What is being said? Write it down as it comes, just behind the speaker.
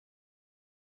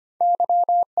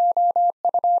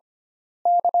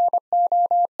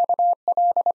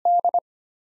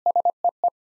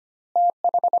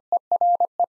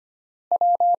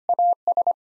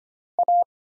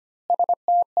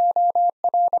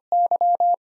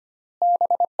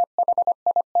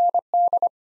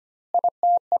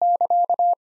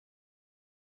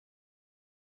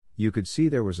You could see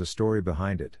there was a story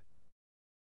behind it.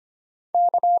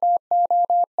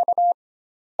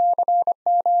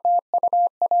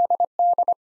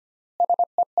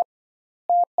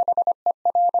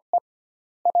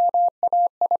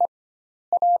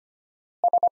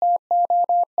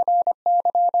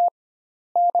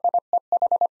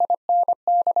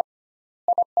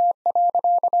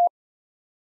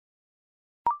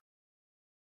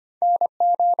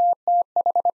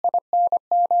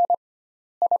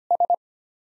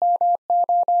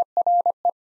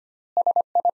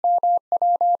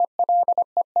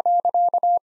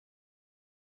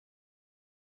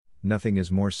 Nothing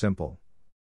is more simple.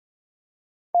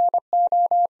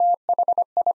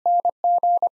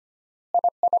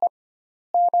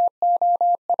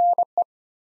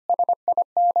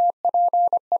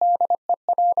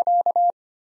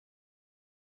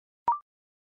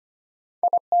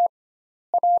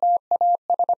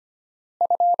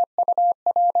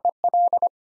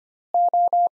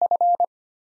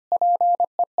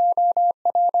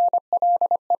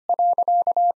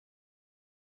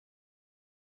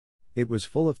 It was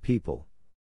full of people.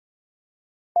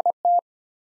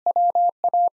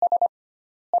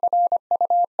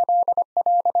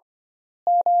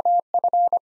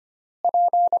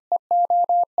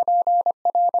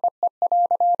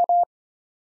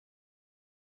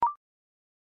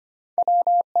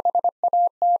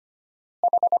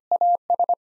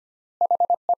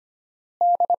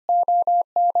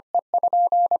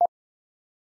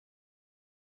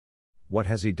 What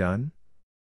has he done?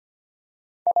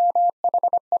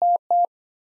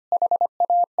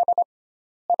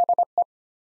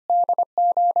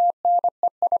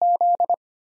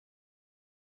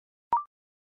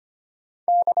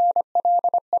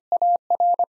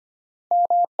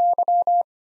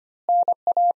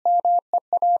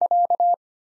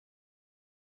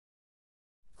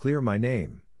 Clear my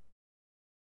name.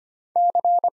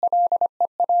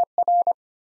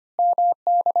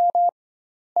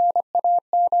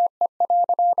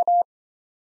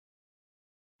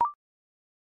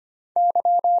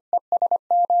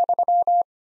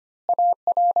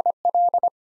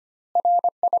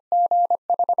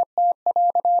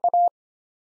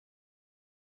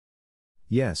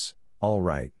 Yes, all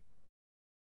right.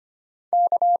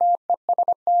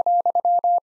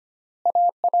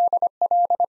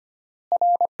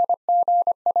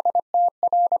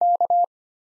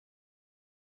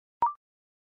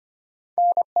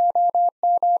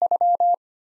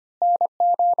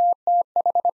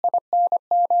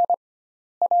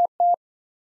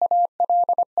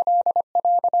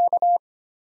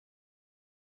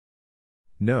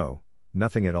 No,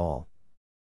 nothing at all.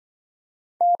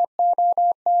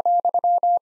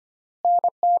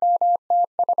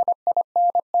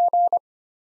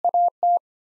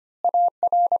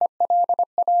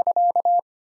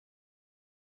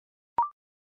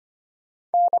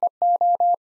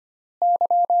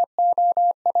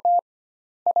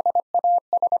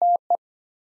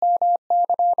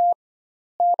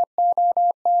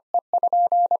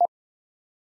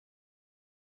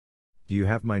 Do you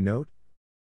have my note?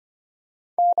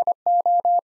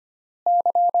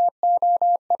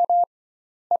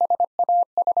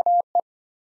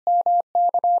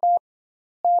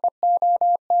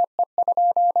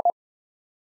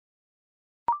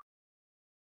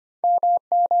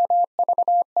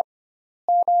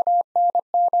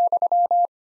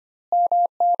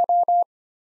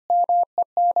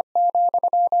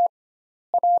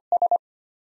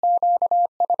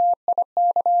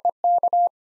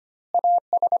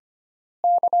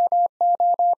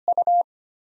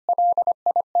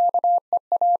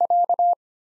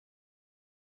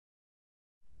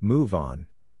 Move on,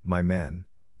 my men,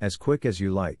 as quick as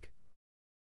you like.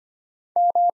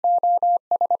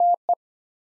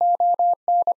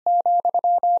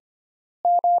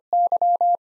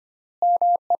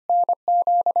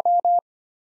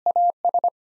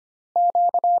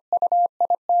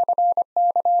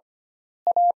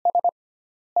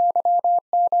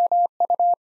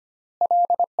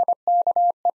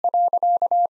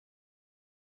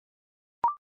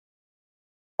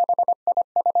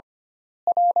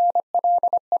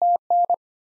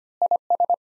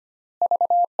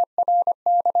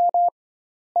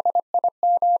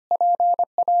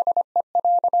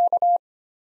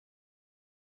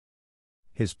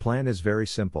 His plan is very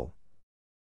simple.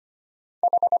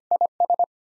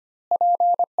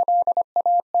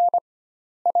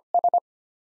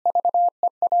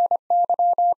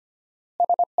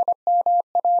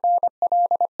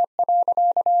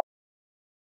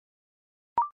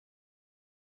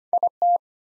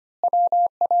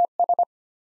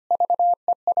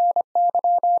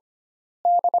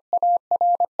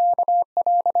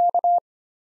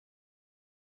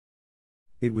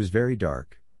 It was very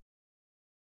dark.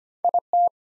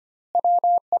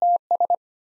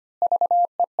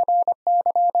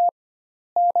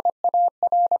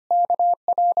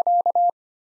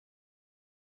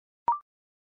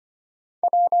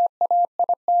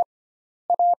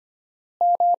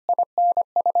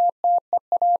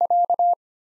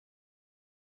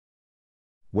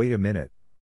 Wait a minute.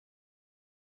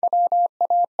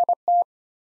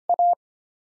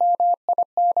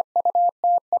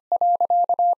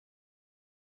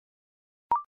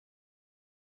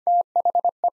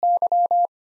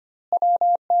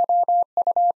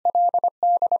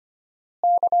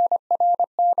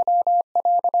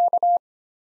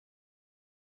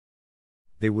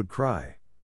 They would cry.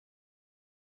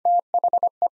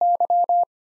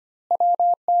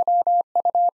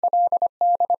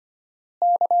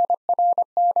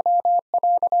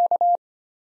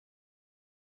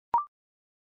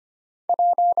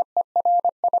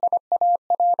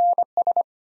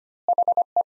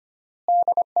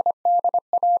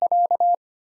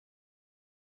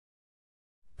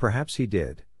 Perhaps he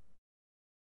did.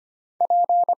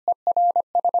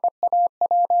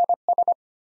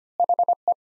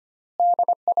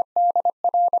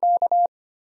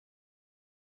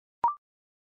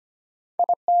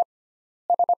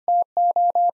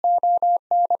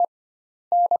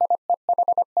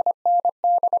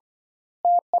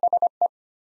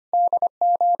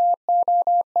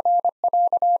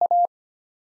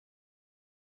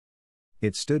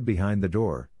 It stood behind the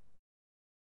door.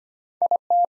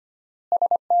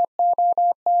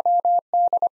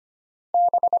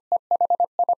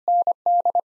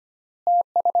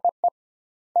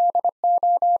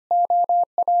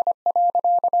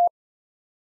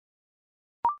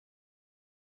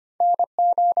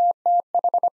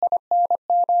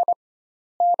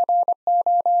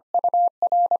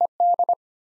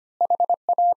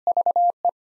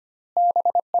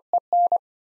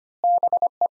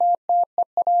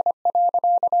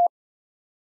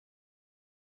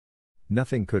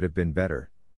 Nothing could have been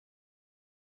better.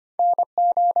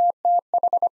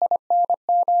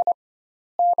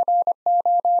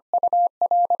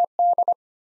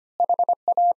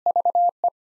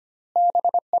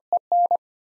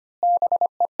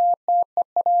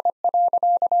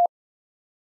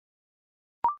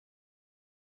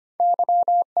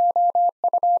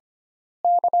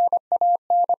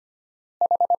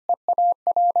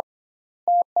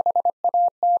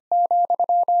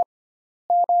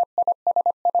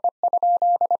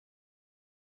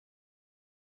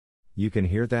 You can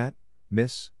hear that,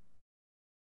 miss?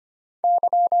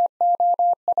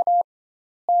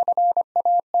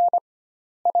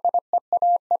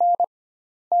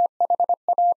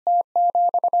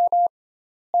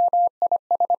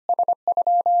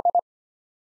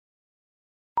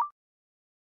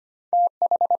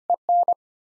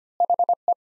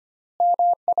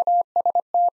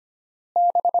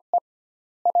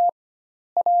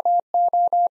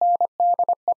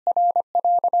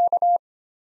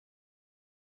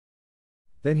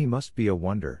 Then he must be a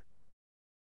wonder.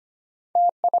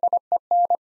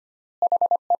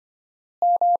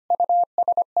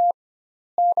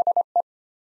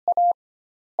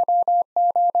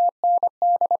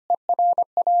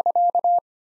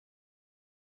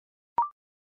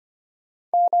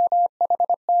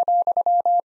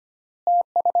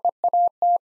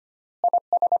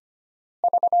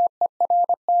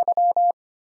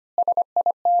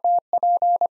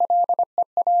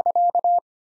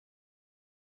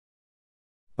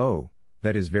 Oh,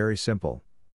 that is very simple.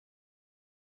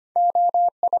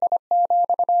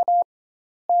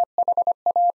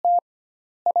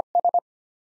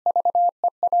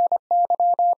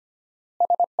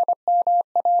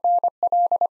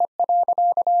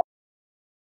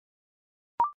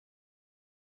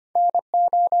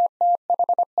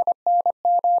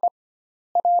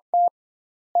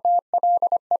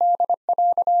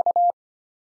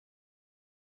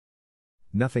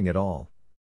 Nothing at all.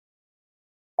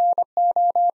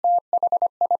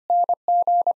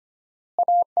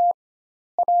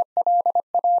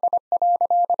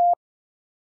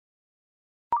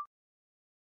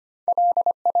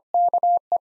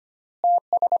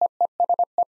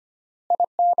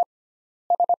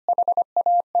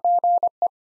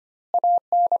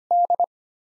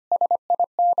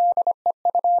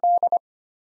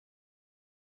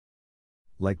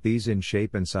 Like these in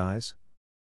shape and size?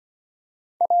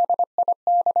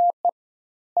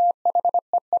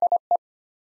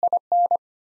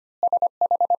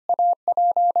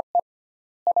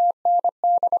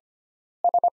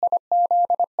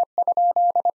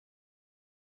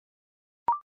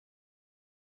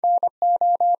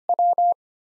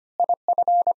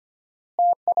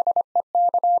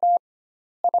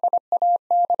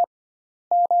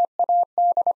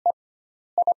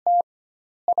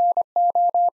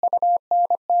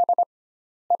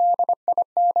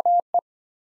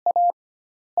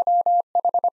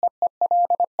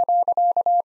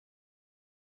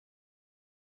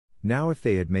 Now if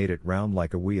they had made it round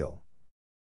like a wheel.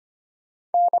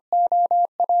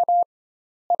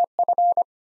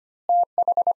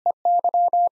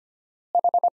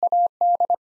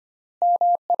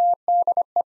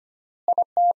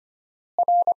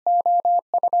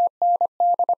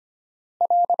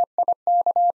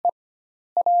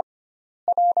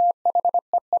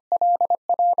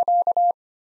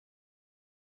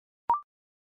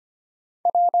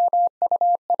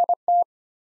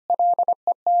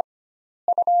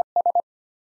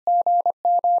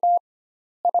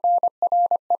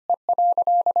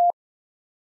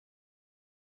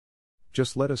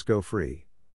 Just let us go free.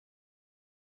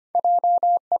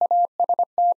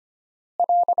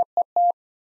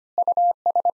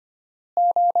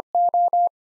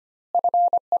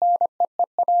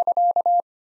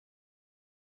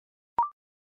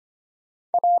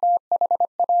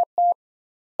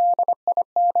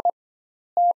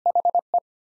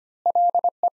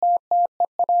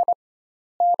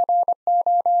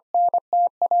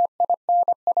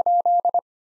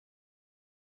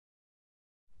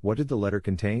 What did the letter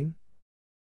contain?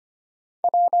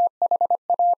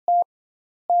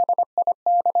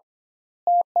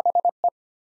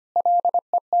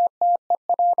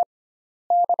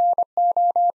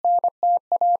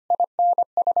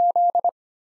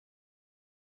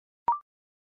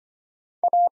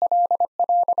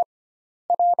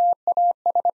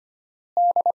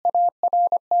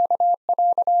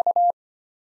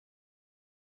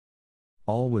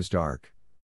 All was dark.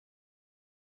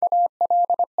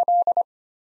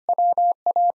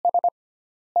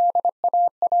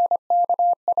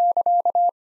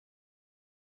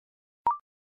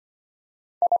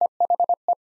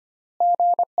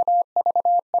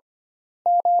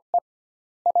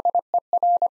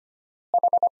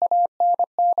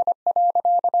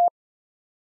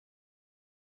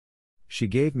 She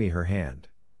gave me her hand.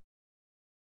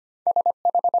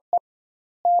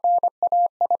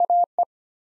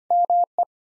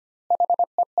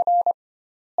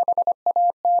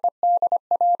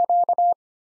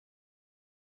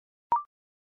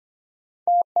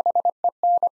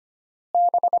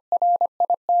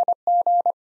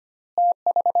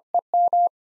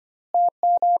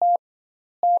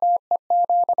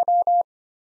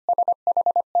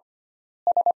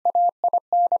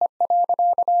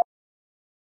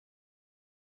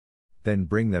 Then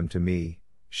bring them to me,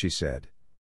 she said.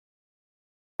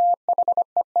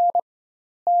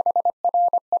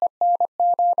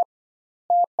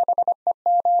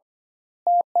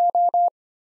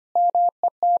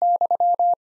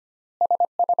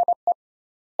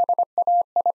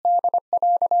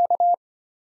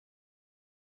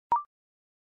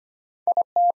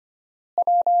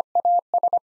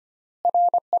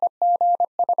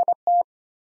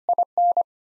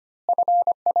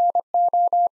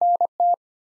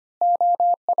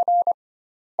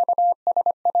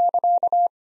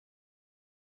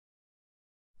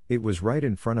 It was right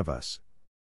in front of us.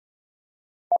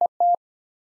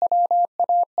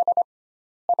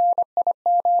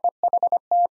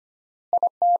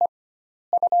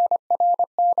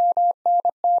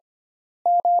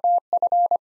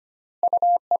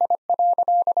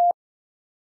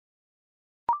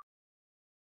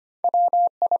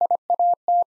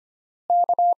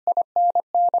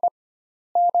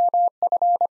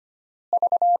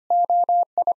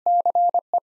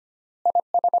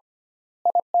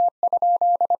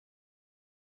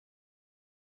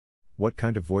 What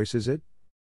kind of voice is it?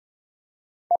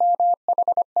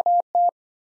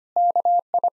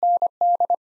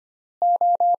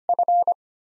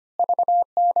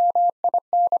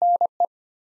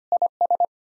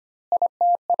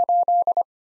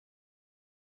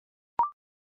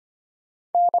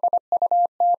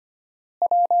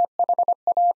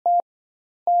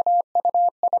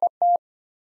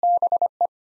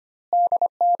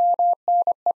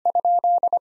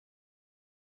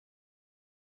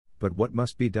 But what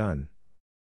must be done?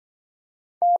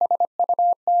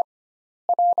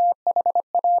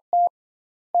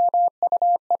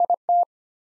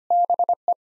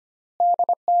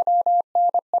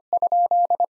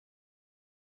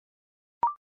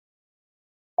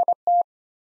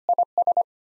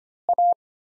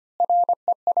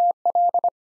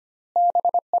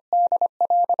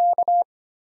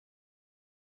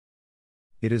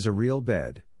 It is a real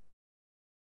bed.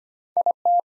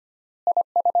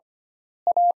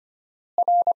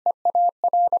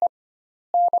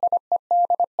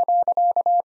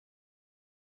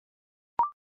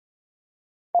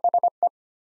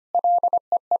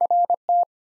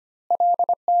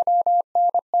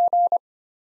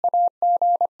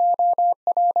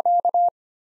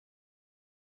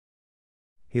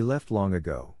 He left long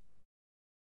ago.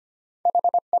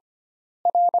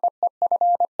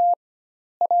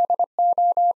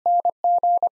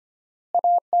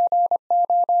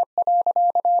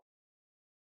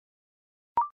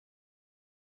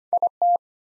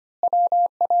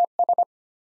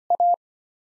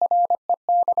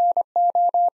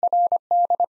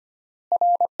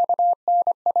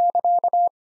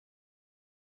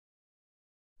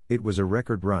 It was a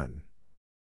record run.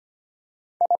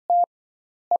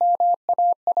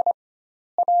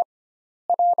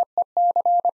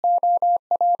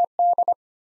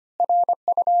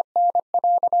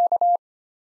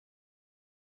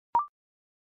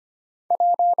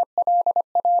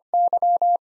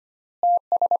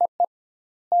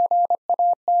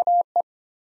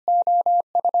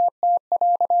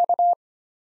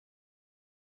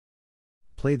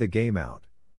 Play the game out.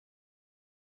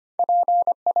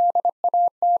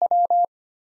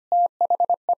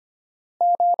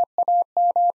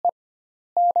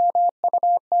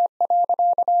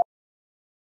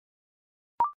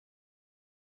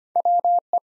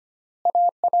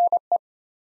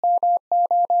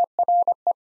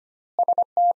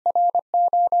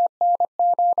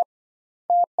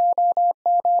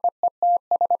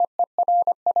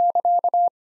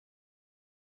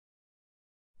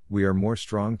 We are more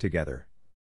strong together.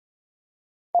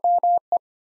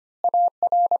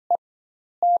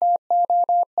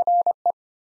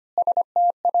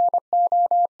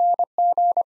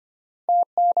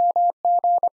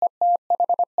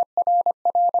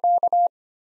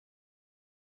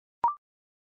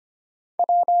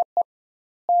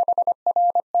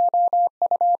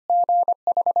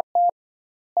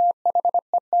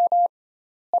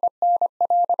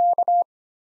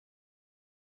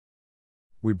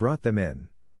 We brought them in.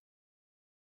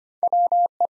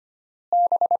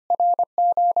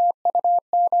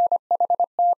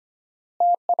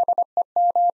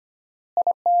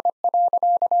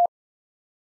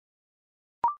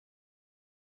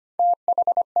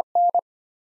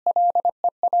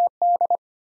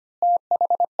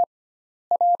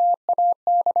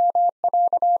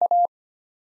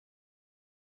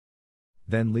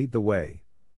 Then lead the way.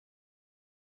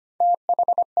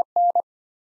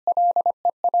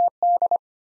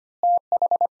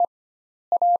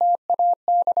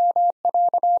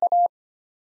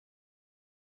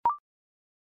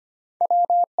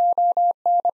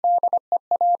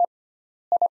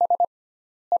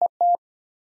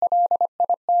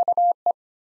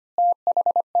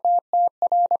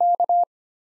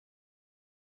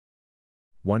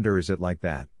 Wonder, is it like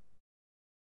that?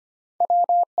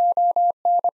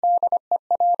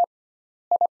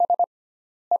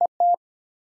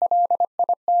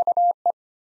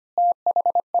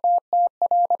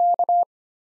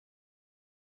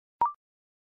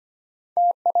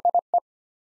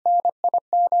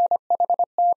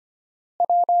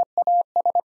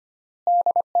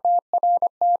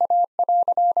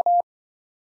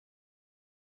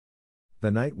 The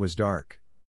night was dark.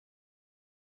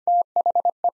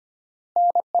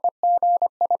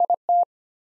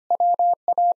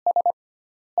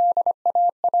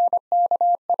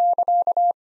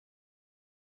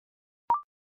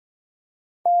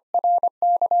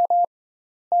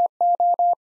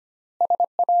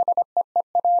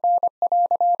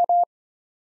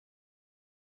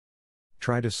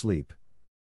 Try to sleep.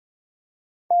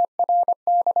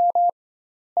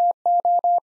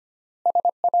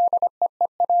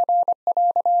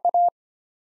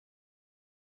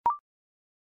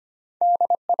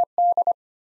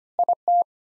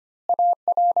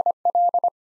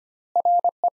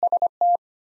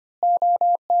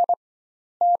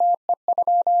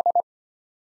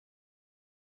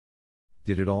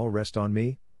 Did it all rest on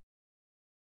me?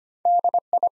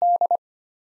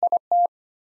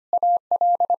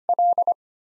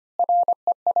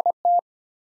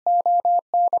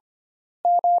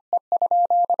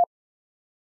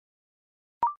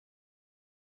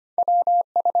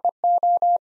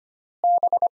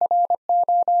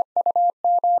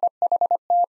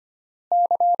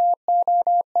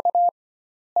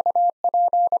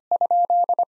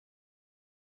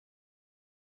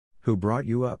 Who brought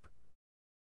you up?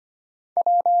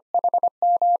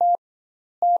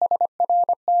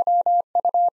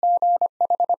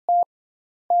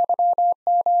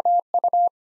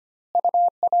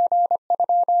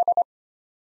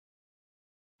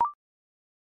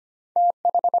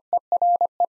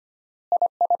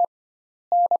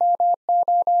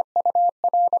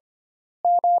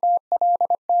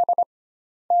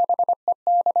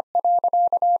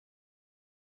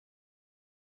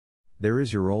 There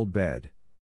is your old bed.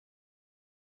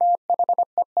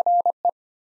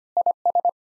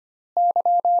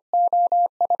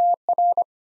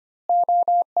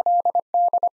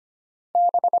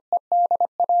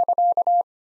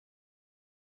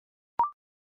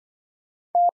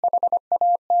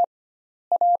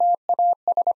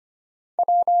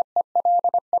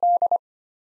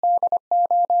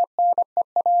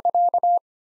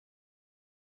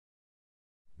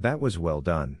 That was well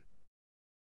done.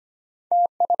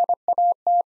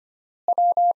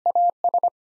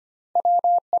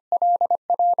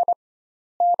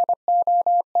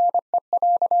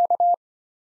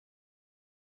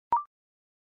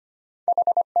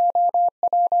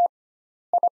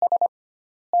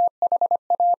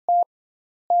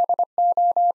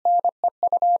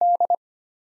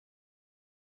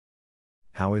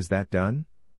 How is that done?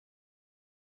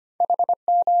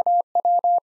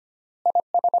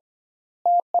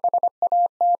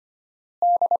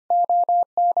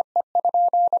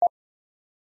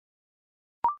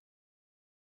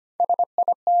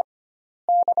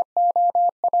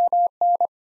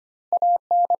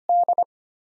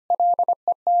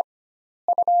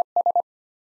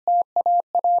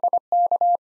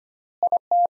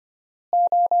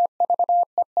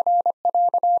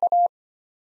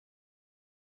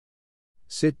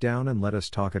 Sit down and let us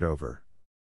talk it over.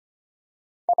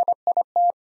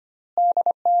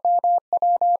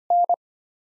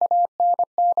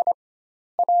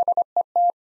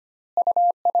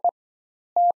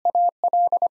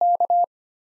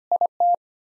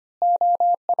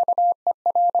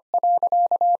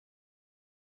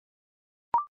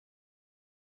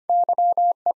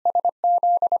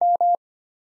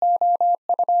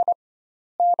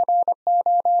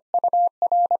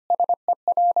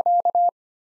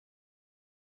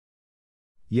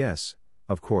 Yes,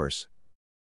 of course.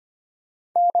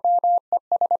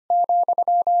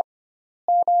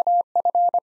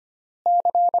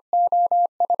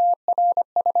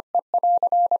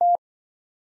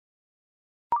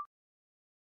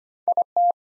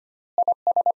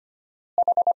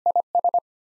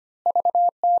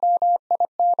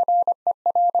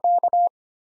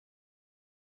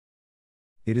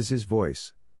 It is his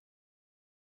voice.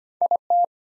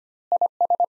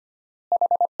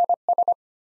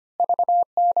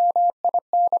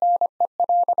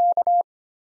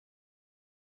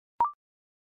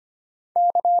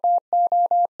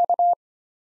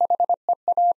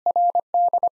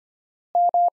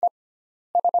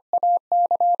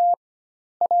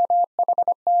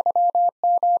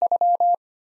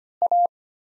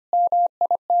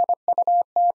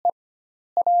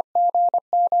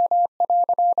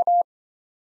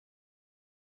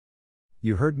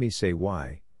 You heard me say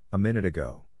why, a minute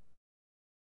ago.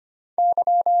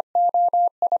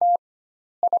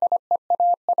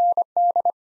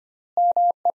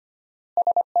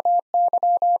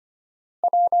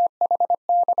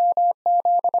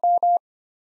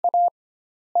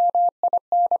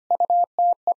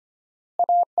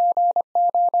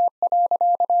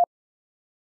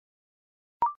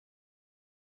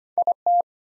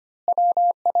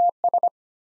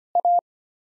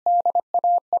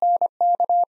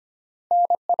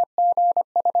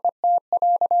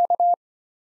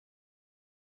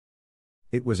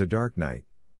 It was a dark night.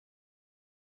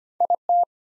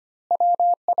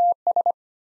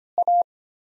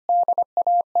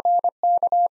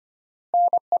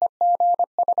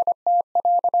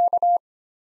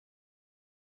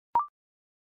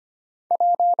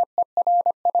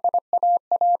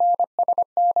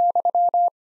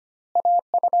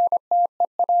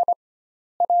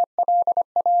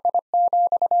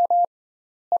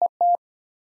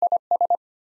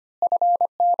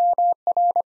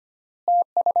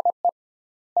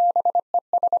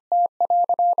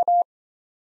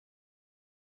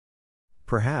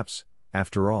 Perhaps,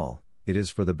 after all, it is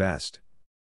for the best.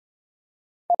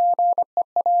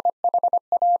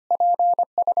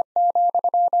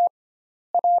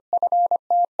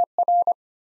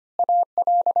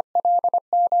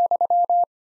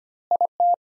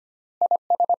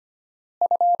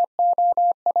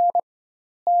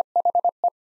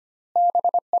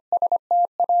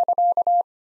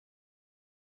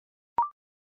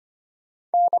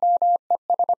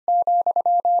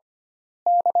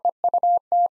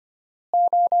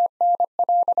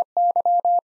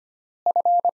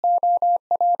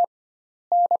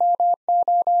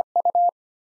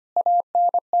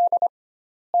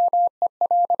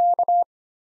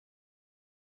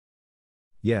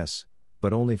 Yes,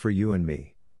 but only for you and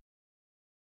me.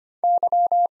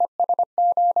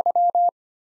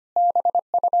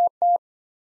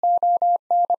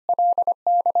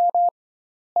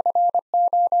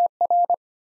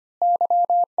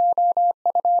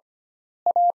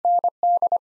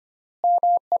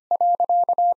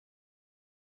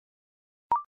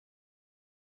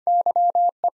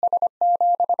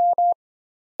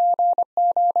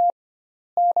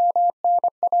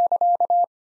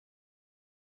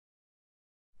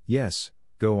 Yes,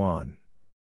 go on.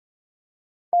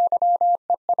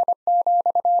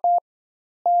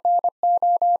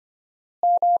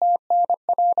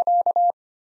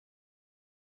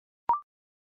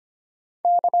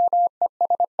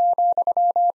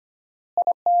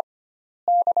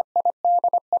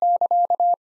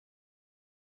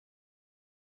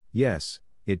 Yes,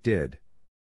 it did.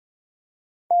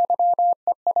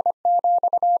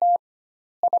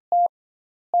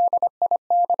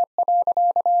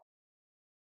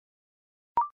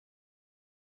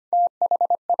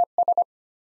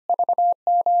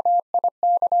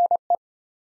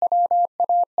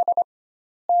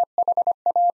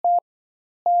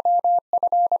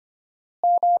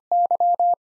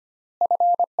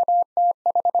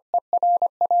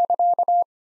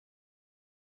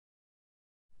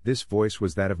 This voice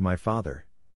was that of my father.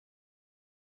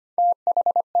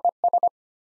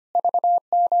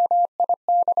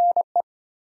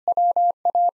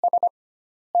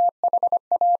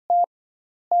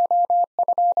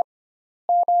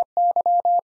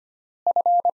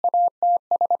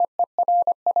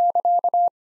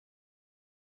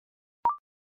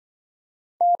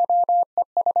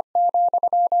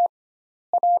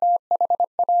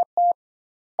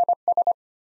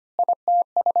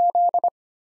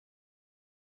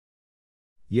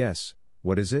 Yes,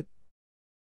 what is it?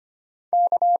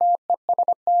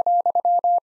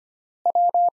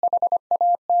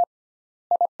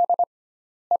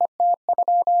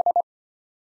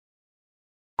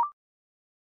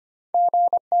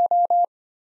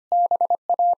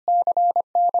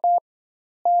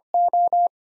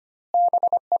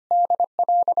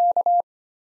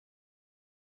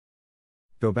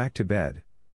 Go back to bed.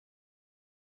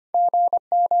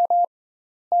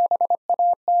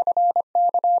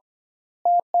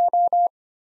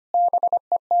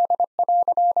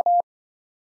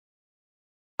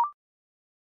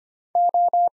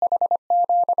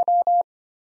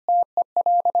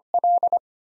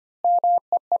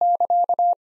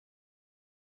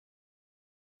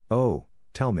 Oh,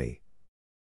 tell me.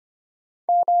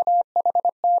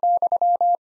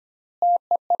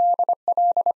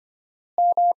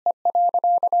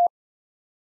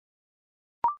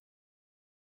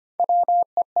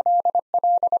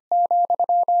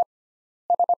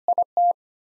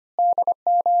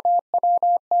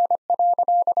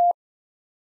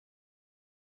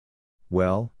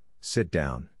 Well, sit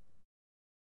down.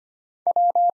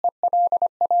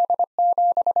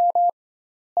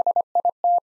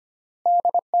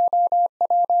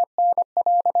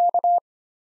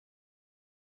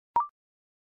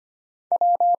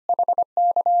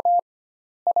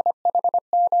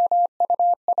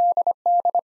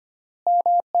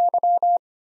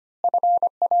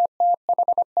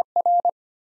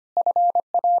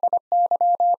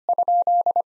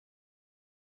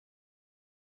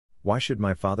 Why should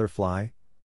my father fly?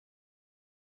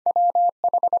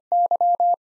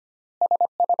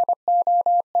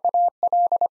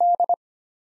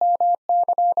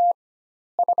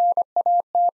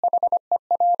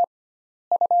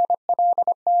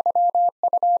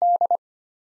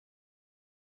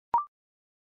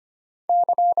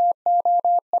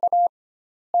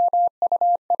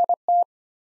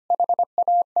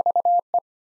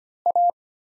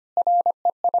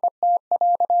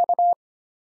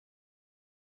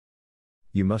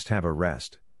 You must have a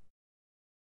rest.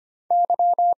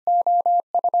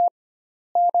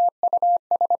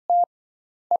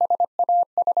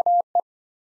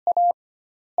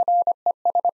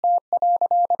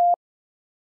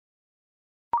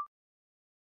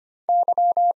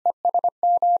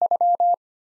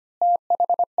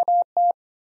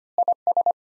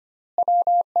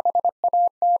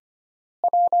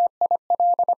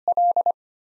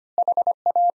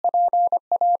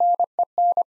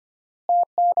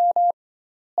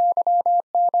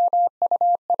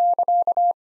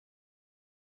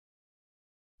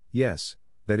 Yes,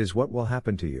 that is what will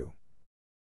happen to you.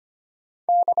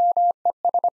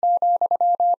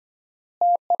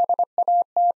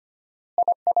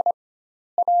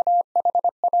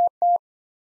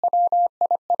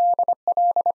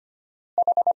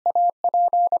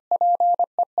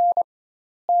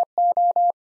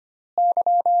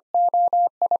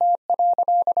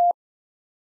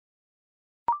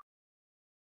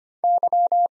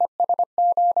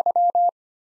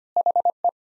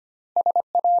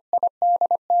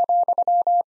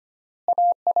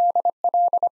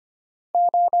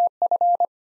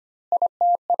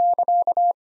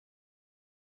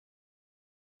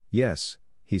 Yes,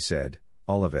 he said,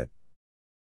 all of it.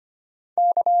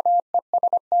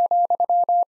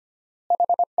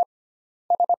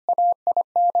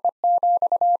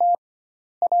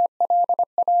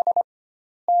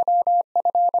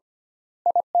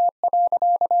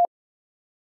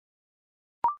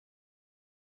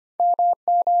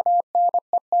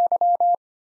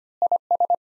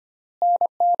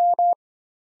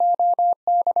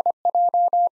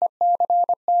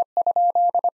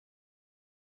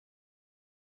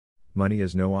 Money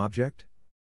is no object?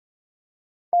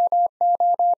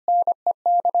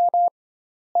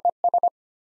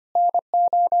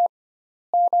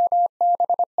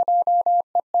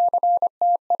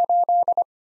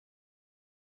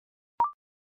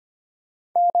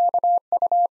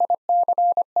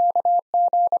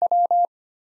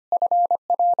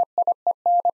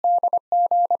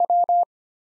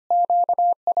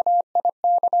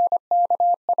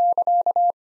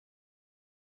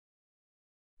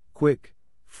 Quick,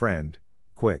 friend,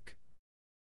 quick.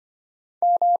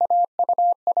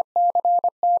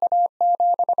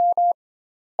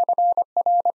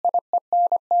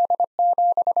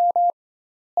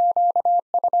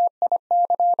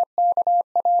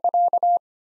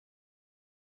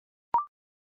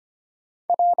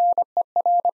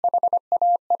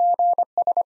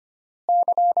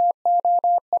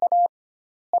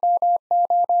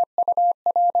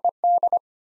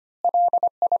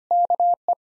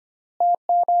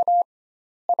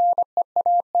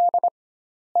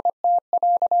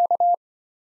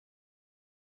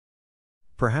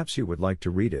 Perhaps you would like to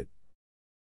read it.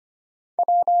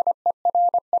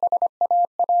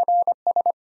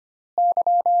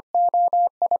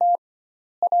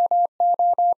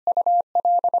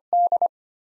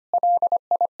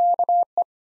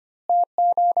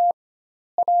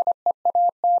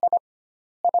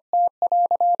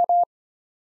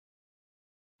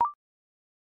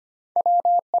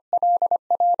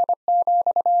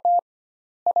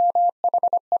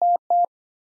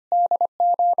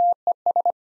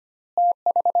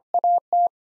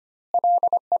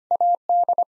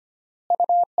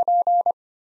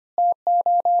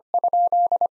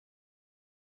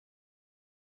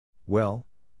 Well,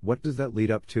 what does that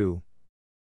lead up to?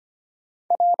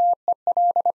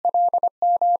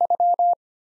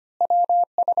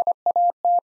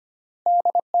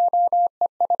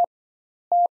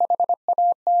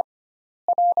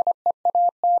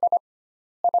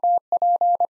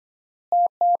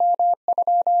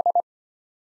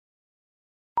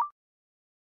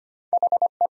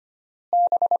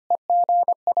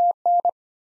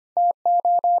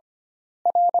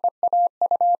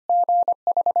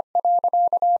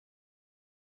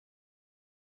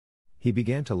 He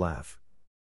began to laugh.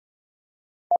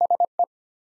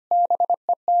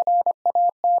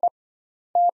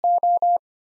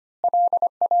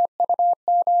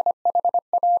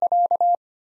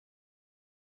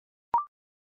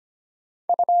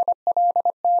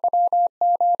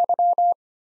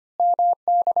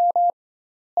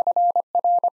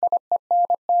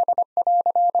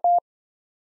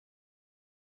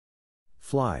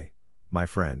 Fly, my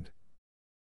friend.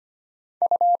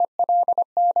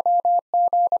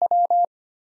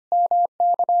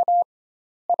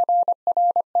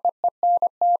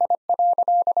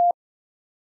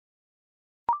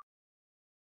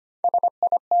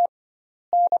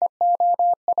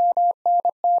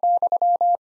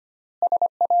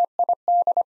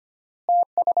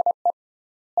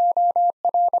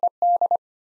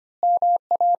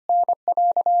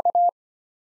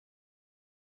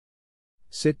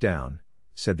 Sit down,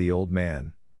 said the old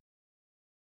man.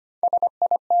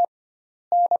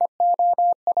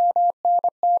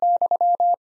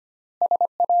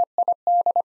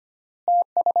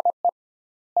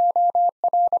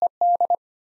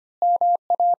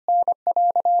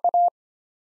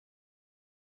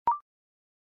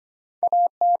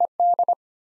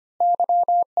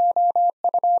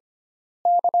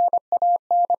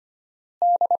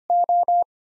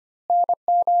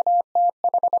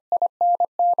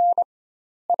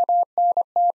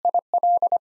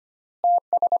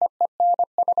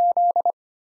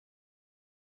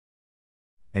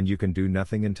 And you can do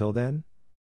nothing until then?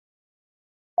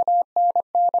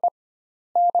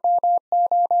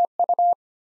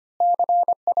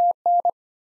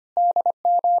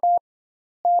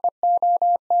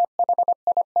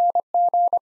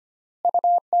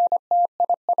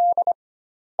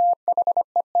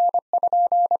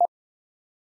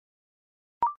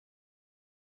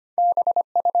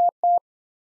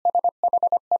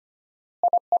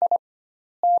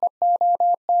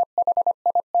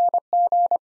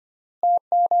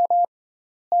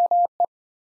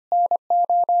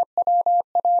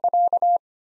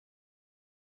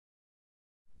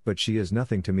 But she is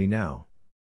nothing to me now.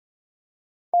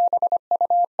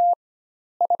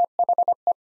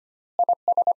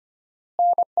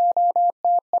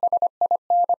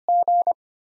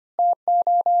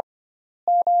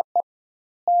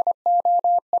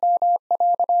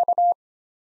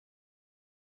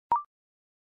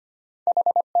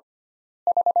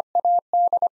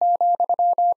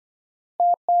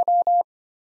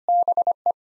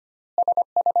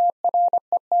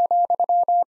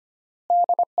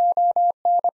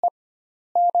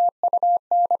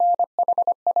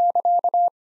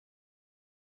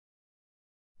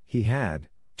 He had,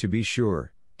 to be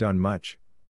sure, done much.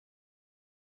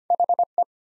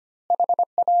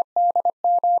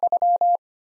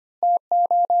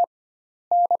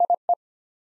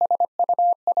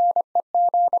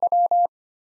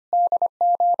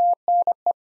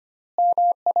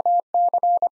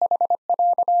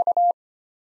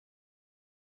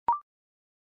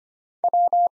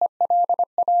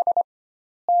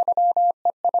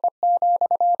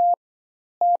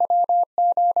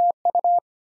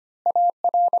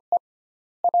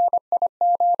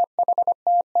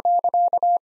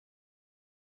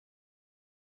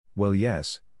 Well,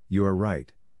 yes, you are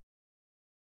right.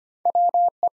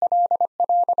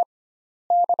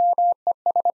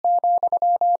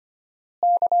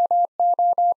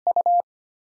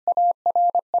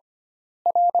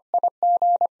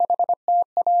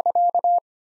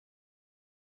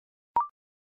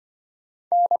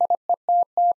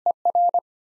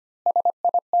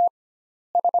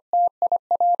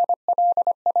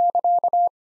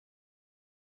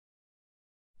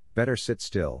 Better sit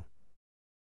still.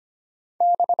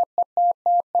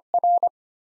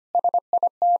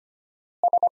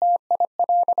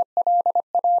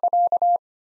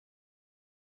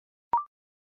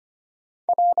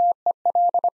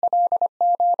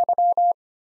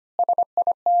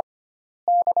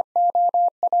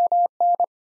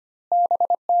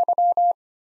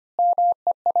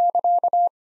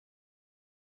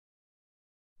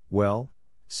 Well,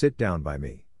 sit down by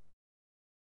me.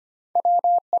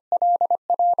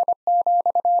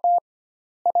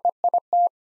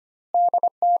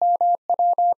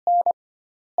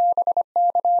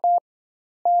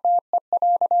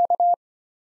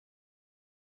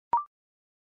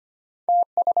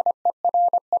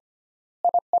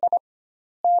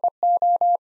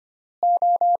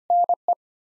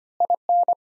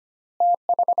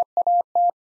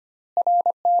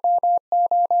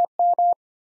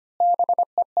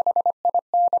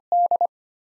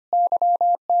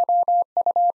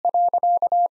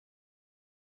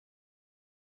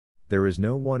 There is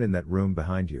no one in that room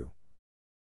behind you.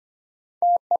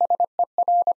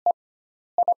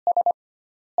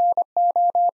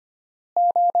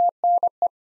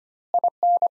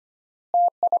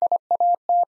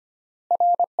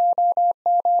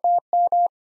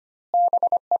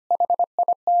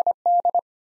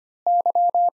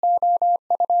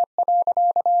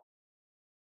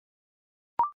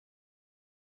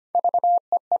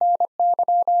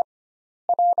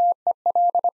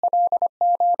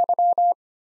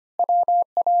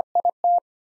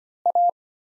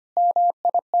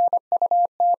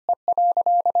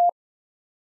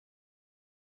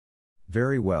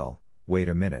 Very well, wait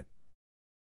a minute.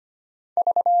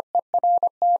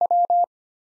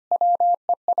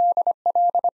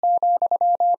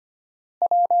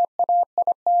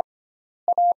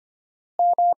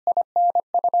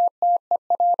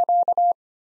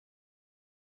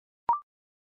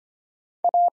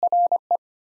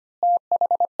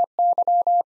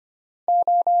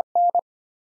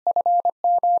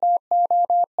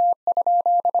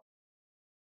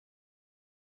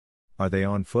 Are they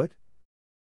on foot?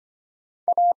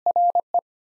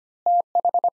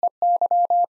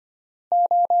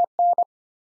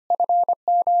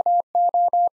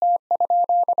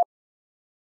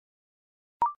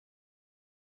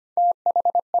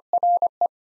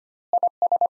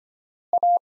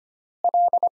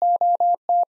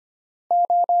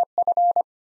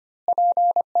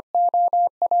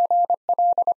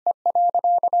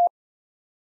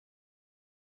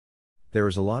 There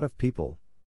is a lot of people.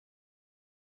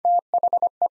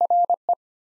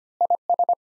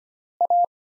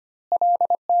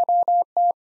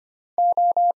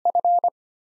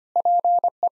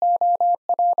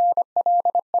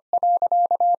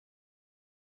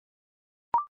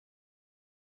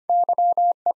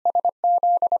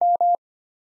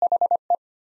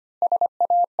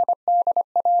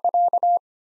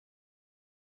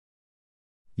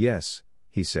 Yes,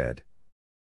 he said.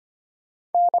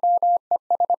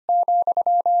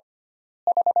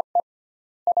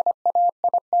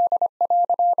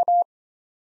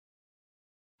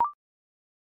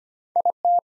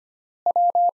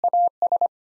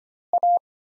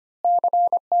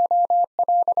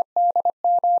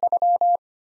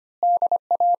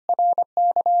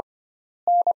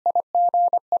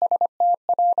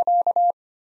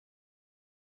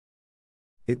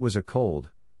 It was a cold,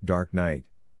 dark night.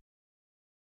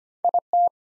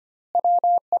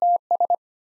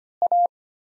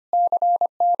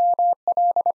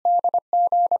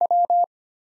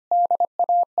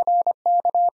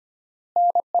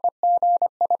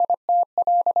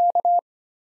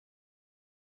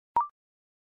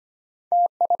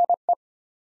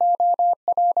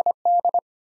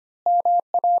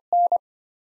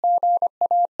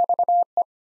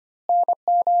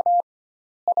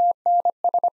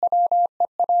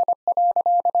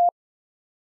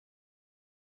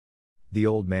 The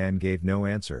old man gave no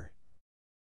answer.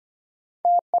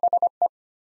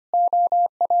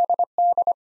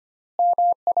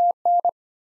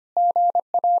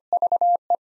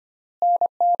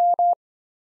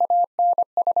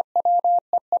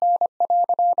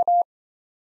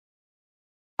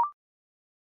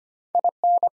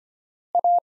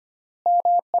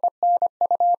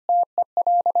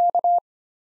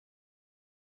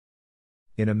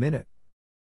 In a minute.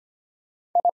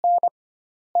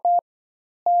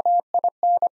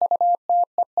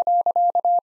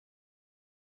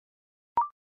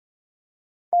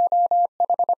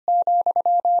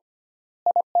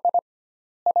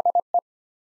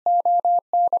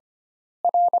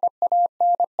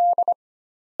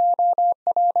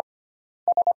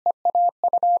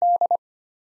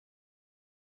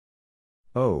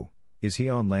 Oh, is he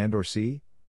on land or sea?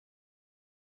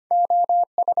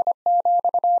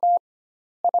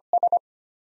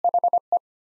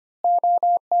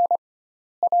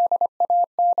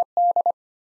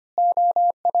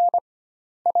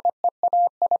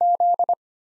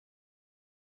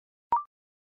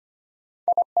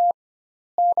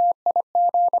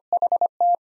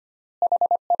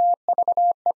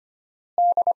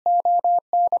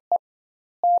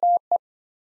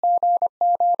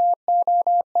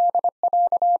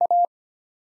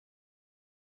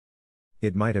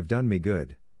 It might have done me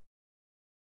good.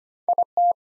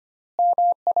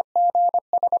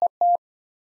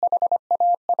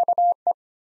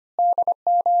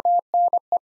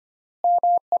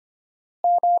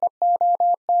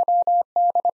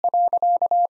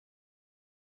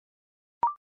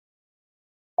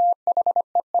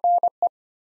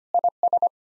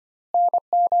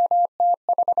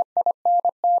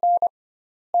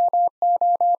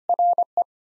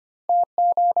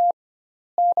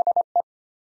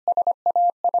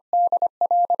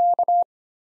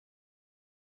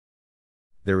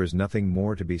 There is nothing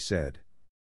more to be said.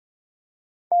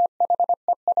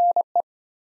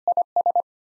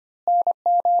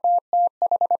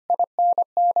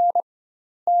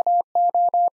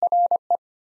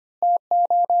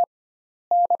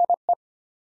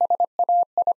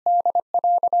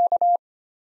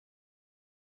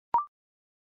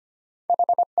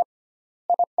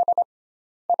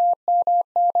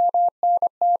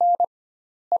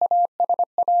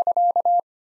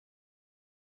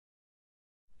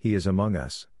 He is among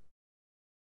us.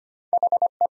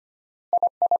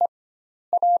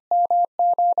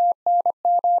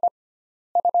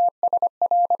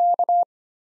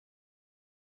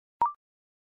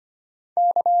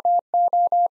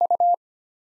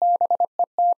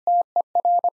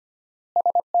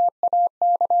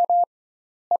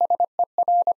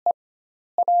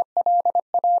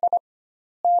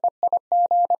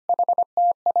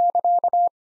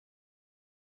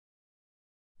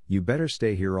 You better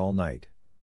stay here all night.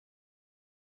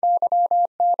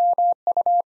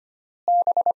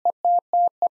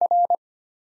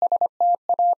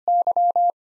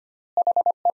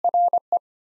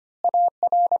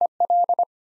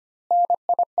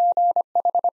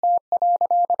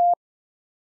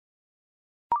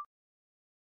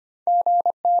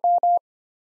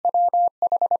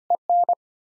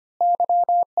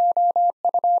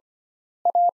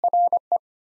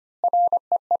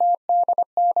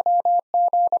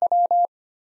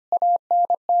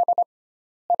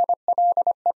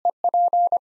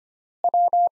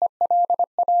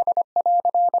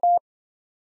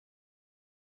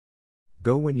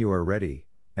 Go when you are ready,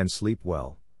 and sleep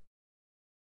well.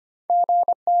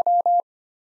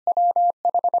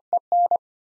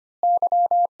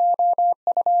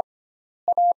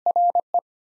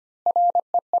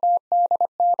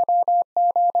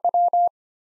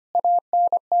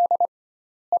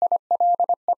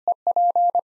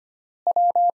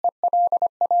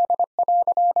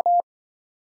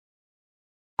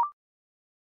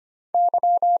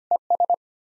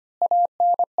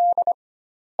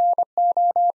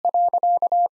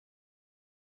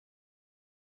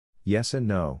 Yes and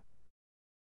no.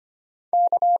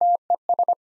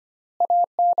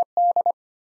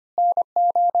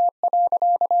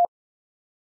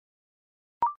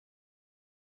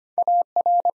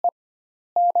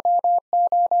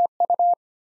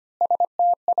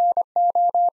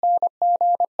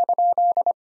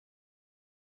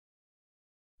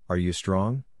 Are you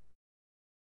strong?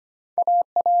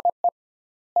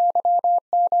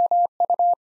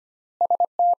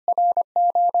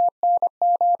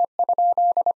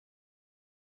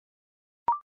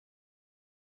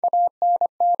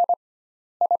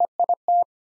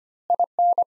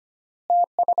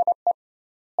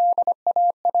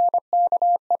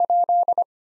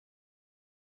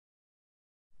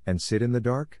 And sit in the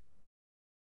dark?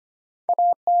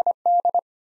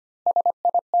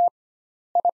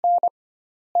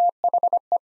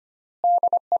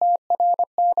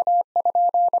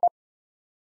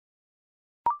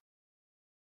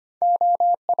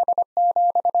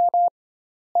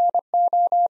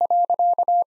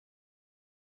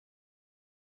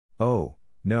 Oh,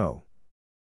 no.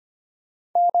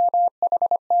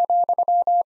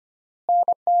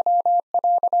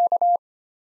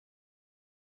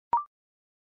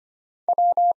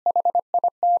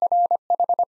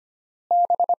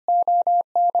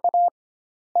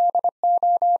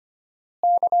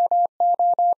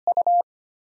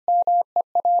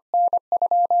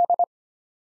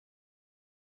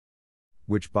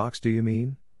 Which box do you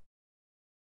mean?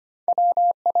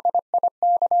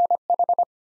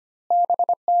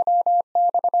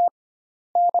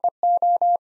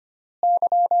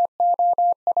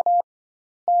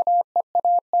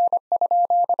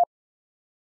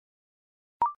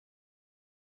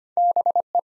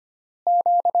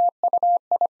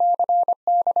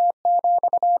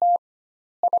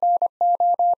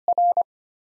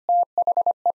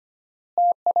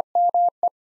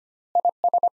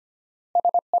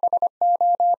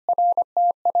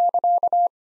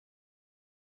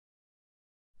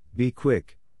 Be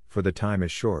quick, for the time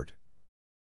is short.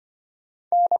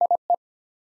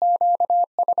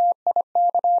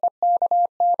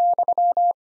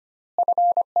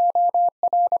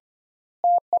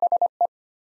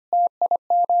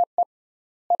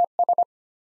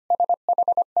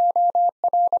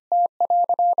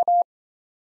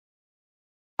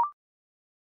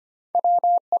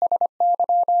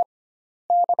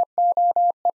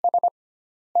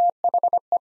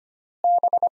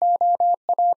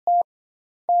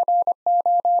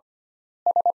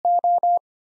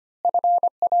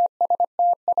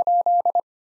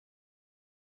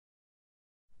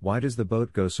 Why does the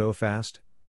boat go so fast?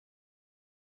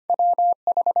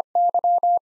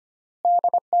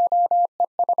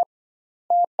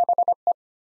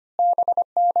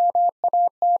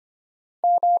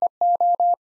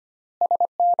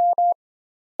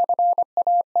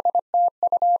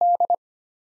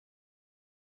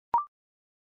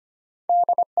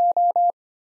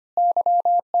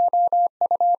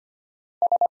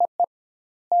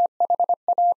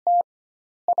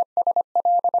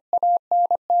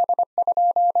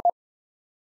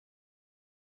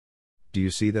 Do you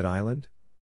see that island?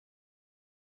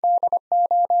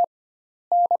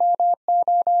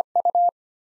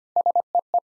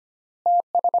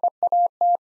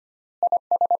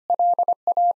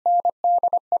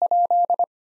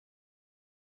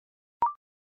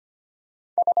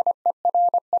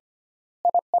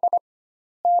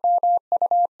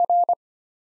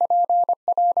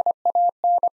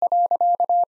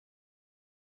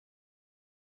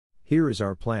 Here is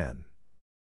our plan.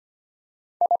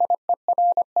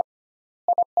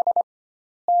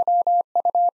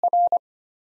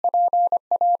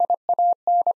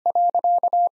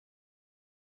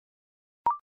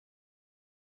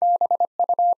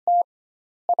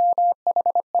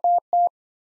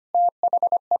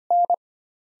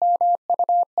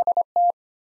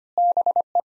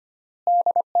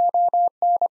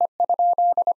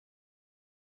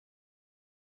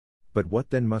 But what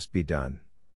then must be done?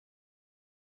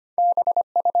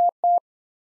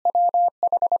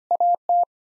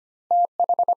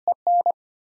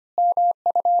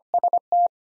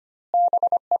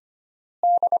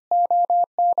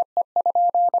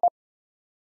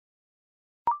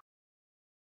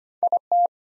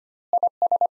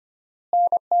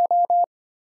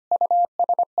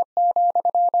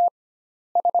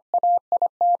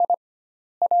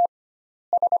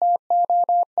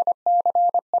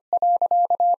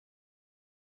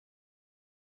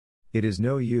 It is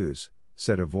no use,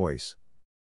 said a voice.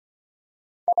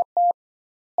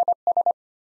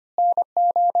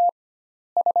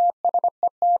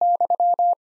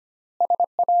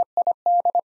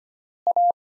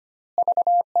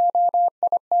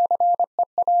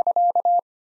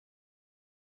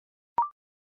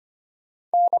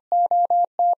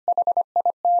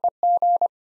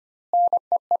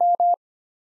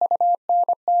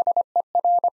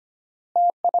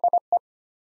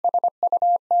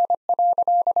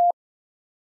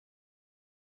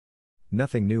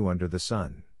 Nothing new under the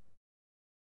sun.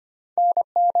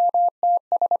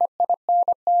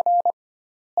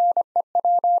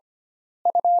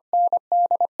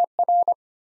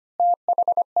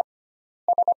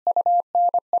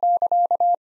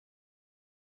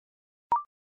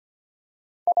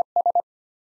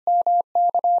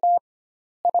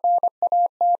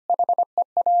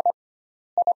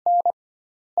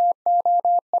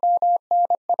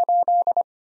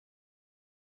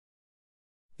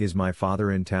 Is my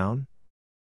father in town?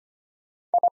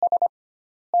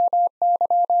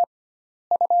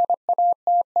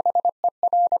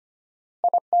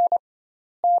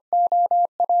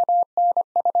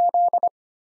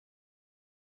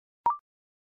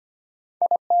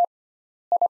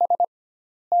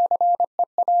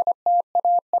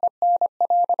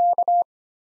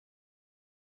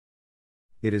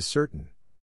 It is certain.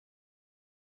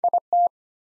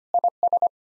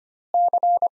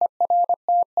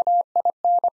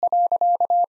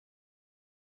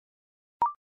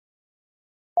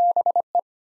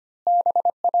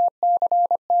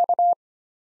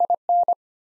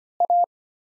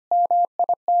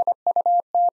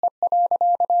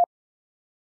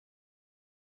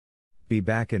 Be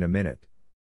back in a minute.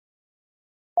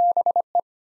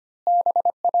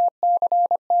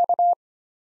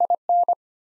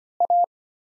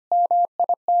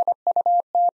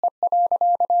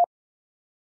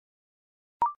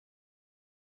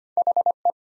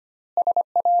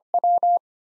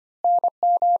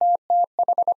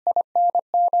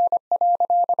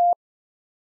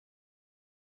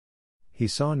 He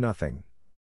saw nothing.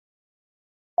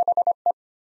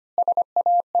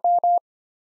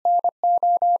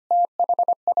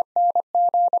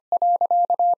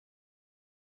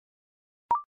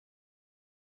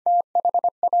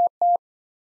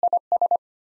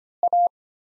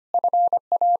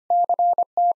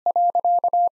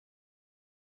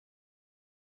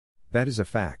 That is a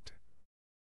fact.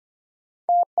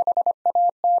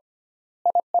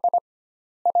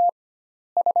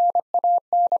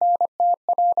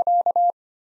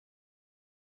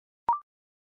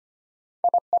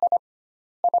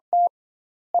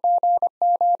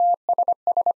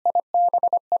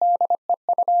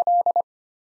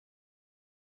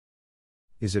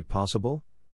 Is it possible?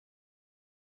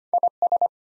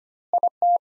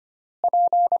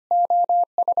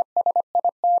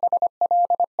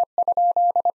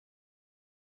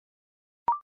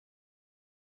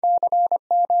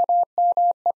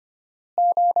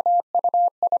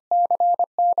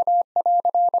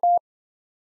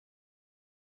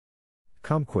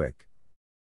 Come quick.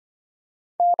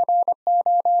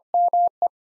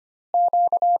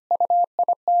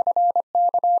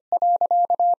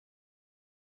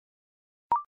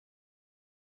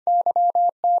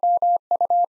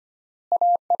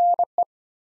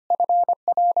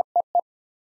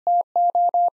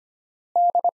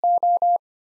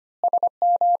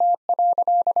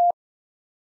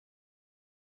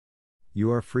 You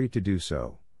are free to do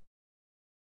so.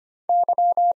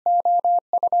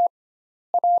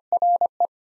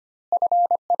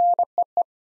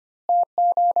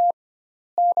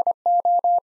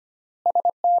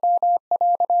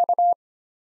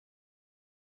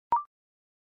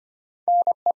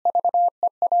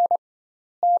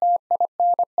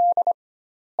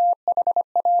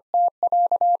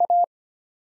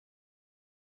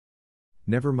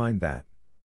 Never mind that.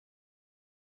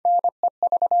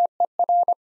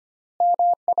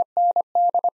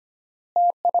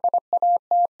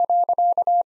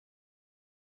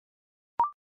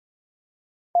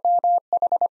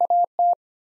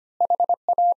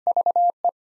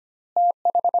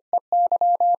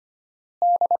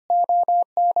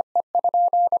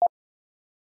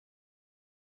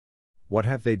 What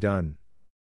have they done?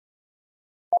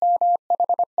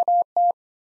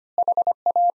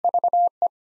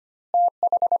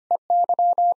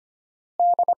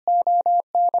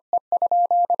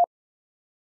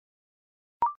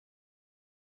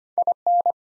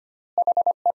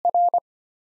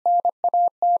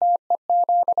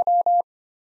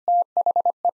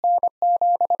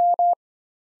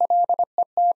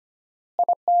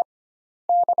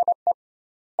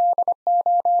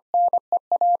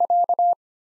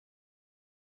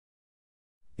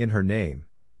 In her name,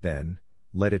 then,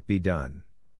 let it be done.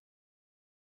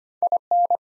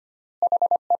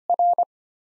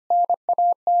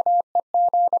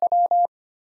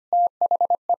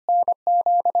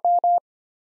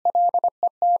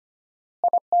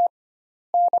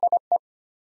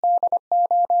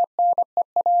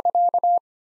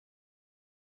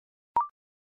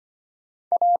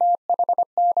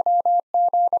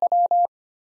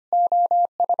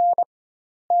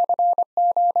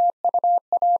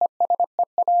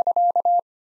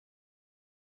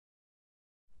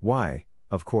 Why,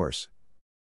 of course.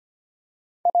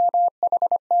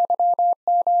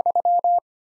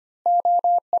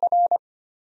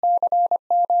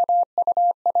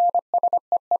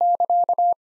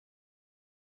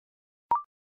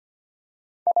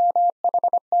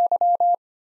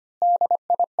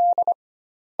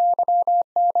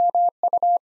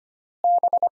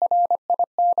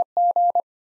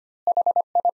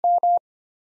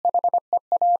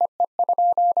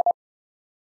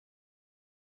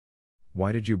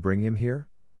 Why did you bring him here?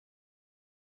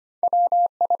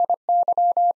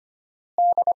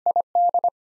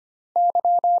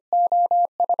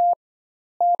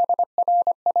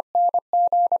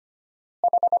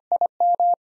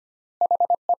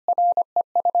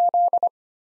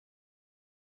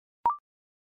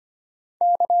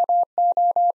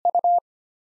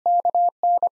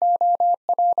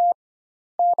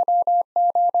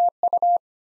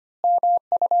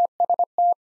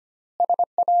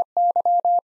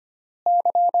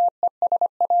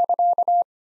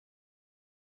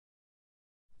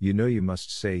 You know you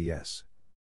must say yes.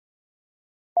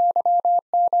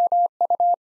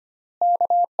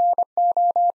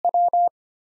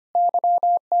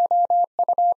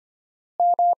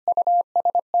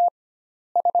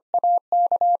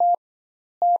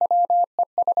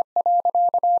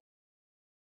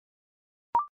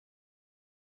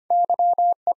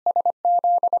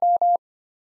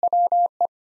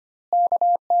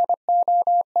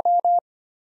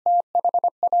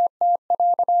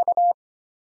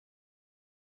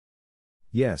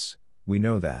 Yes, we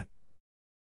know that.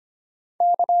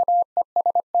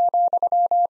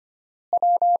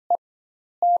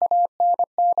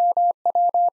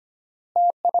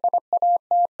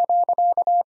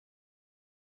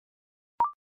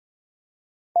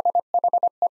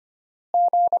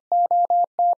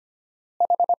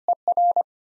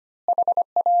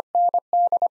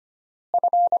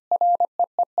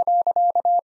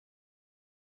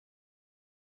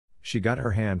 She got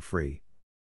her hand free.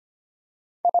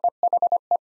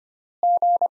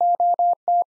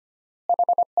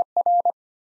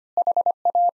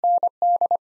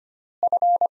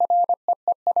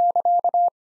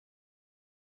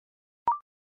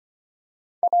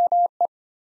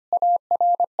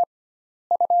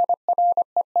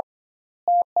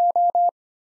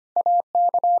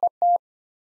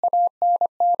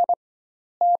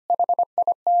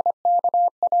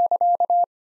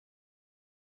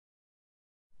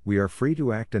 We are free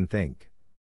to act and think.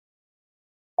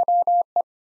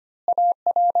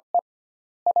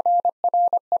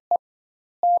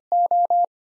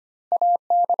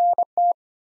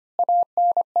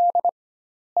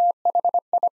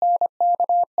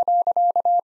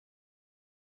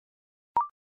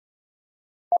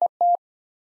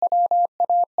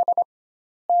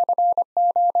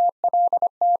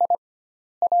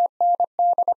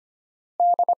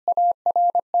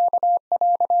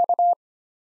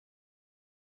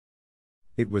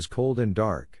 It was cold and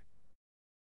dark.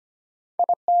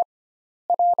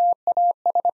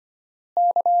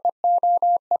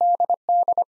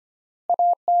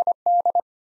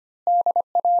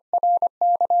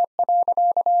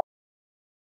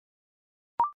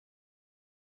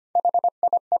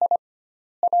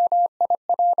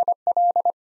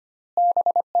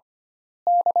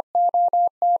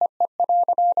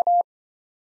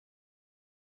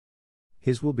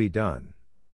 His will be done.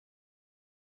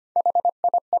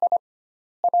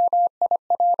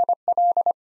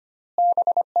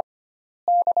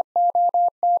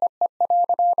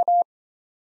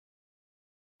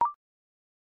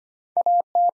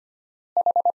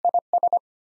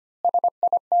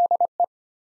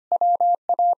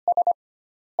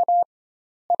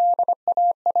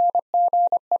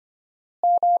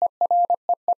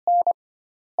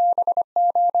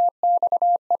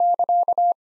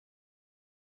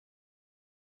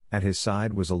 At his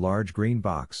side was a large green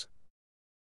box.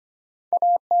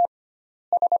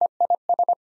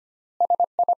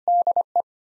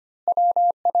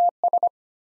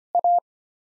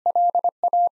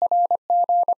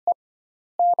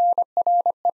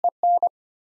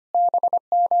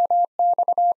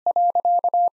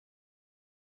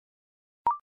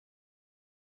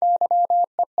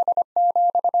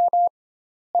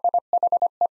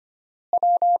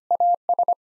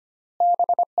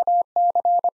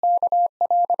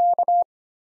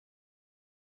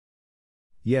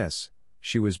 Yes,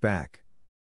 she was back.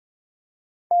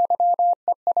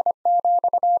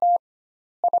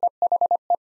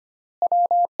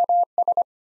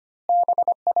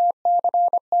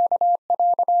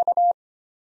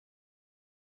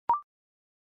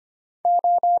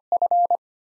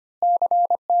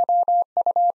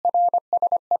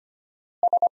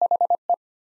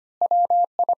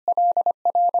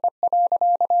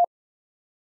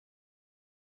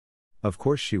 Of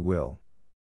course she will.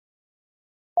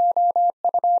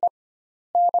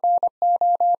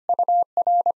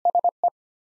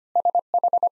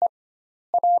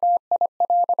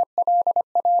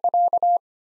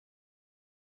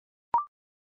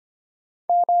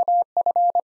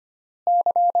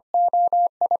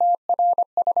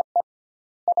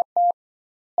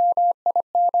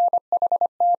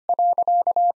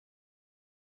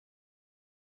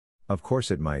 Of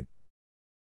course it might.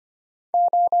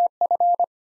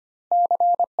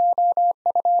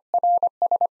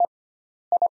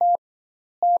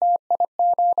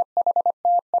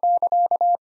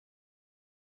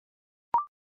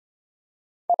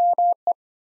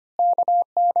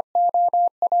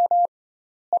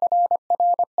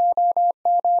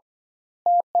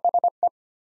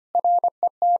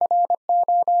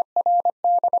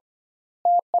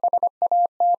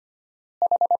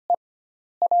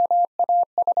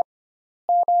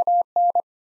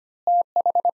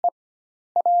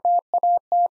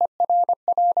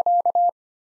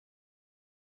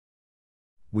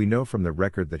 We know from the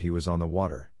record that he was on the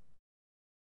water.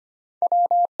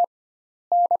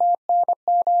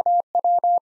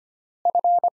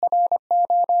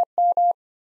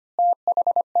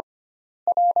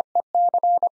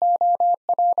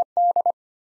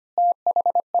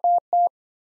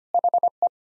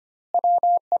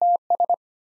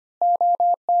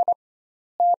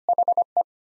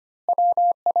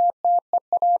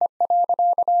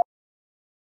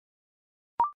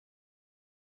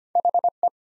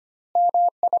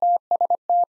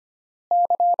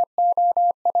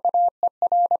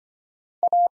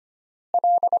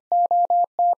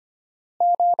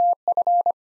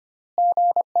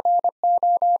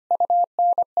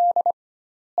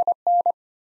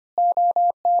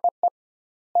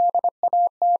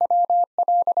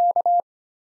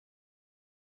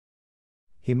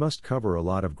 He must cover a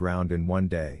lot of ground in one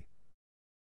day.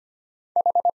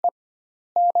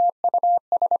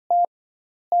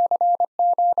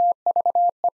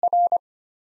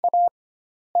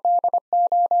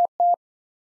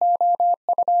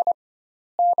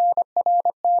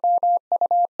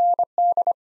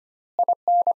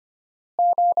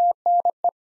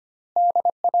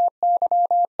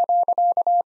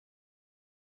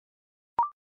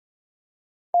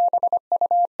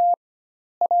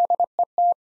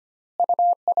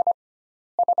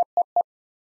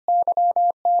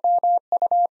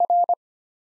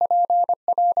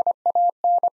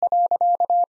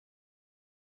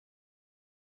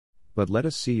 But let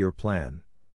us see your plan.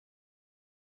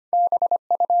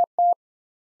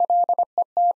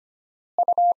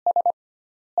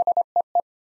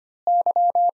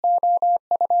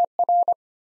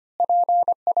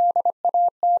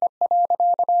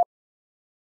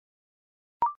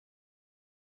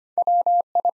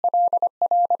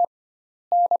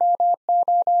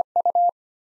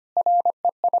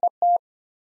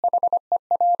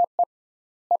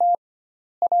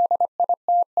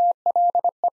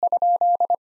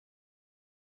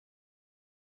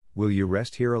 Will you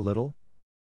rest here a little?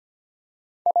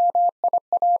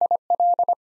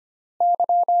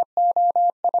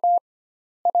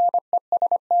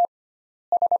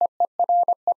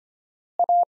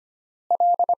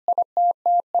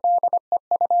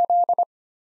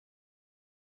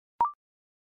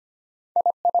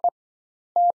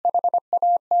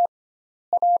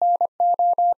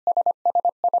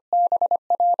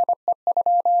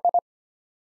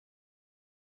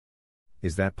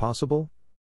 Is that possible?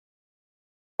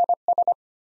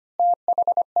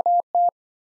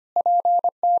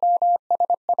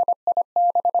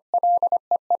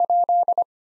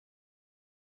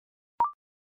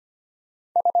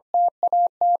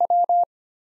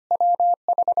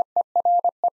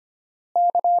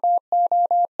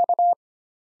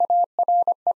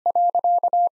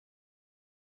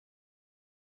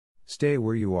 Stay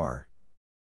where you are.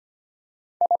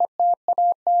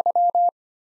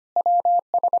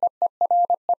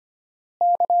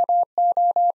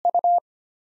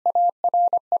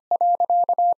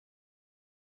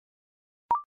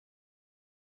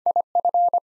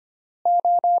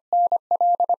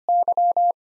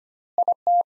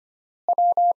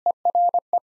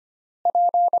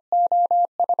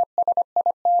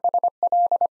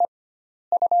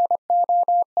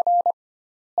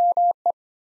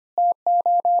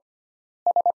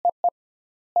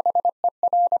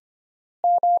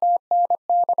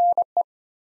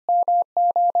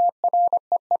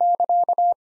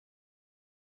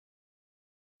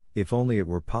 If only it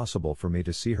were possible for me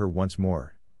to see her once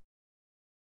more.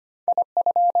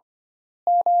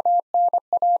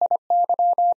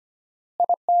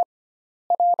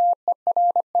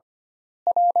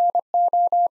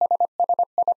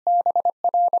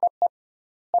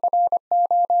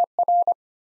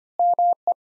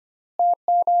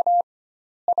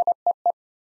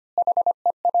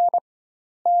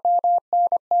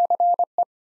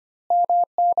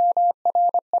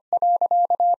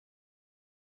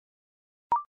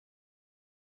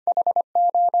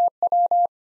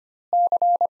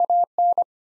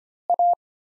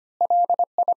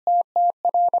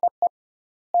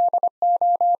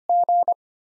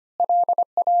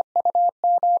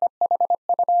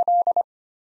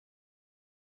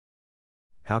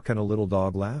 How can a little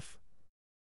dog laugh?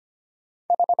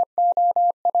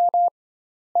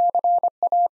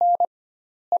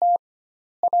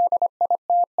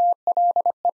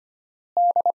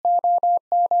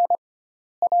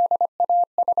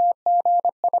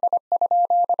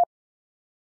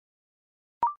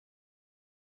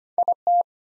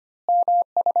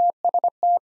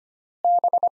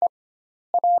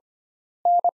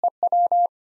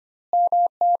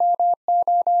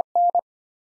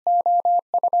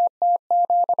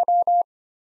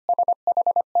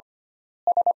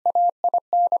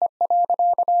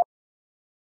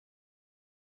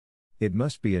 It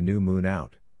must be a new moon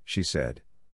out, she said.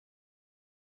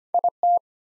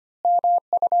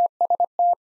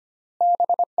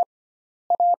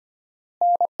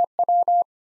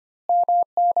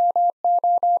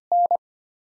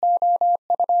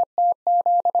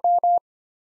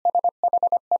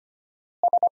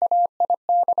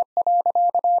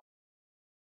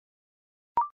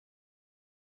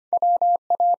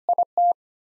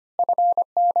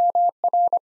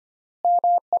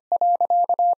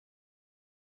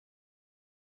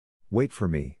 Wait for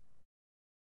me.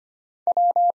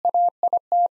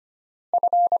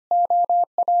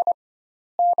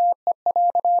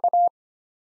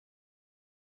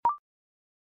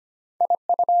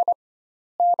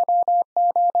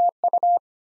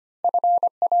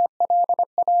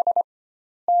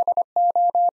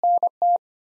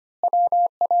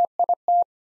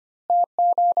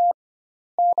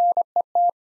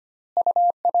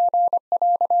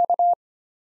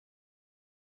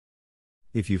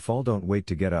 If you fall, don't wait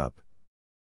to get up.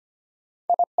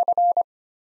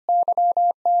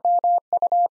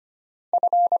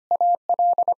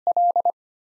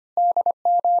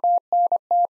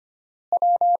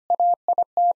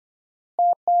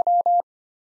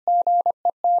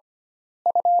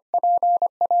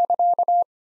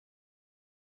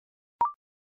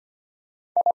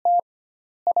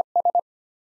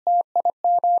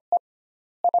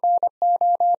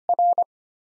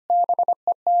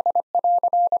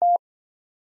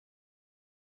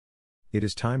 It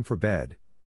is time for bed.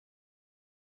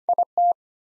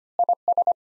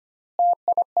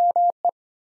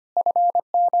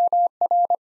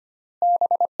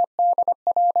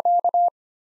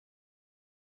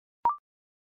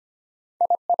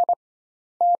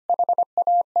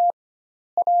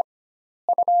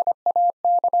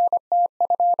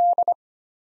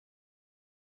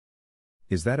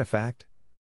 Is that a fact?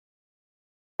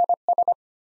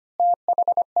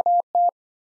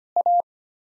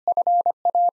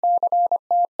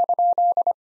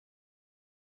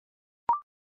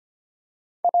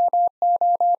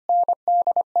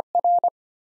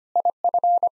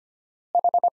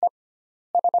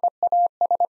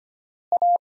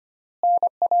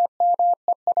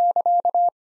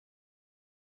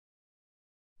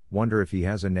 Wonder if he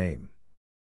has a name.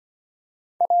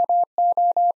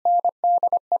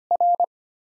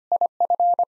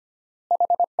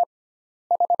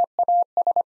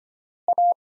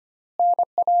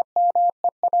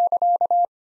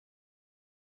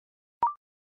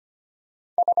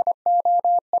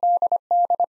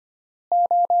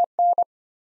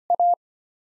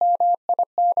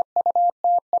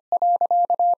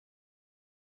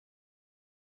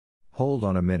 Hold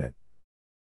on a minute.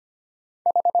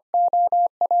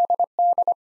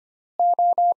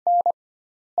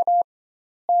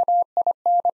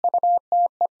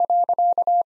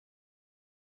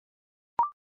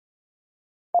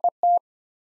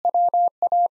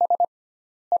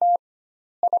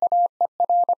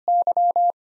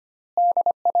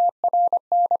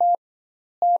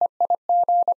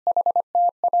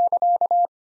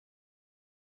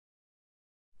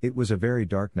 It was a very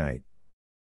dark night.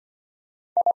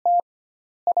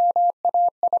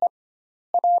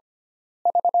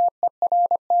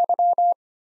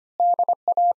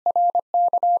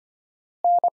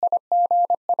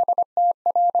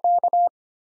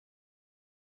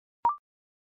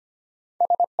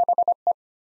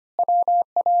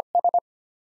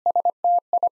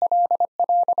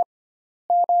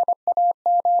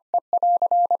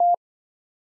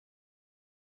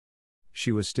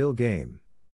 She was still game.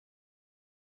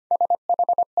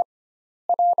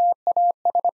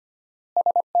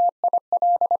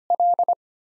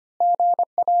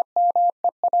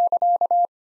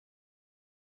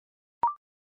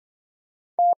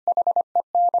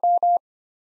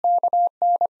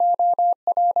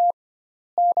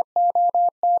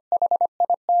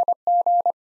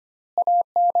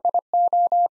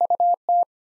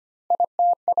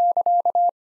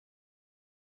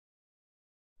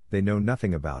 They know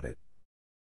nothing about it.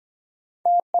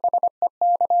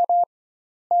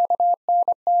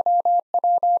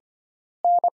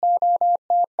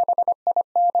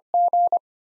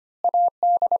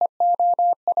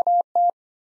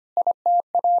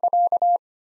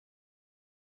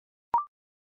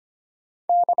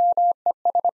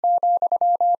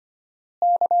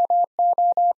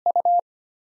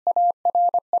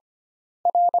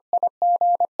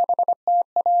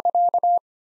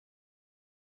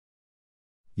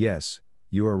 Yes,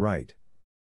 you are right.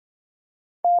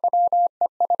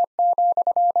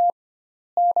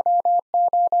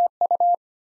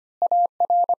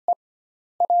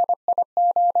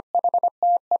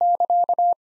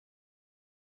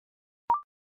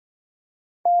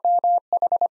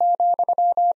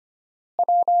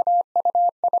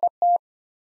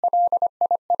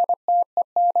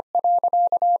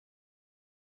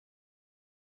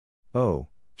 Oh,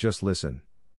 just listen.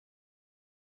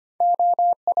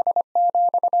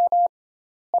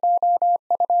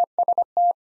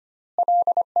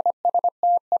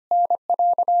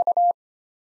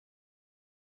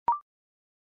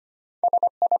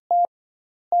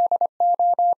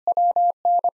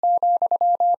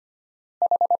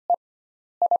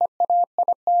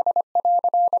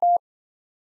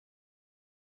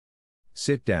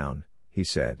 Sit down, he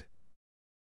said.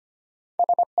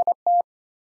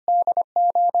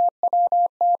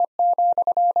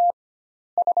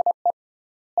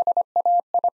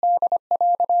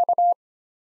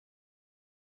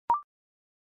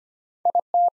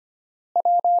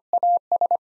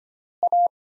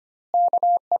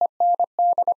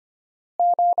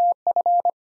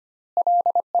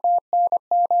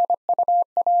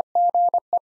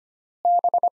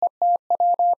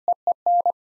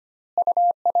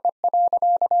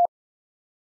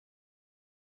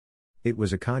 It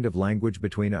was a kind of language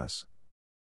between us.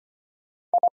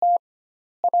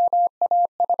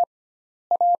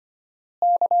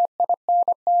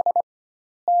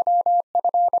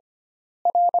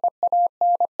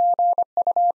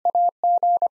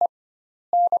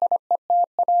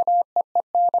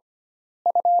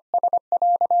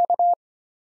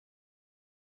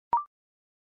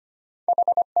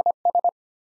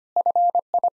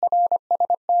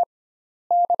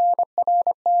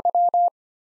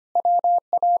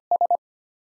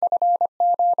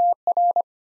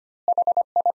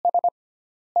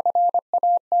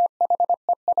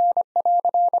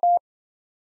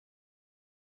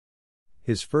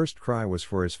 His first cry was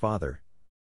for his father.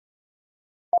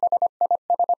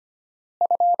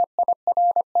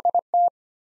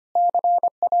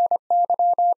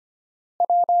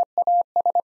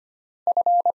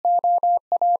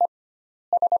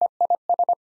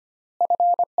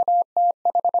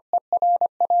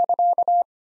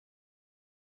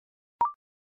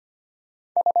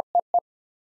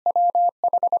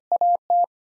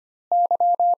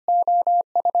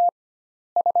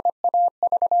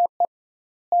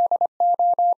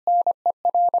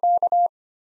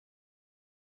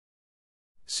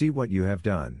 See what you have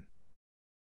done.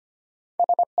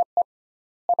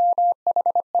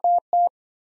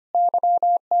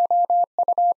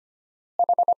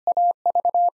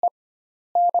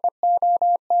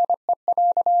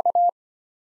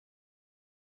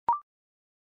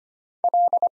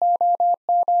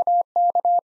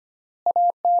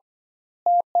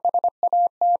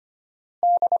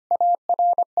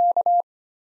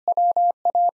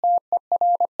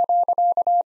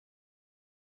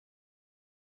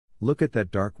 Look at that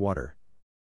dark water.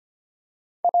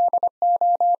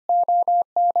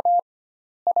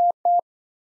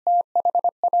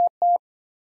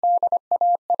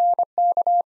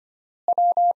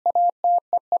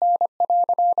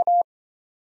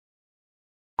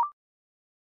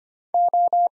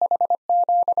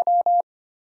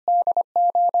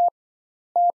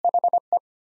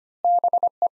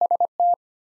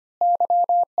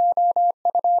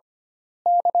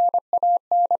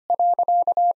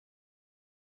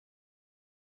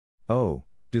 Oh,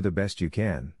 do the best you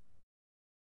can.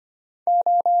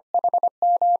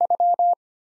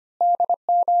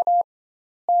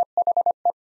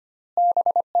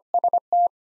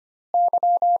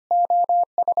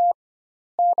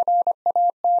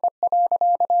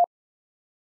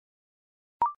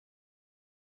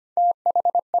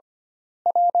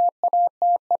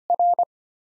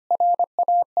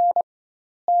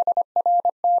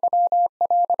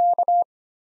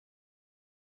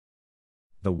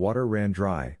 The water ran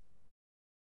dry.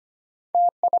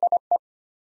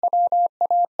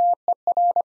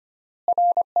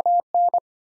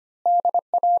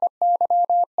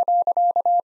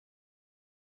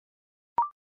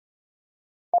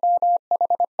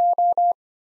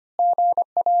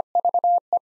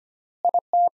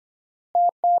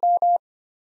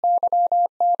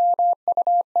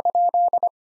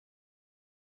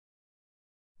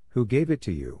 Who gave it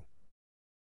to you?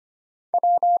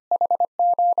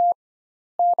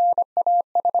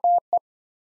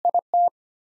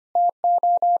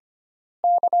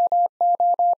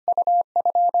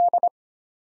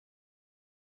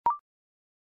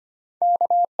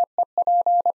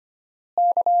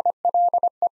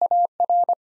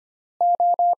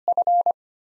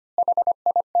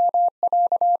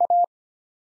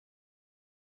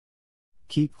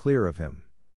 Keep clear of him.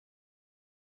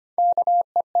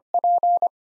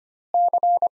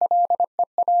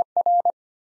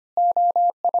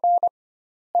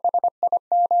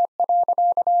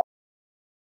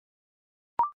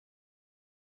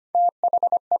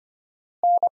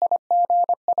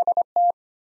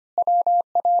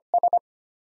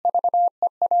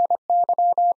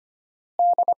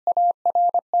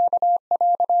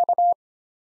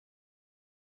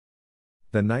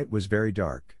 The night was very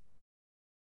dark.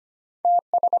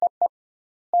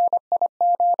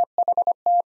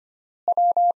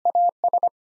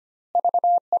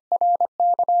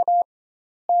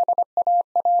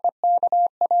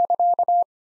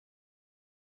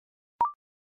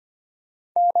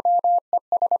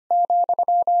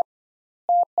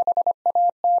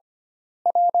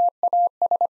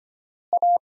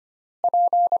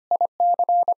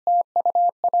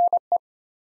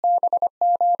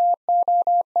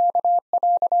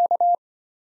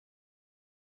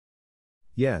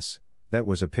 Yes, that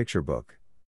was a picture book.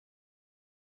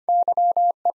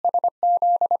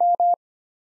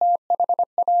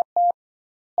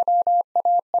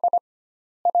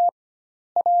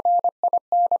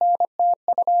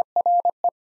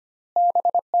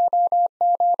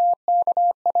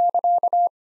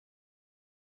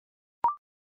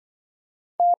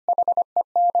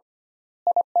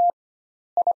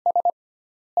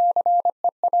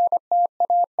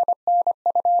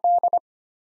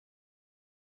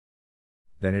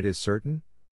 Then it is certain?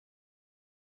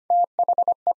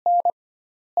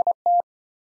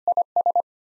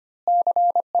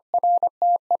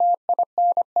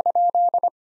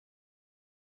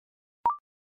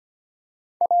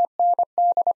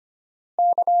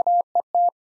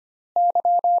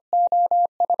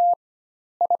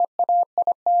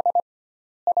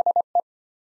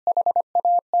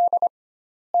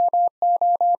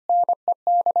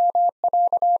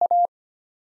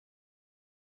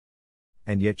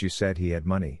 And yet you said he had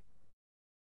money.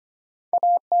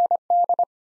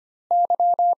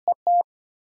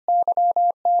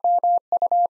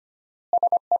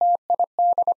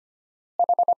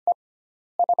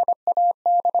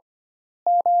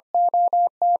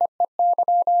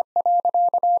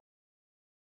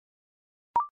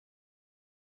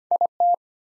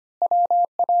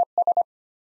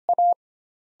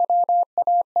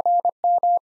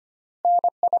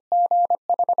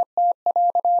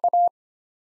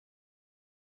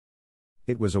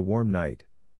 It was a warm night.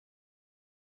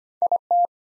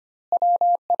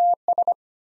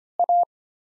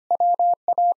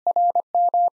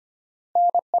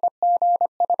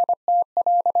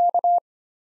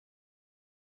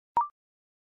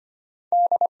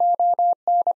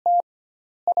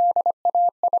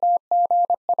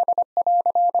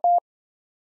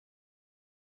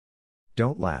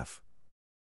 Don't laugh.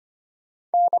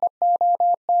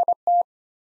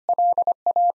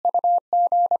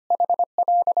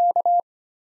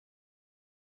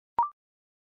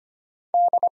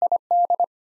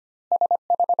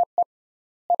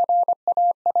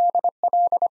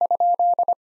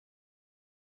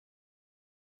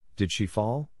 Did she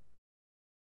fall?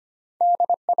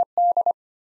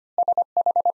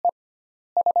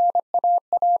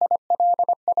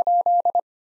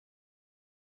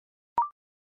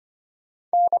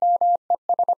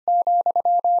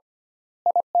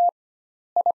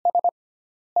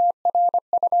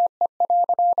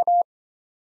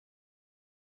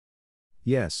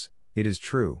 Yes, it is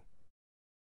true.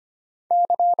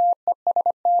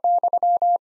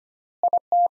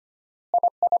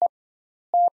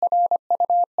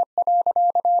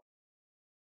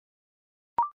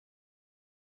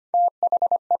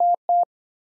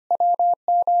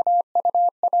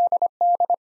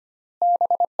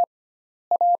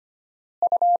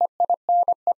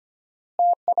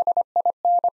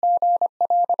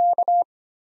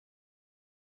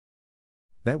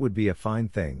 That would be a fine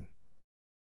thing.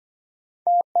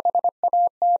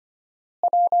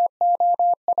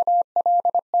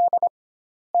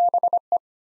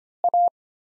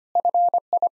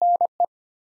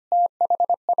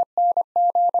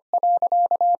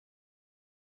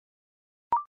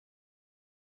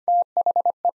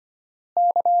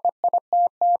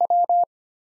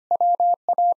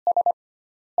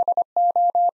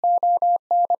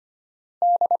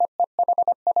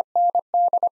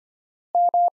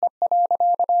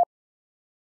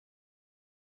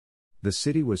 The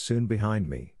city was soon behind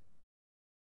me.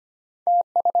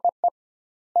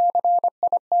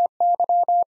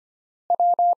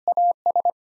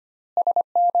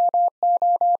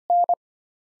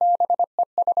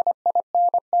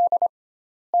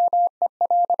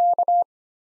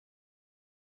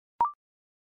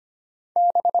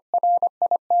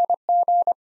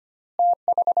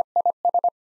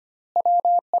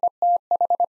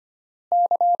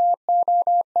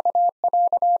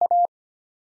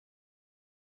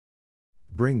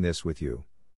 Bring this with you.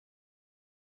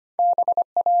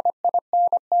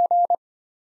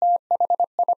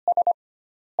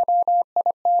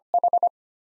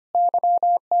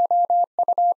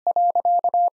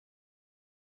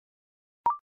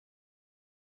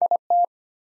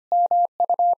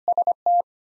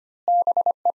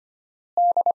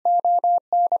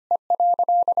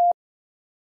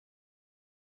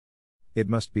 It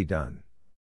must be done.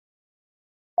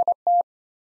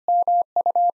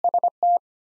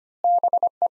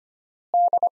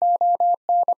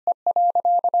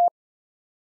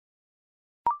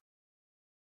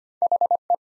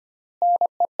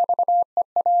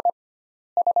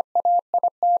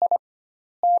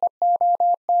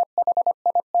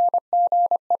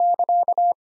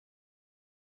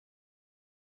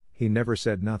 He never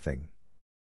said nothing.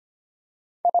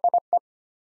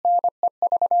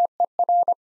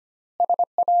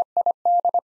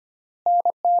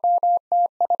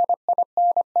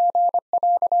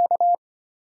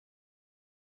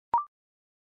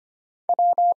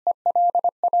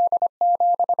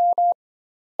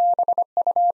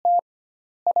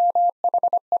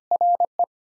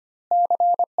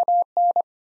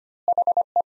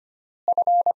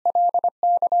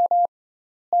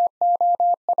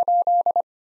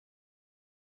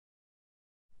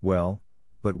 Well,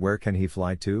 but where can he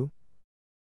fly to?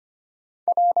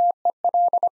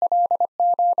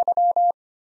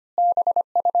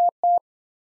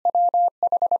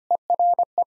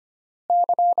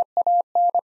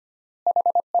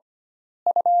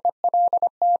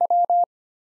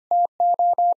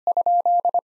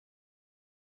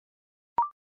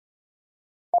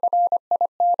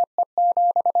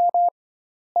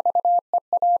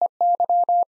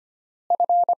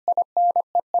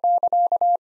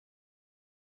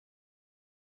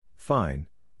 Fine,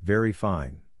 very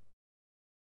fine.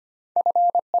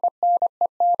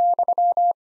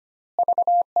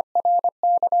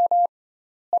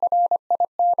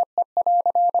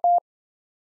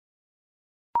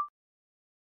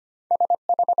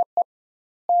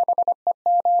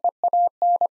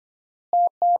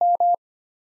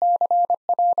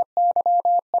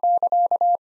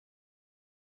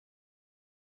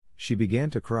 She began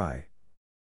to cry.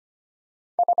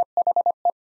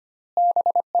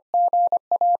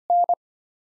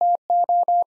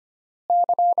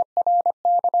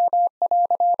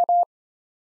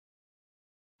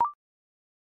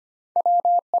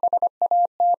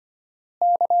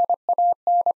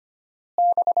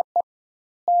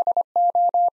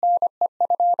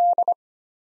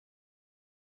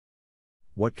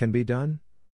 What can be done?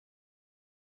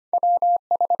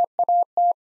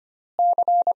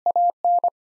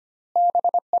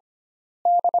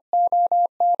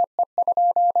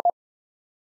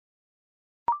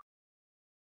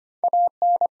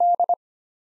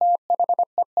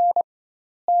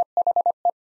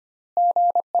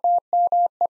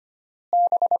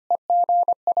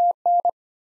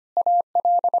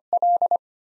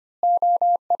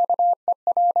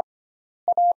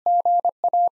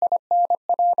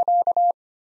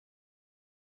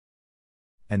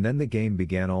 And then the game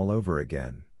began all over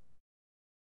again.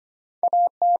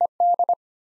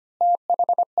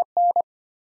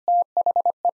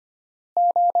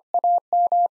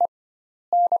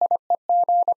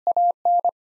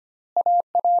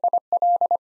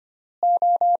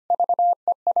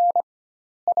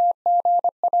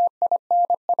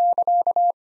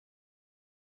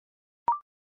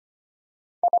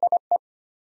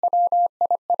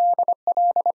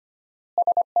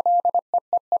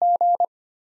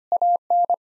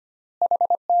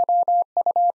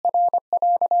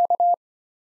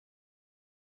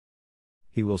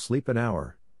 He will sleep an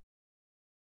hour.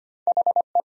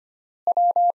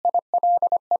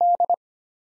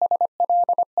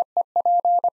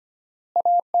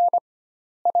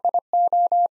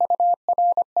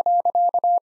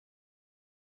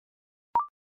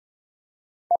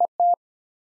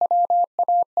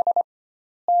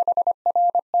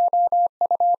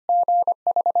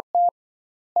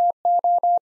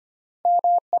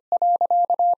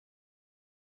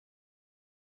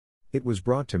 It was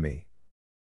brought to me.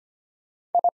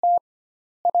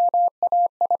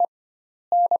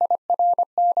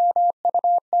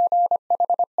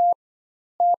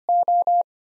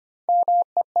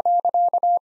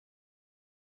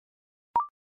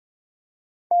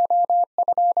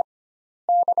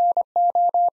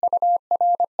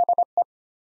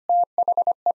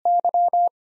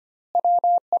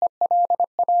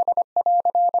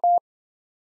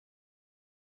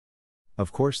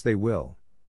 Of course they will.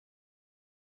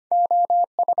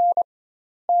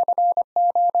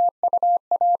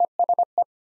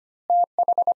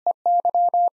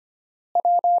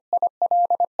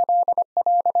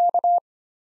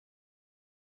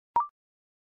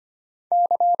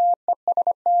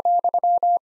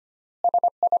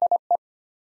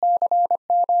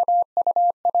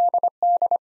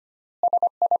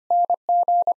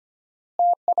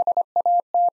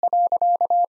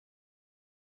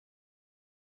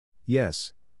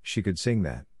 Yes, she could sing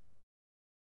that.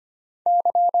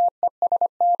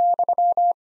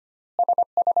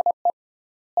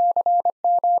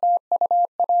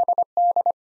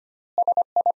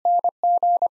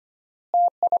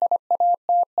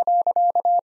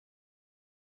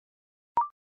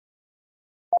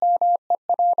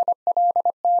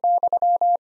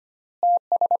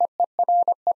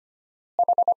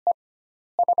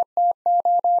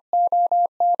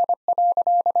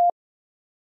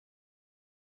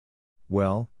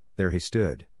 Well, there he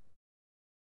stood.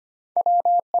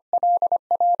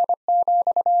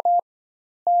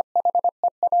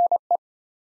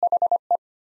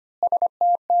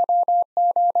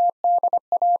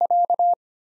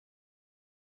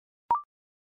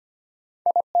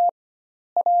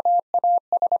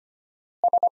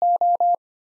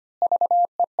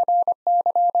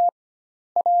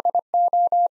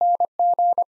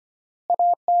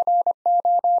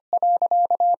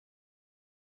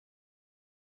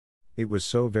 It was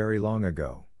so very long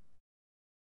ago.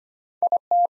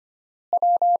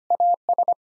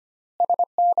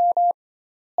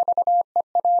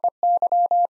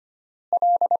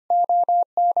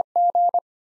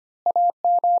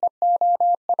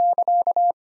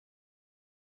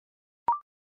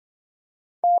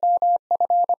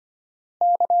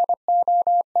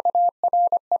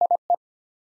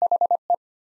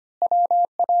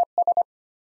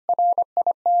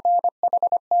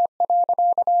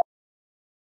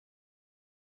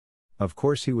 Of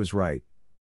course he was right.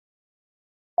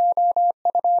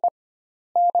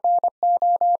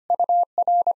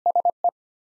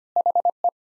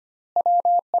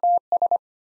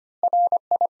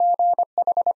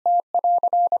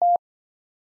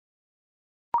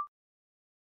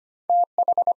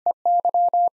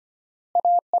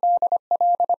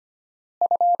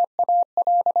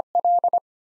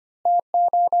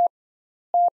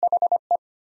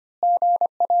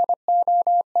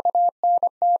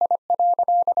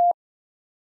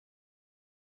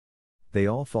 They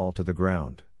all fall to the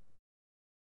ground.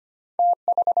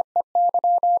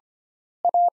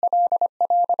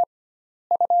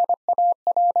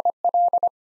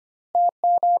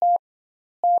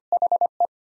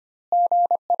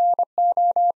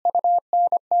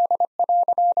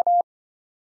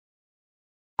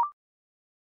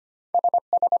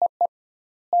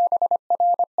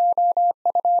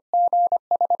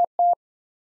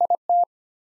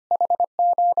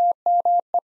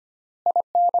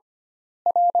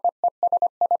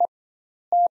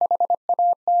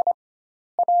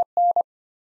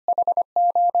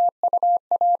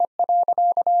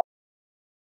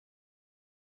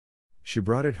 She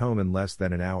brought it home in less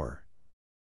than an hour.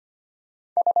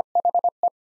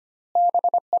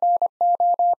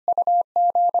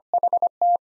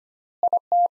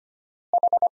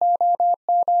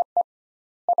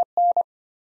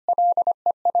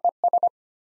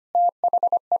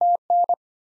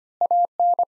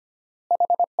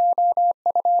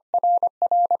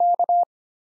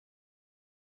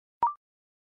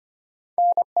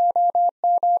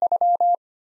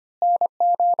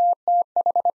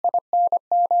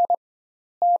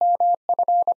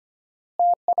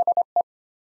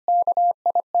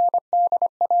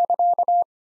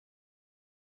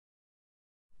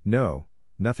 No,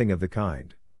 nothing of the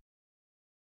kind.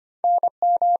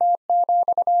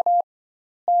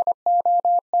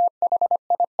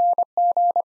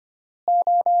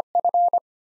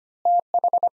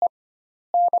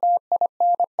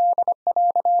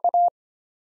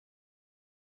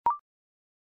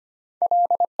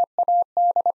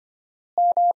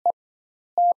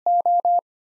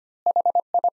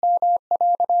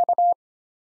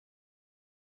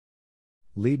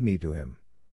 Lead me to him.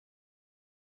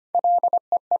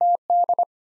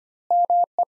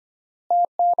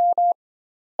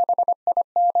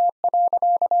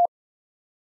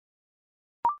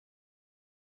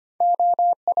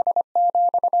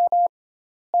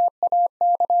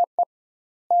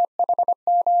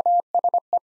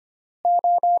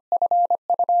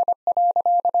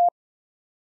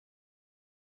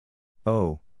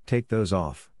 Oh, take those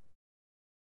off.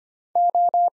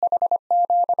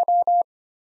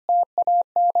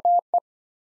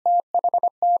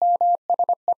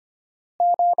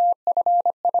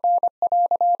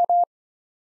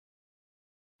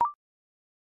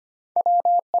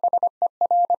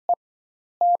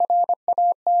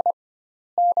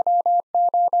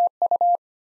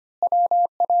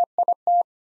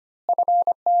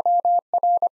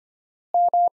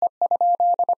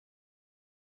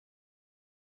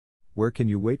 Where can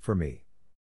you wait for me?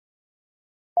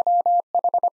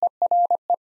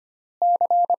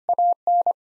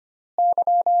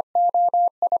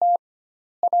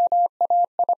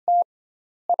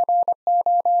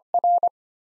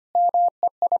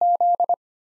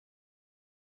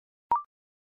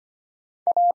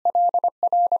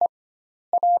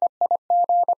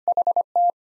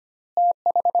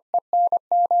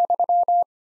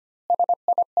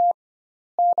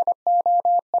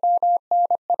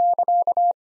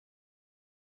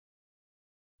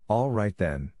 All right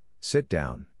then, sit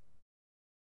down.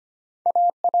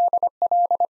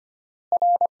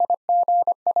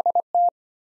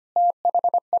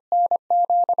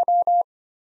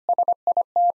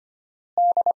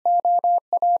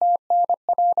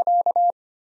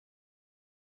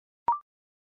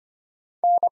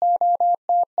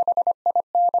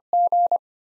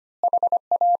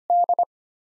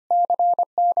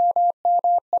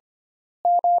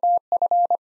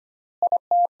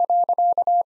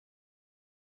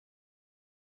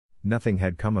 Nothing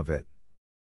had come of it.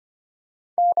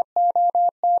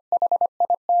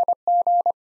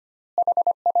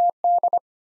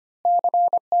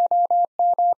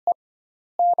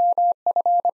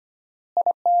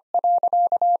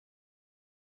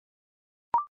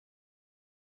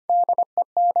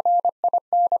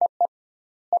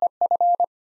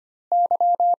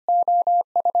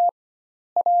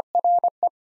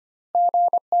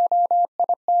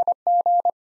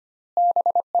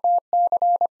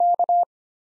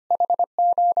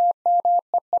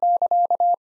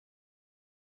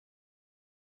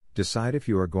 Decide if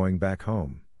you are going back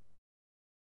home.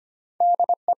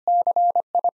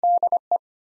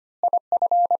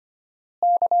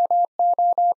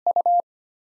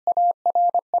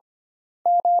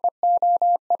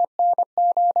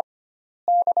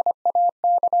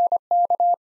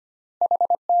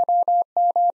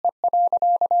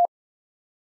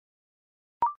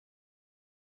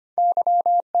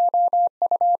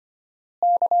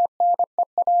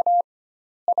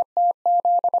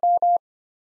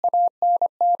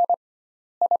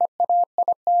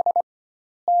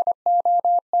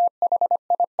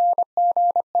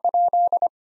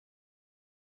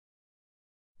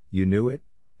 You knew it,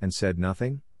 and said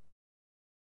nothing?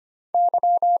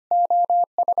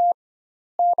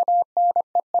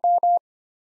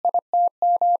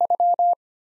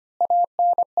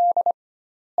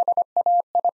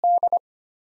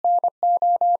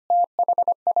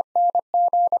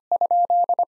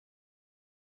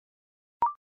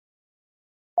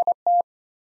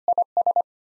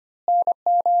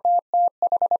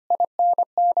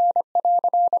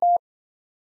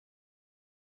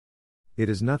 It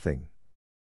is nothing.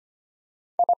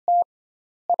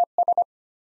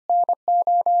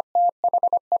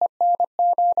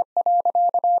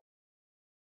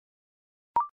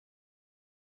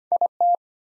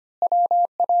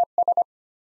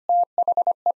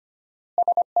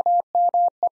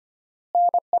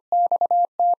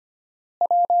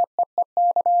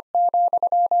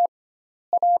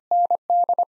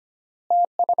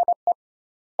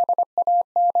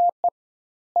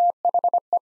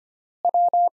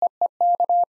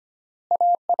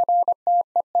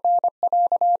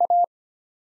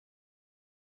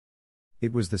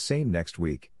 It was the same next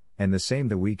week, and the same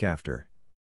the week after.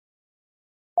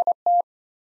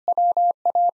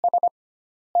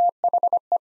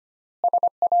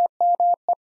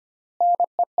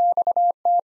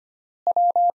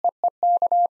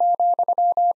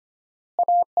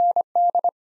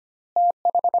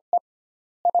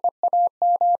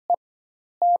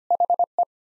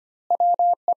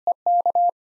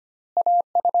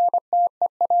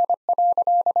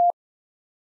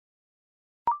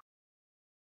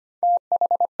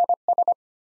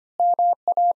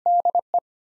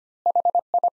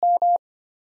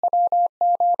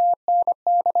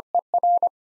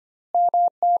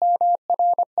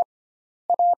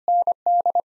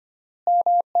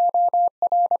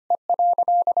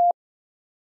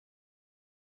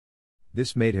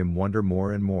 This made him wonder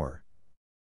more and more.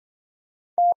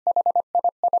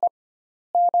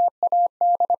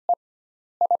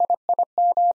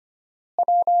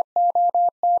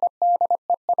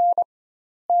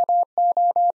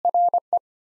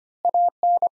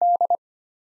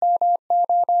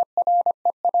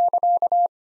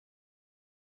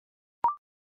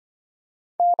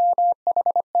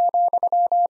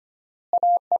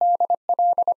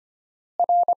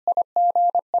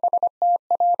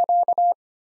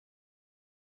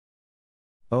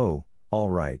 Oh, all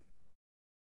right.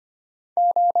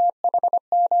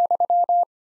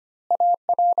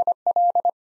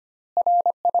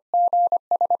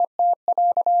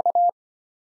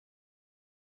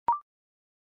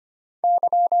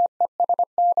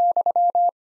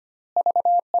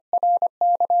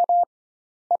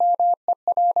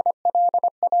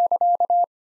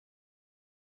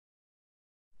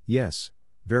 Yes,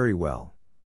 very well.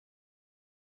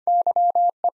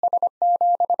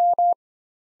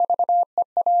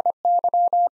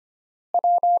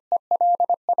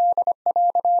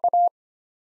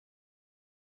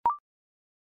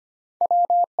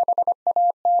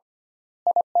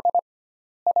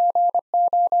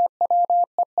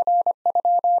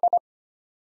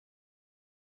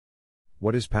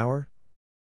 What is power?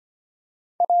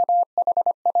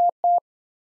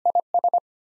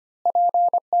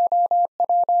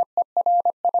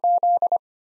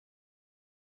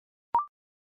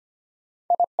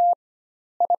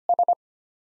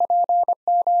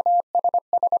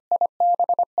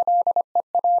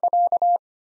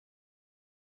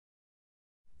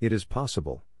 It is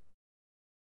possible.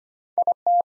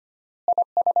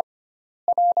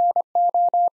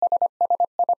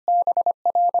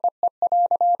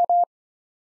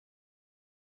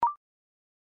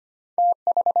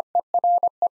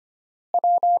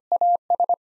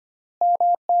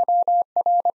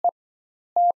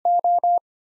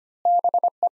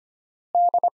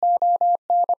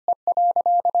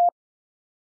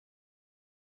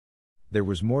 There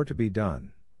was more to be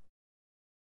done.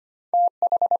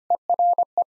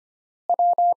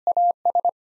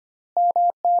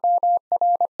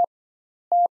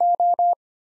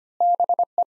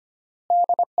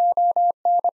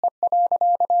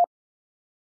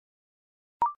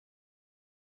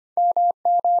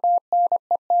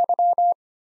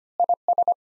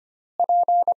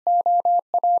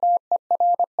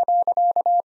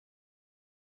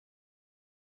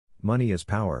 Money is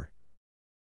power.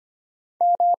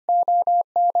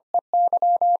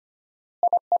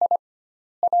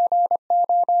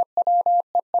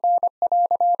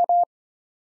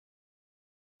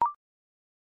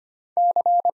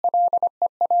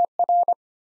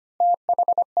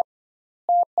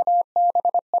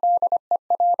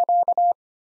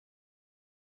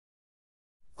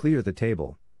 Clear the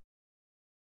table.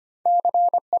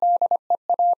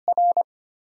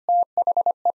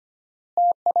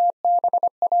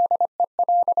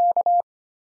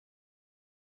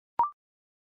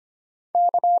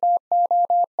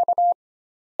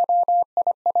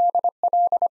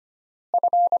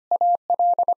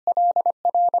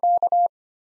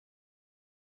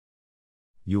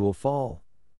 You will fall.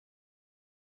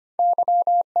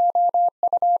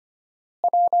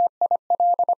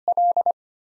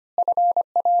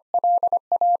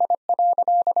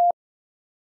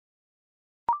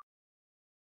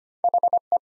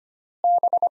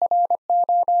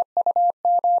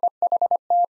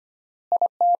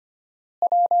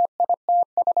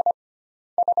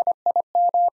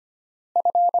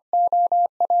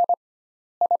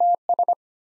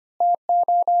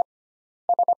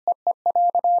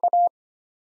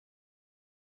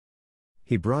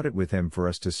 He brought it with him for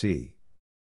us to see.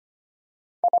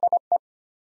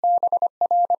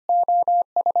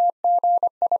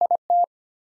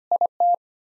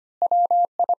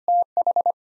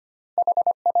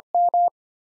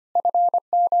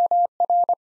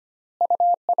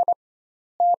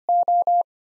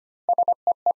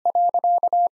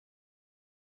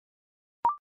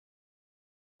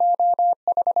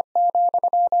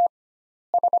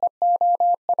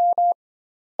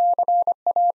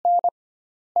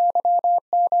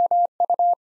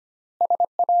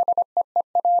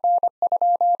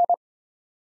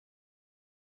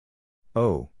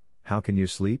 Oh, how can you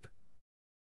sleep?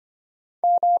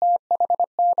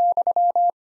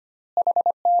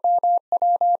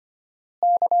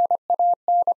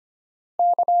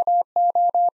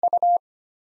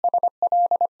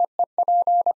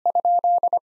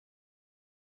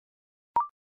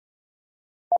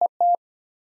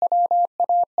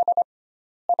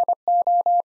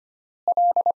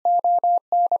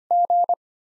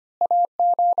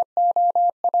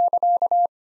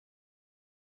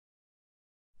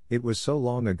 It was so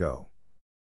long ago.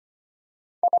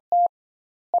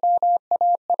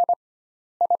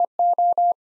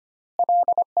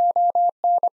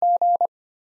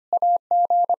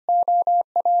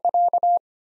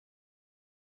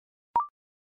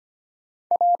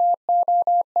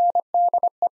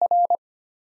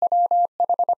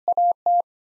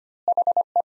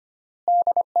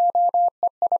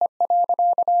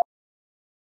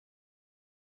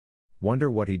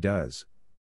 Wonder what he does.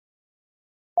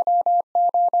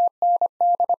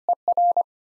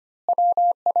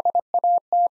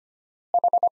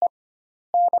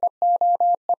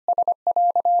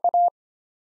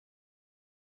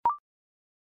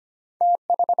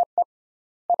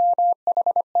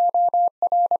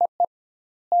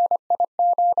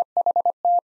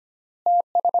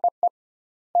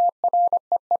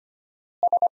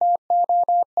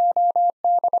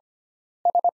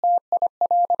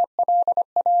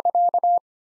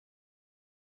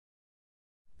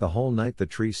 The whole night the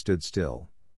tree stood still.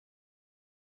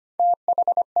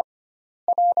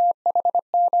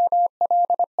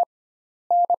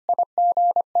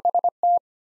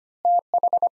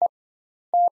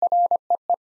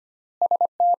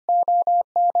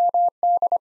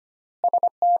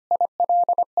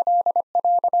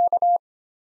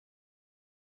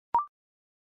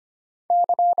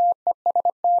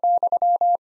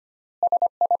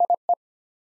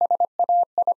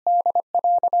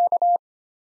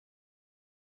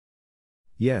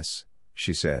 Yes,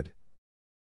 she said.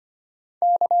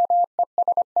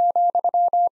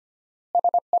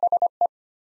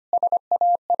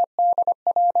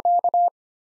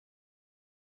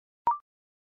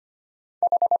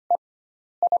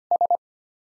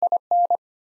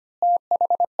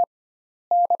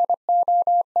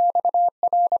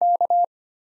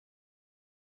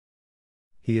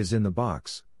 He is in the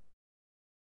box.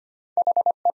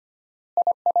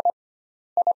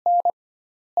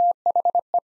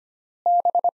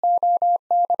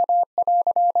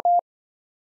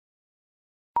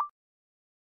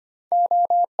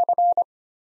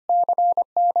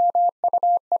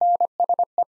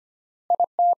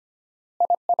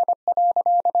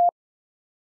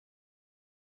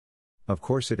 Of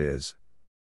course it is.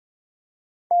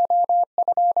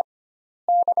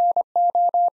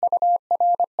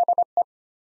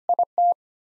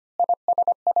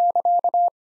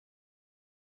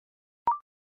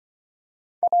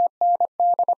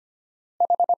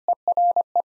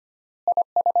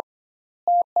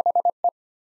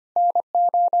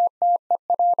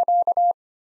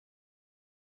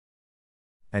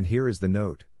 And here is the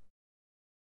note.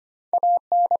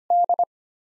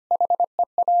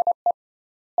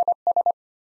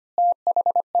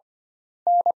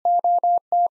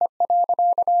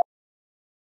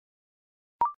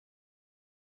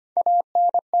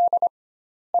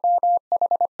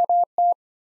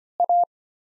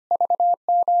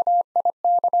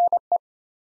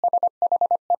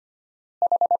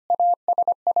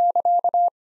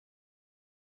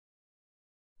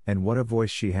 And what a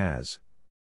voice she has.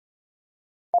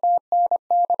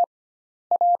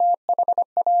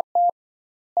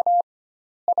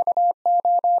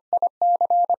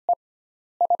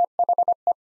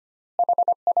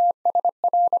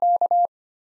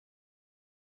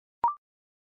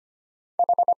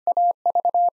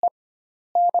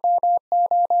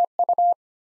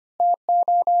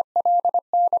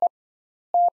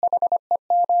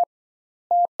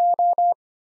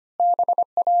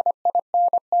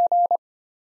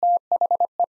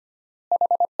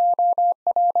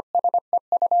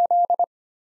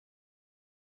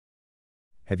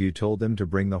 Have you told them to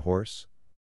bring the horse?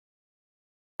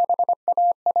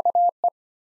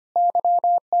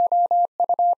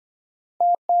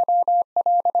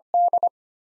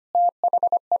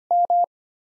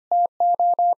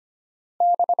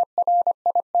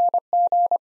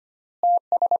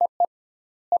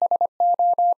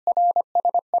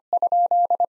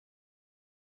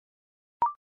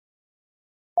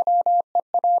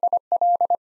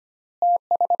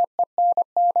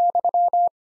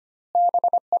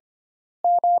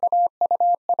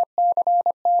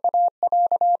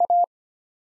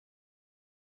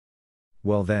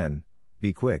 Well then,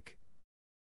 be quick.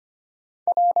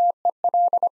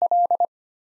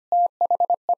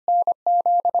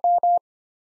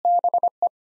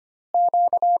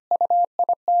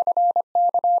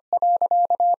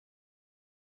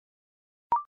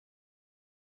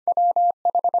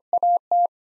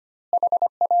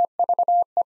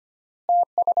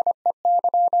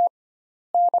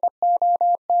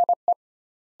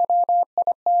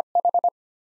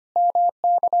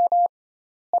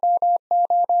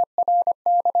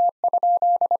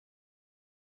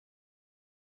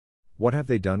 What have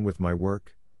they done with my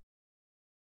work?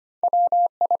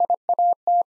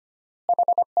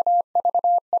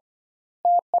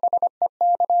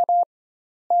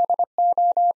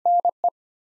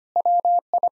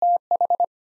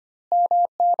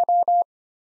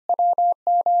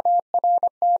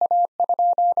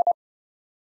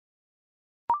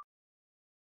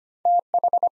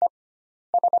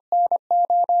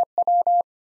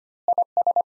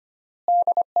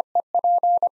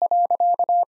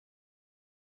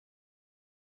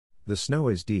 The snow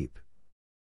is deep.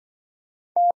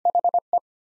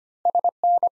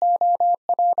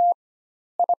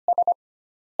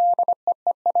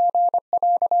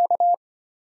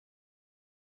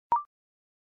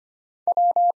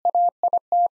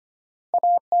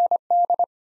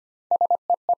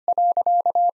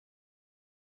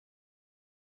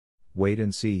 Wait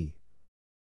and see.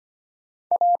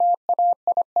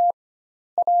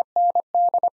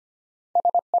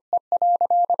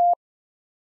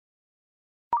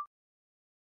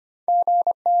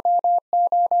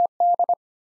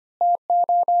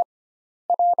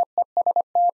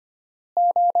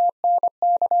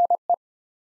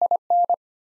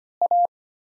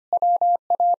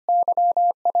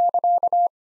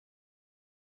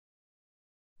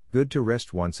 Good to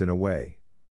rest once in a way.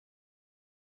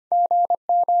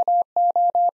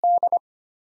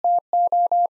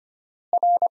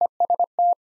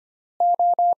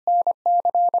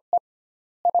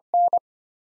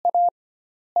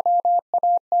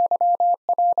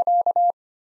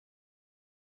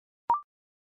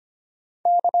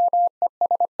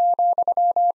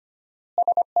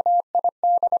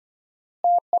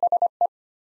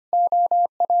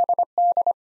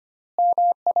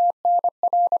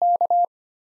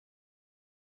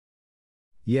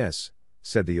 Yes,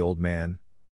 said the old man.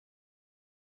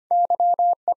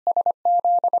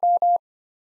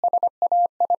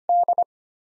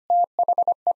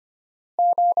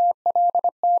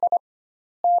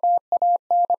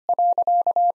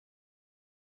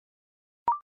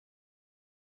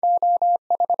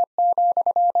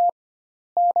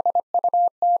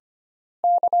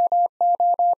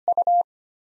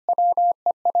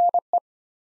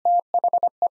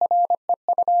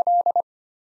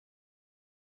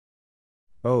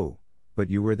 Oh, but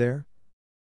you were there?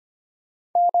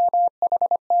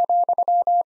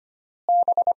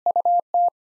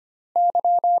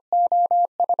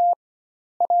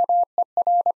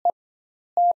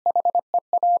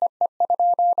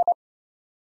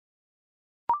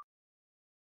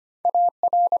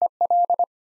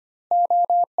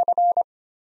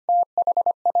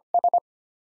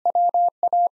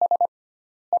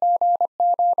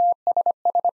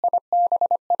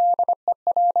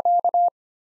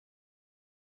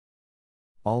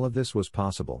 All of this was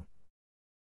possible.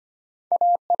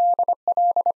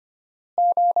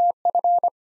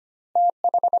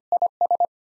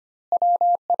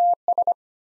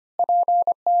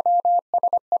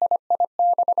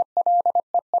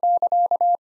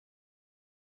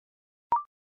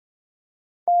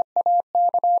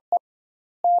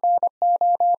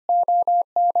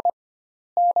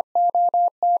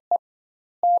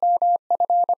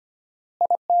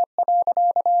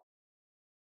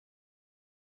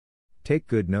 Take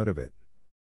good note of it.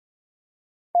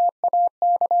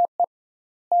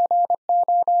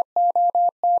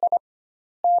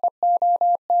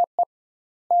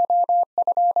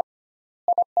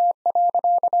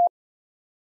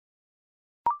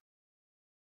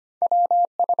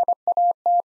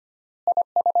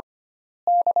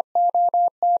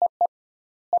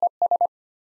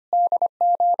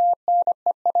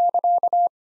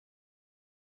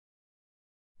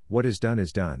 What is done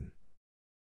is done.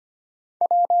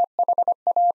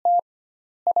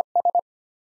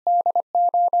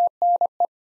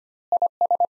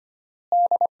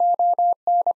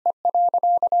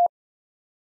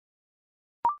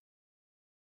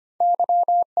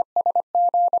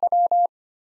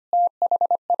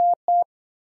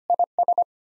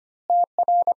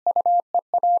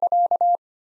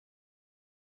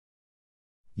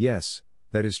 Yes,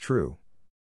 that is true.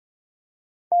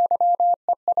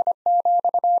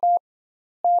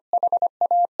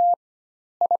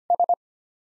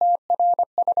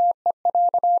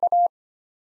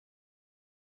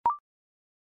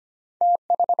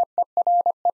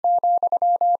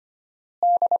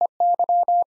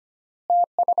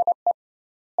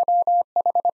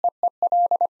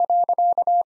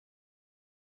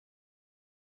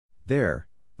 There,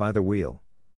 by the wheel.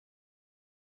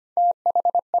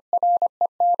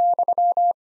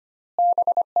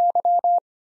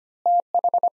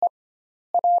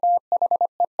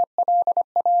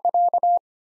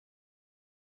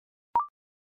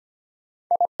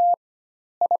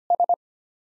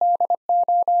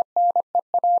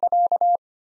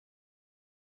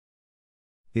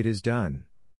 It is done.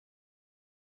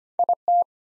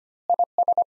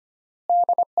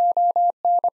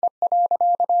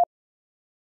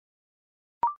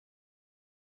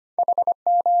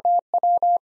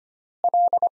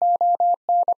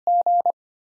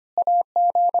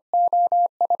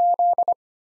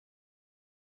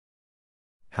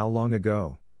 How long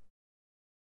ago?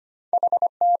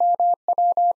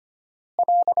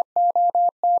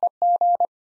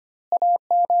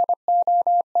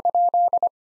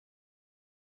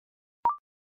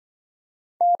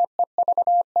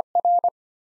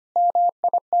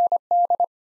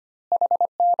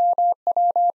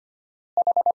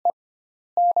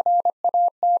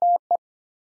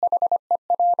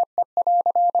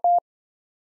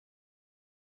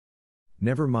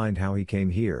 Never mind how he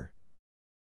came here.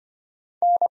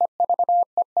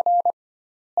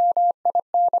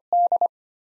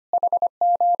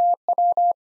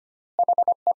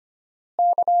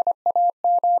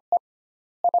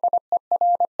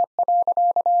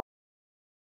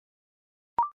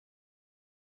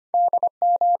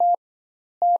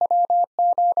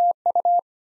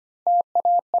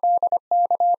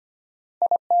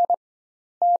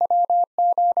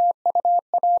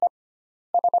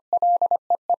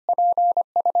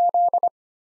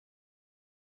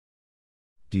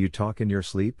 Do you talk in your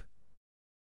sleep?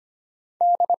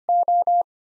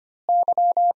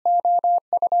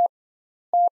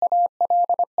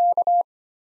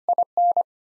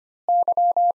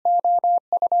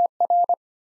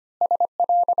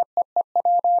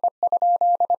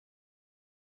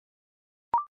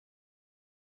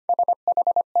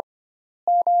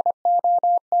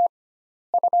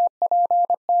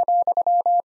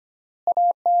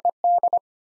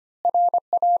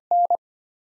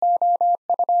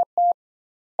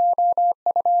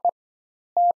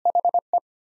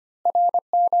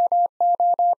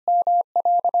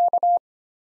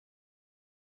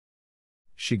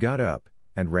 She got up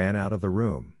and ran out of the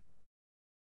room.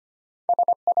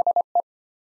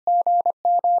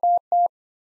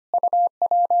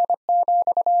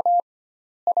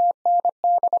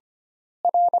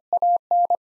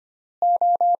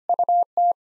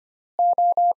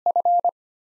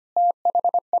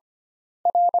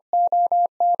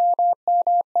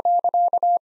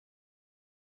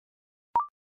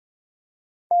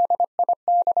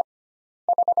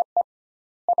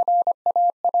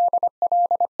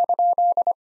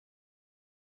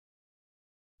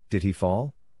 Did he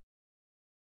fall?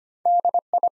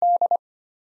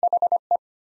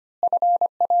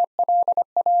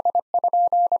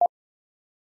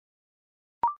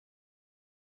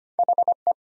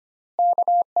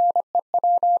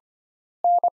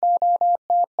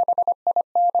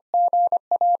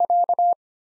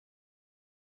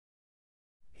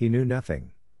 He knew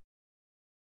nothing.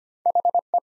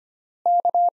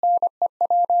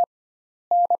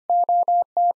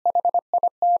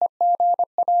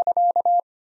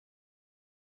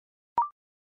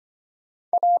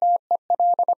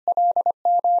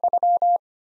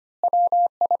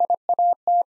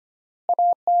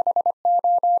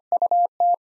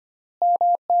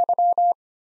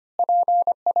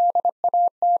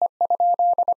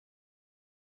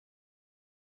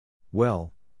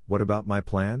 Well, what about my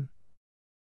plan?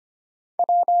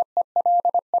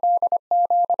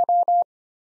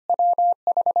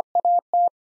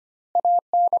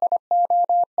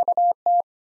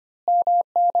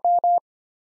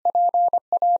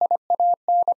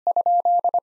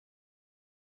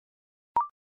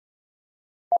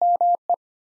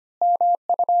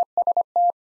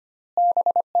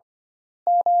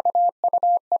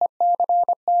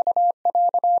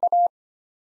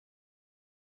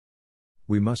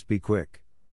 We must be quick.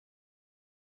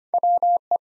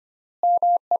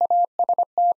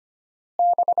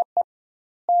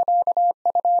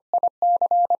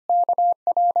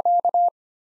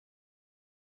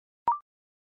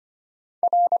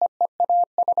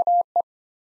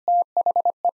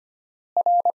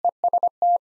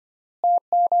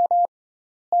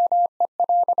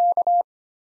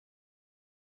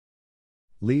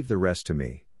 Leave the rest to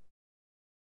me.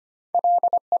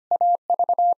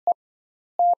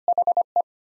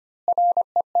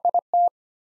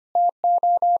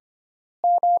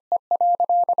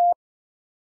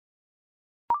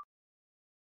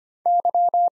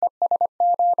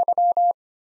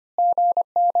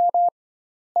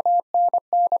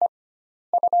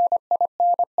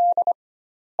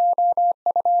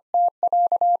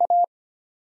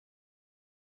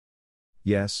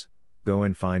 Yes, go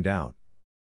and find out.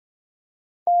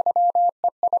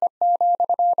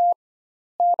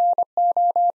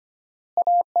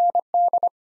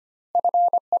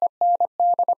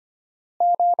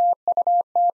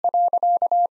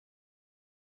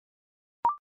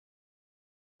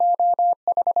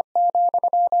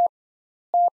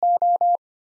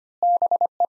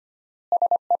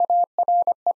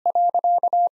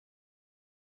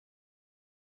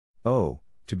 Oh,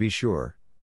 to be sure.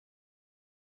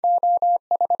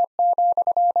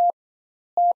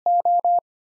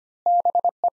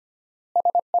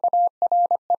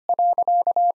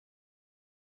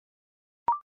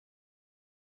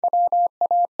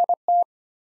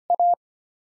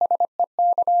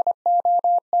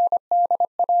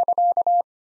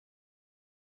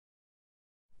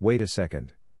 Wait a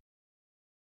second.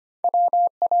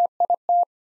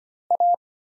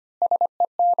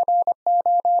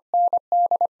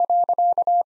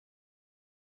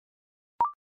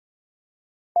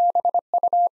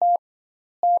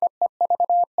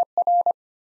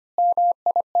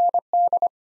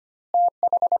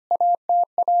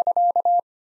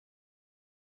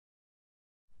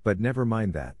 But never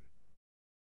mind that.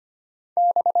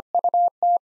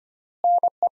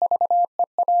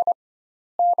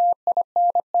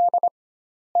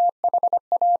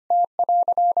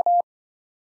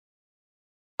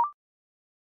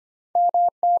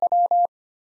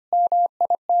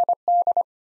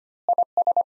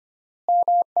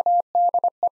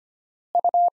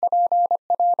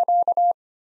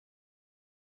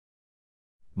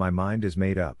 My mind is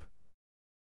made up.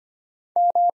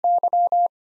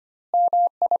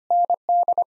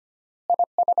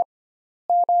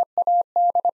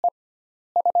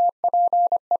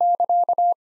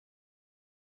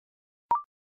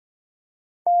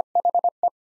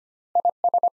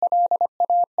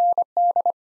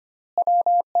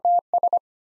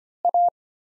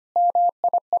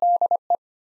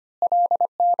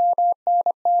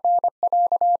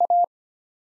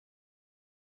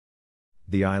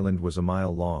 The island was a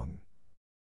mile long.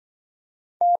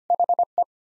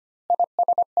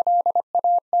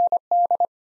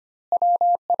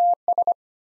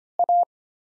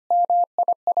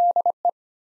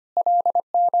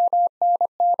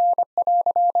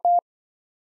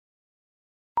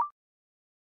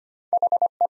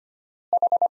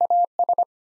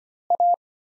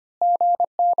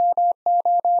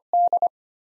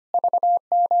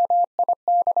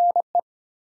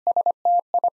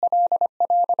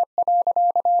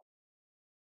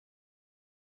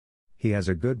 He has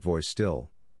a good voice still.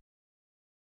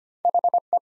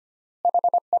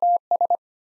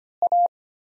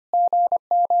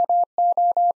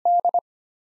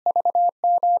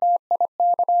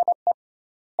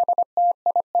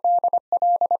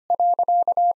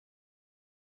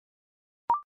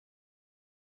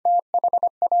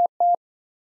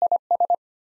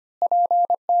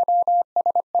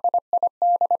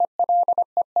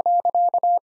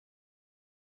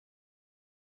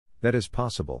 That is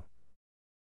possible.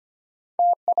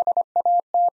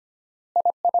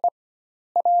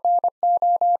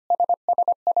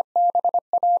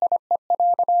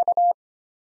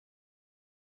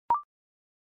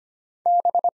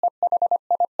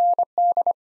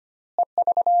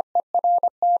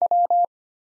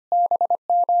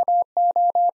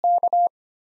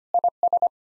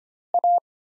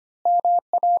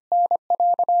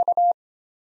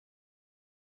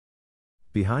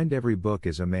 Behind every book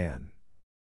is a man.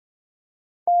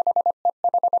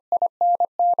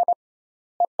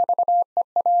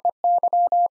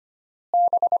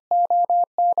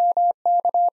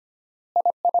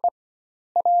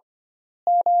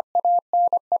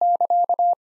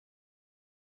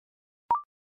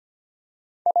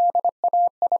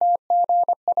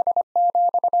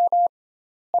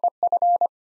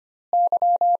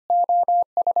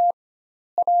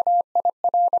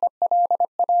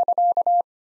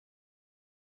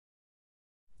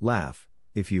 Laugh,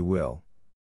 if you will.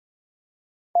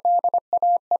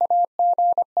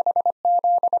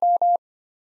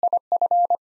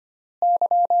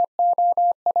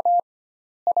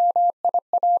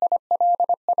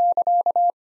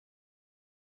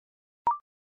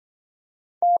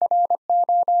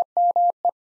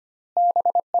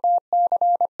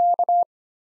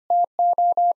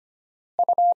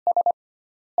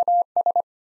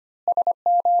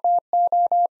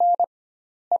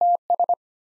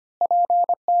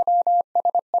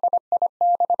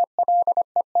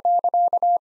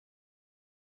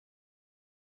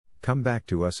 Come back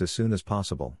to us as soon as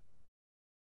possible.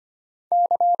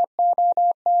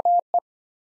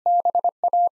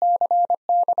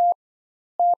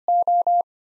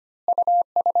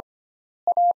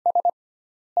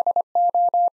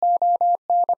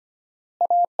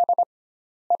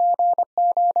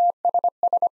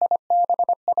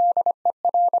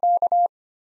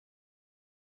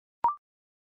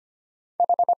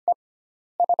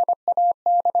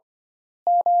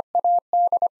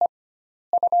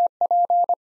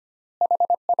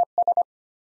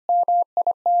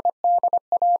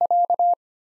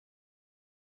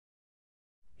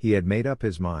 He had made up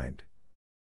his mind.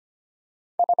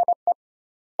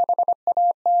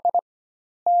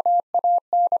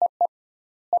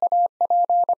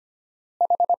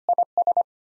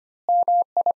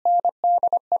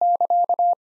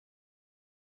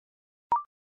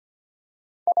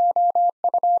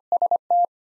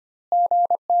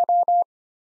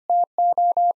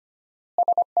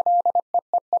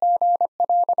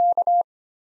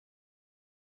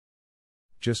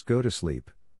 Just go to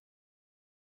sleep.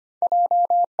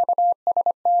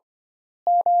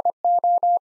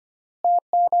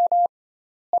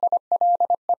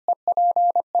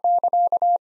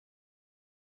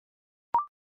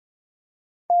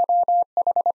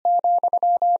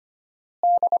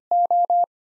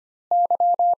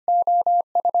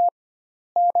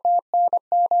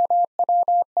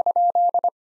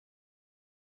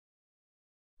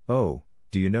 Oh,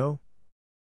 do you know?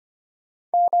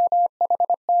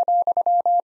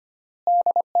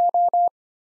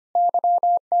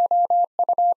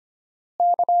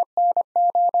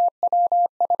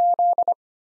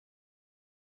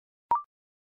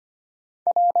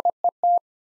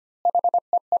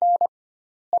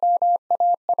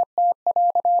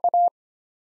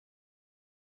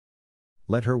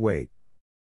 Let her wait.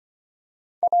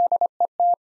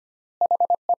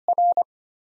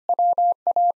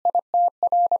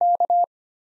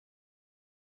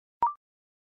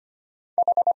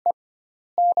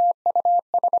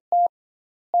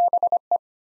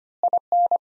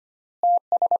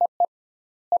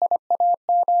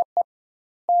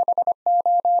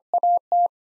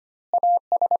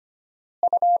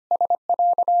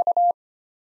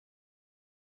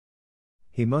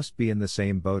 He must be in the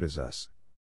same boat as us.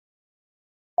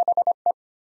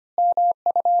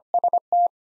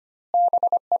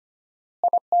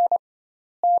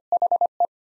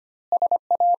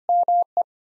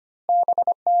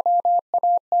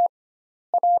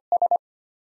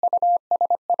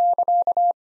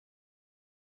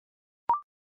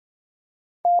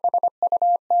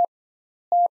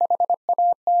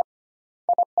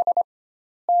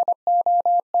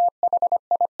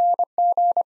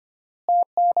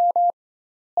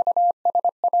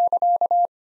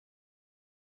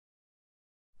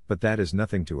 But that is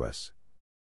nothing to us.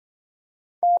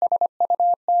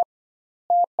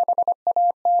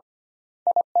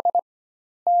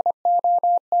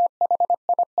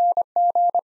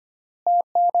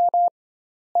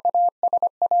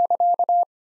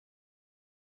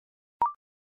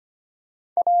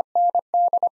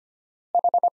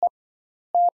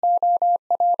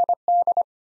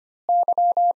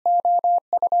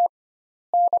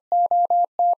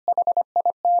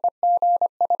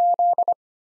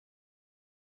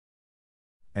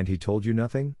 And he told you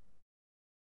nothing?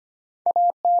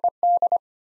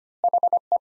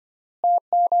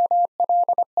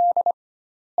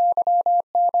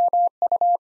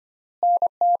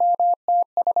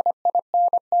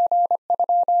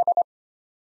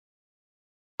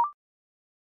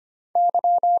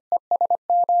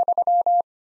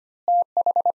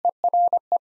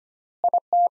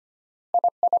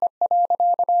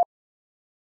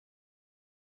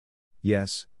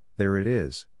 Yes, there it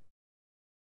is.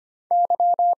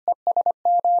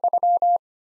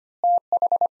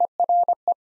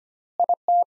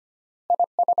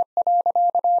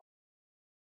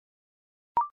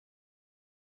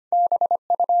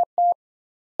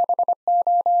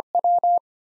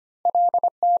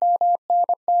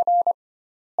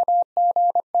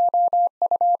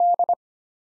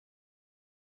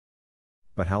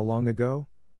 But how long ago?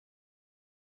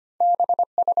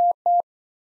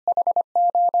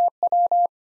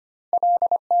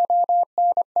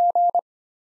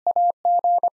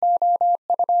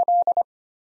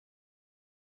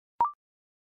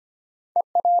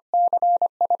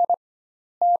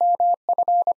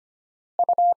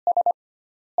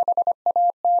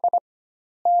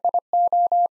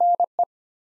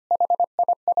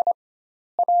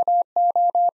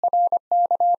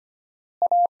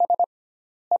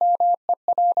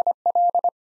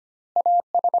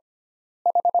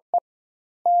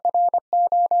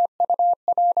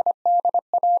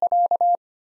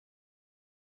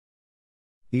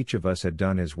 Each of us had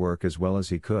done his work as well as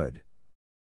he could.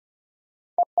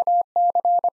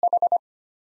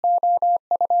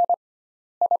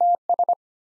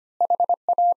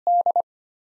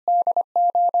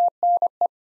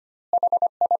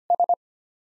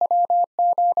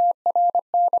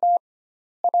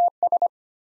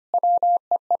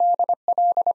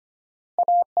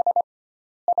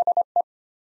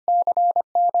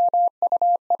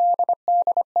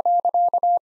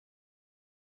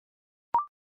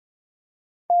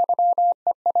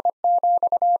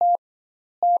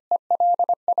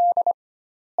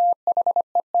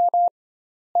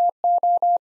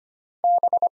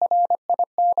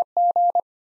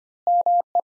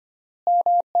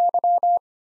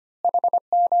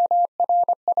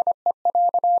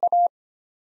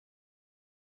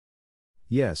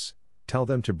 Yes, tell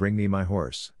them to bring me my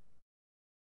horse.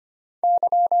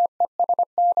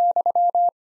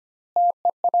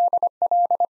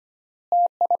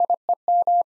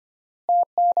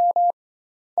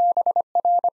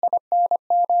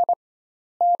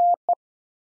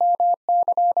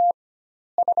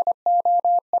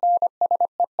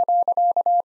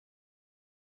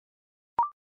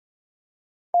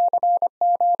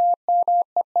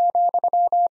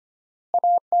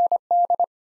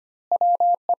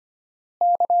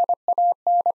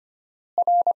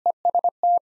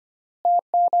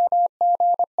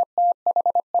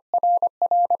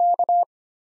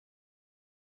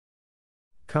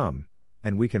 Come,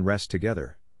 and we can rest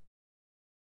together.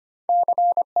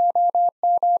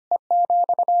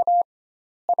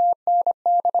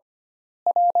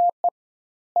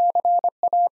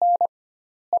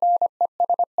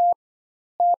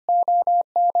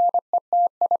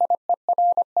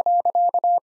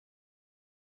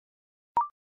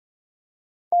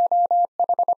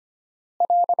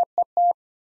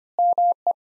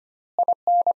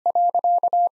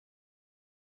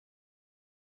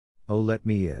 Oh, let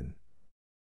me in.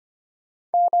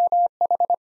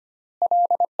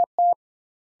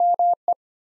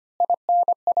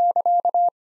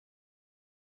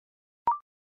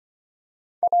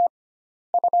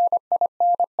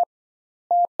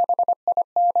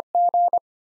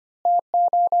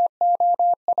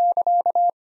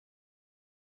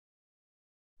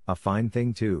 A fine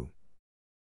thing, too.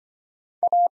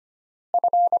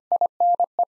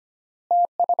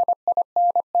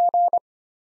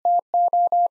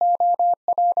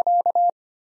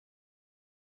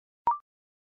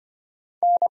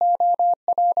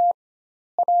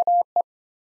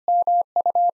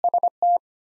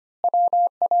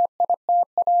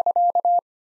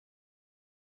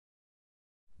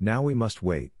 Now we must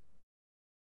wait.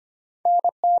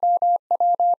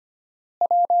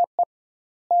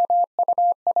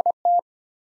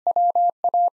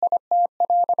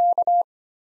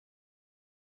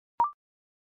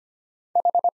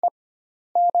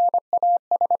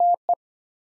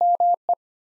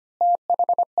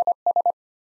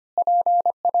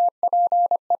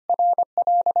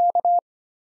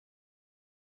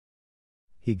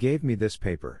 He gave me this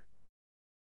paper.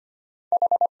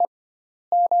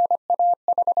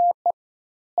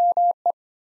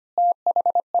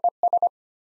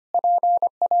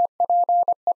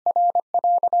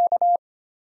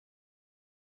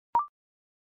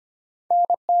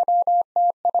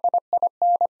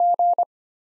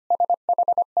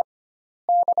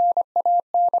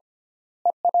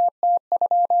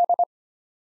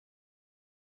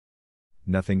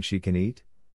 Nothing she can eat?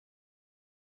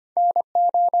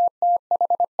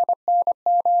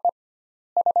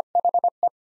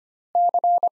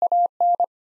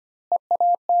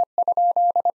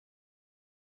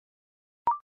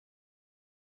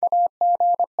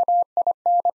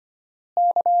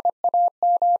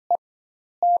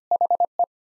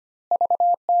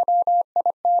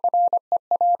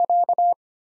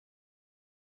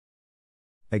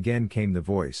 Again came the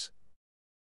voice.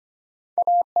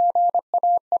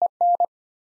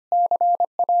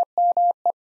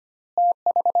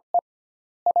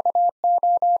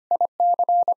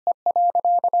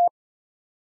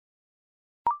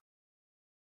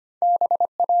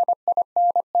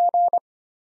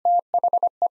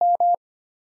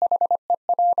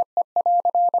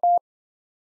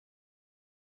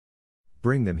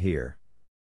 Bring them here.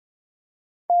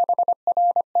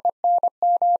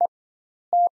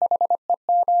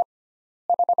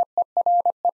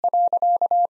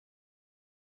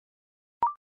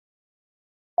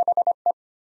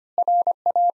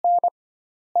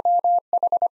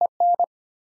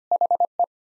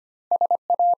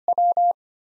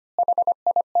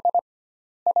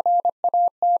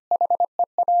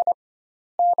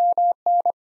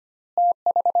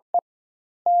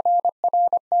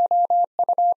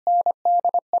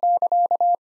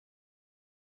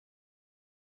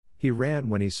 He ran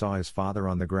when he saw his father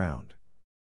on the ground.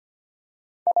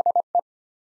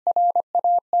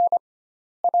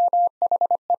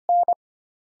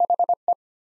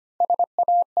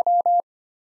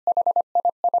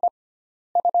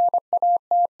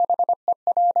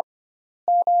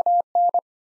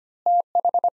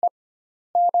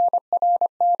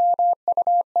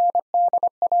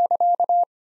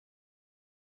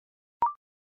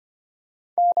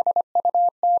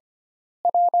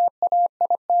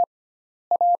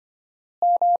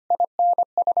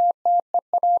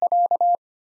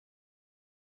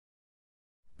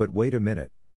 But wait a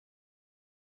minute.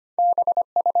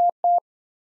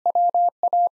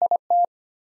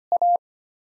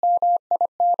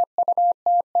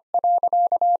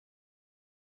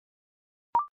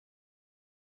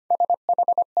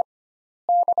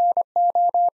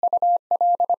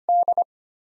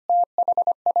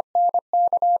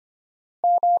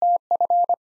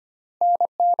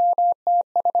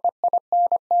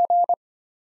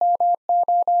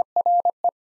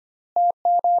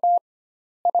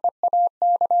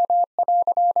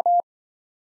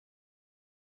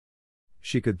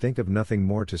 She could think of nothing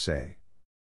more to say.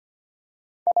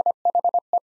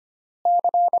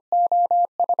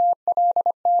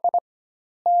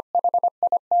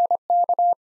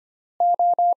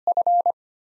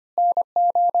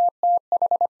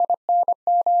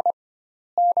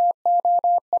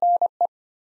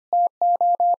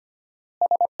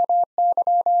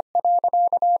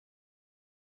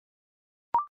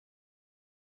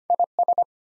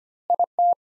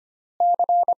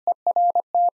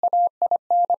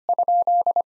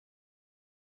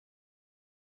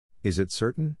 Is it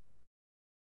certain?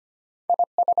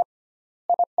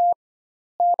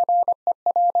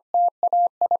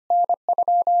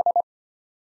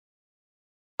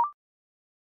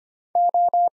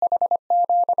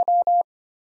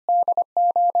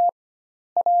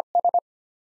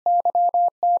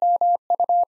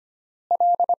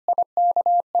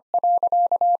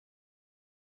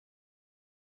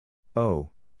 Oh,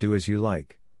 do as you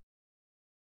like.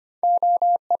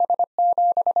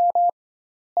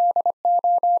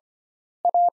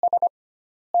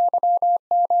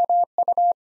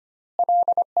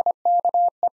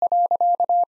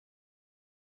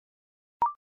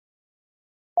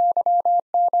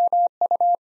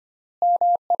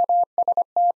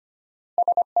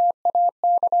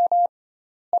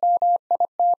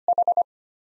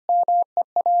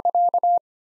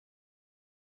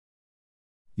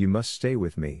 You must stay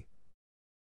with me.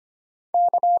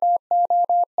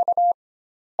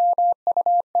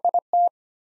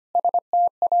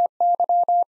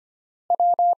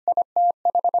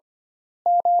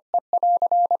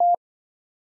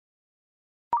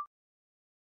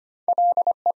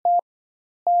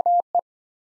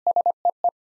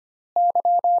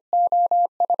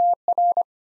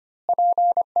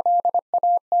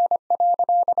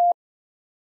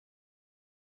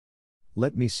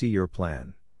 Let me see your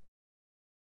plan.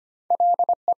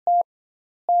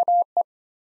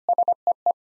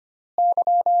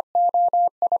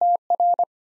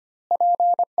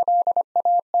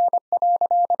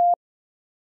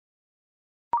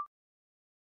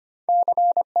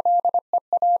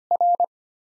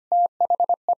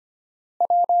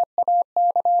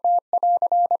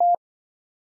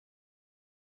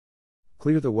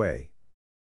 Clear the way.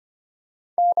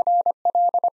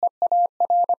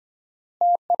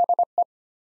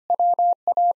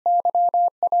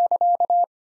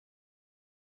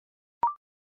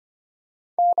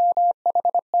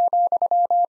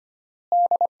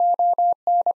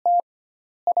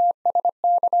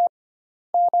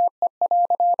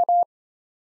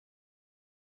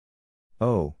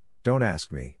 Oh, don't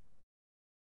ask me.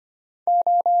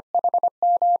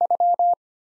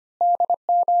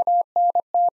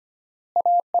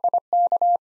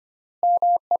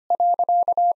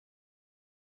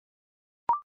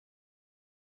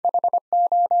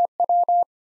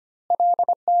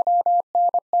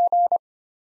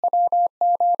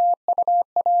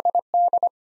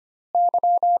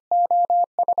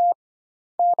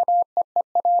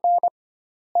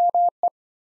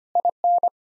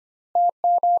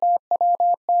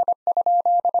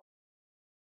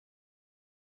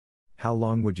 How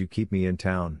long would you keep me in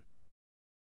town?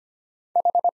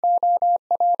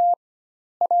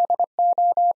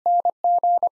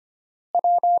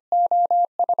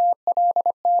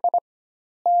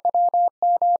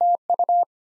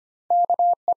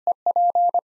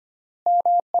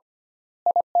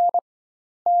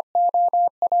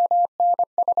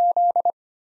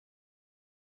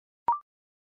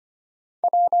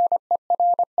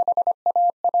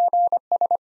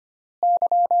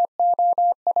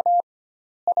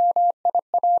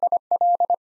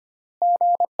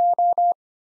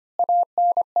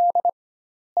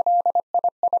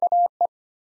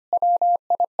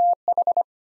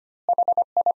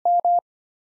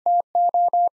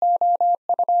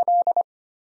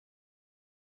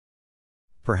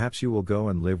 Perhaps you will go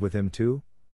and live with him too?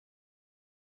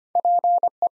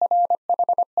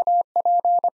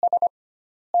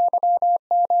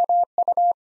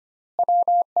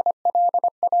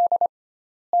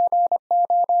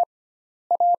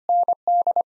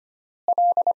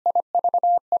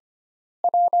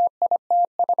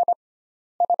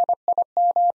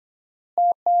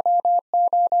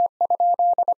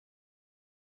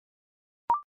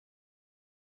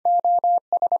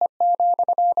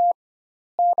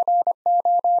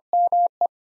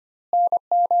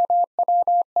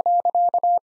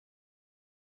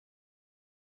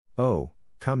 Oh,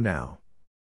 come now.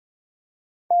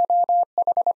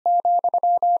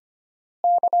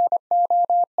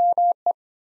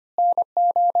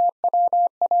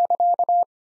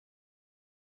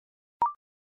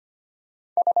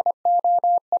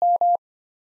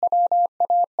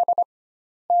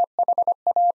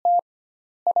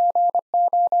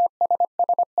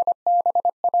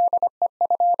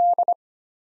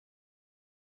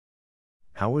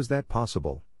 How was that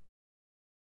possible?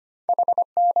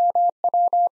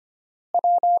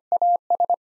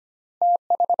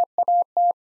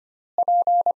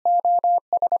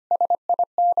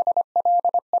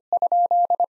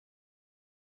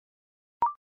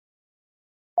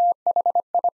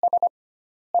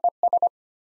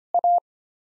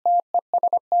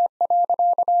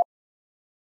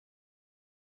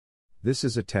 This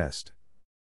is a test.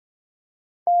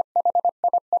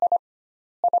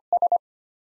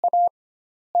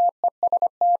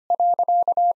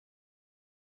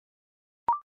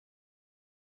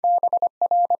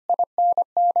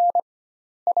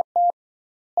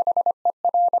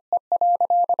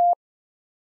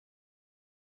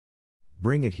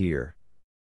 Bring it here.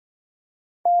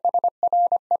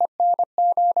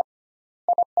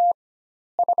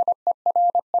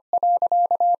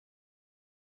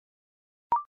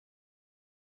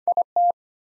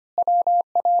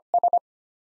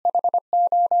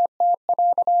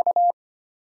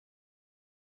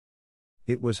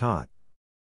 It was hot.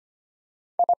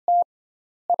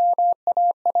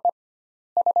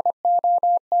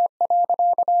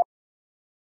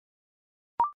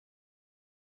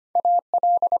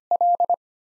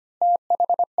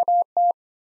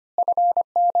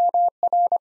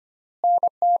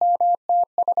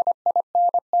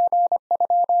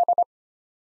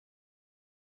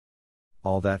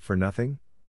 All that for nothing?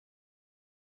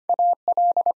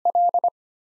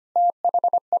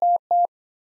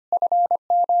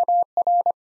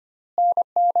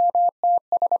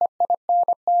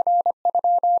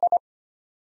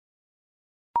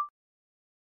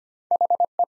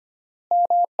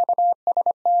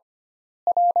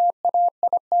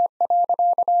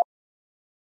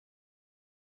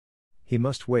 He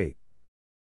must wait.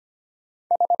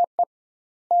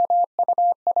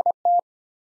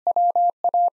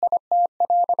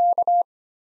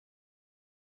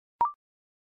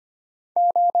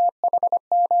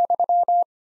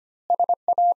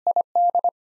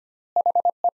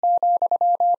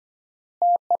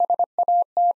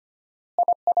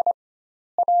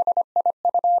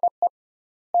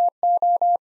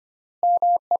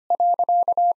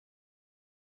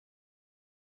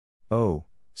 Oh,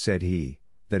 said he,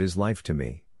 that is life to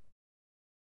me.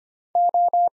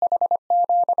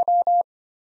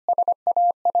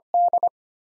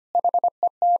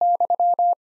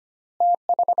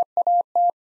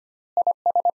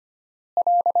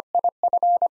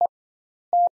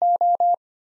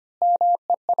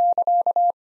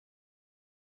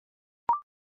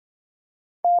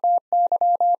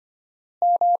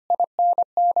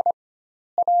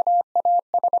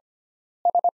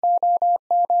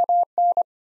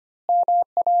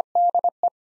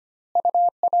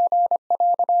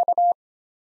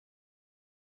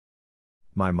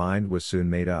 My mind was soon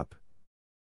made up.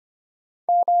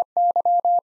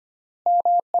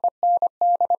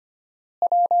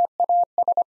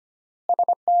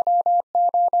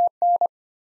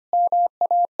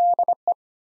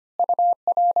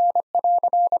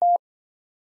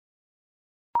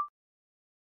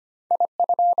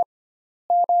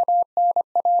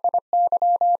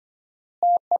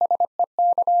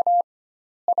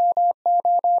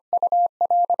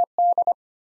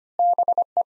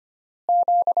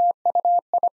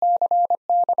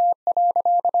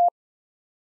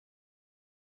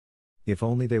 If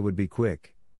only they would be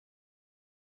quick.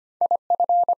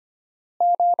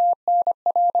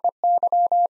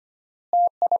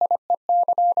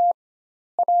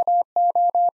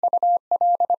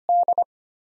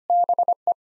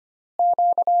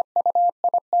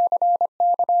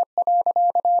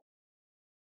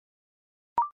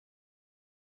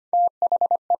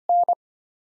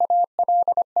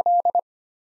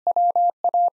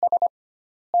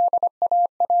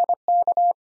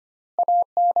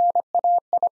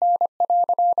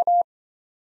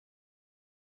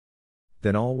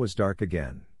 Then all was dark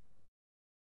again.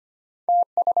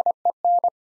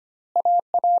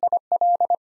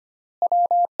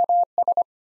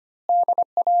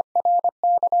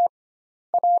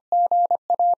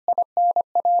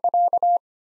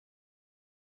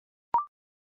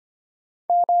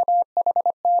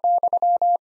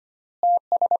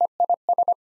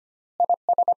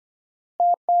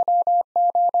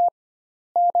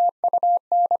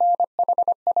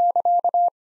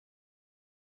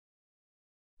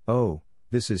 Oh,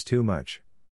 this is too much.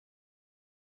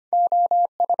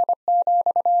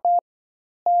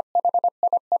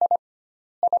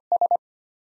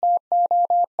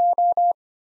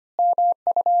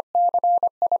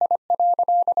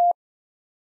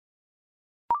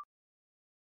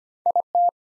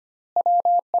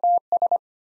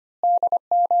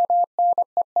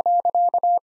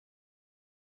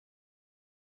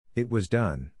 It was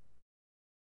done.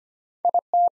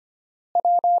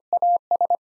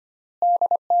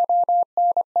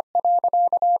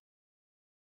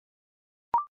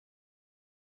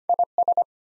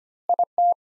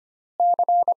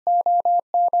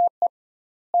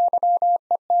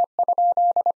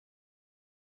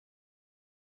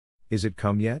 Is it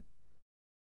come yet?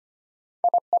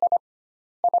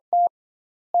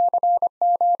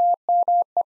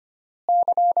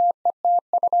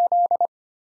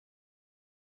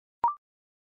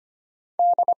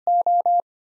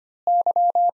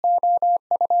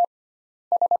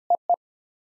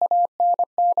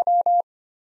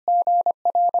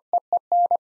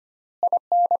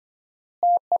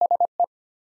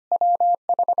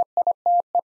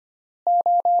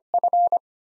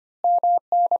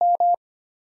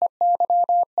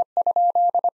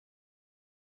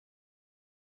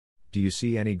 Do you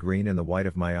see any green in the white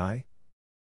of my eye?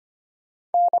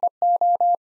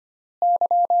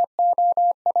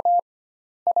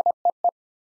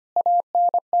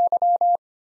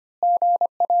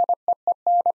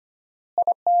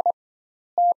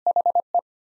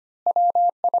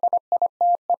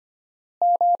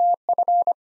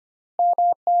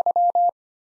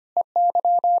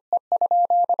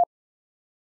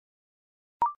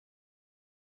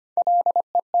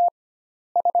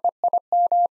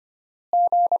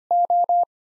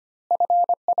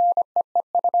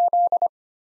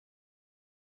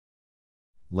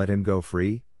 Let him go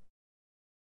free?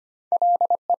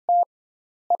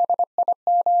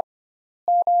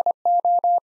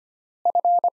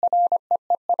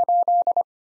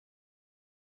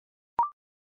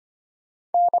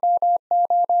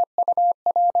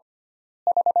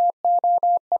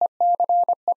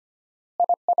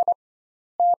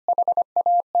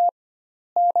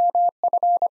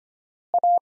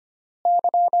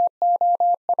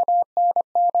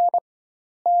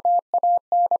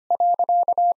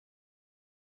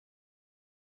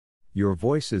 Your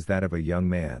voice is that of a young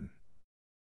man.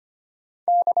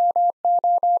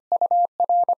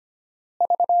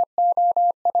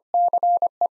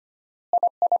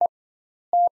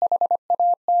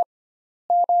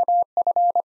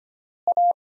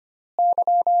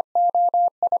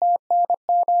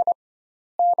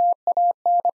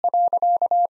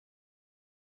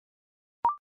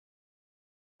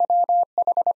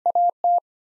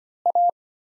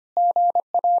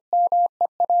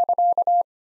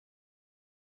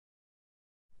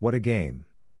 What a game.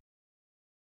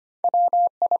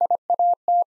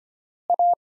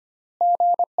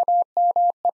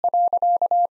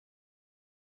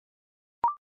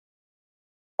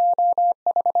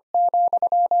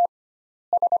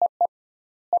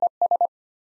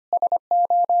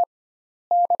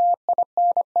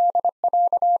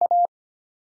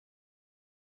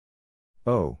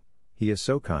 Oh, he is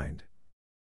so kind.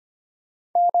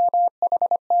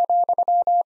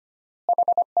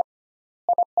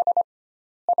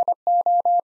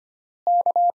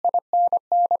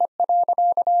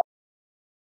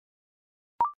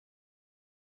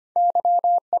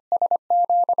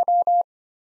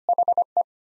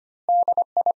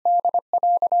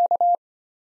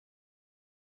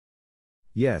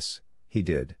 Yes, he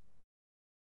did.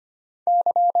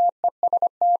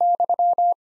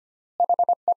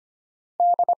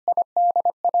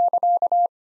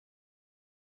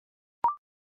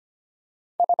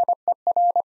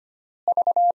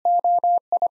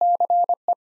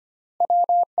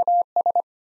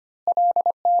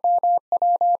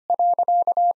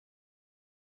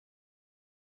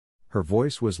 Her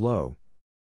voice was low.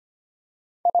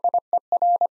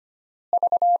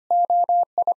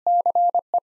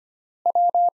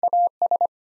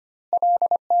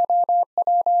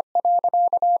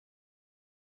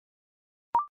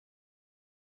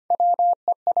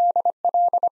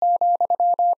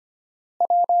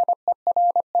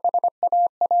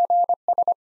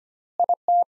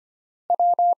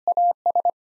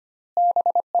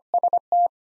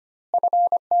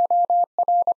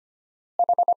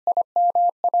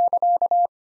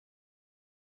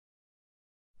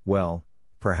 Well,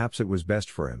 perhaps it was best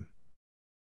for him.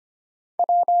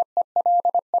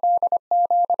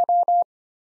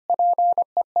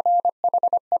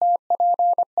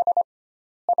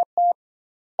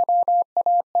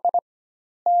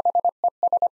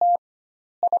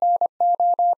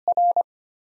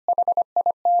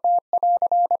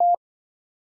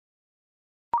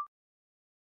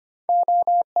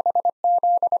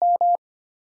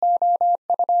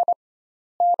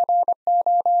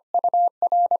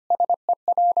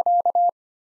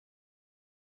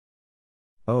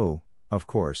 Oh, of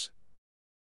course.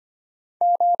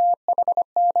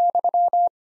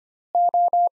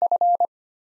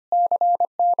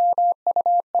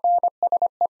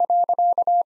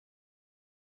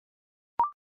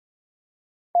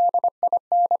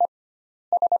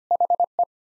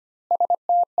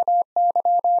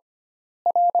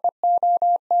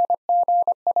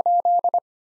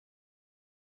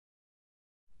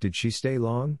 Did she stay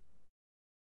long?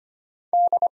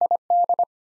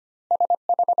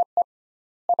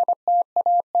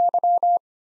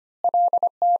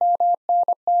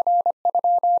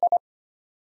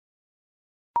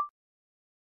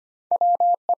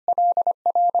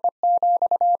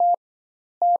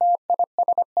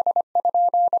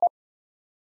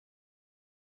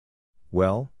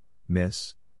 Well,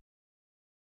 miss?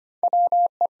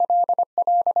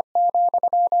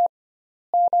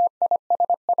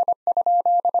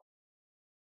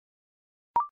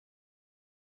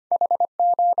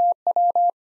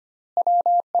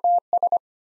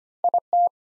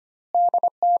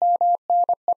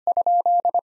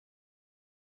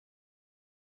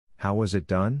 How was it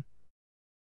done?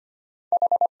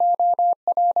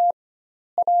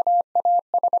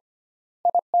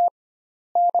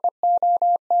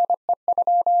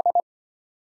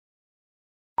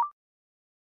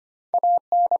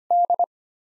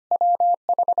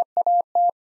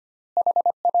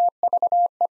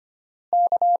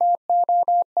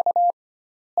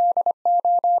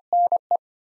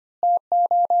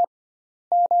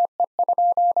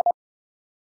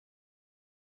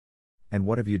 And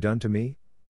what have you done to me?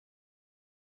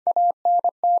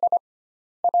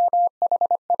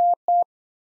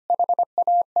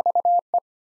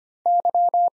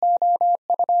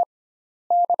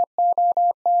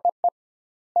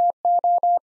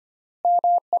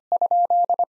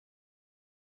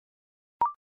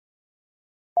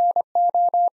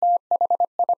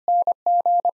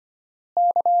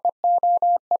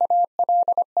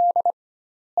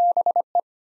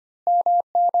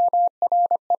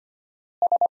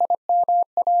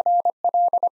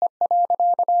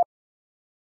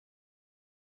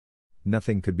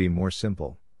 Nothing could be more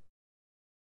simple.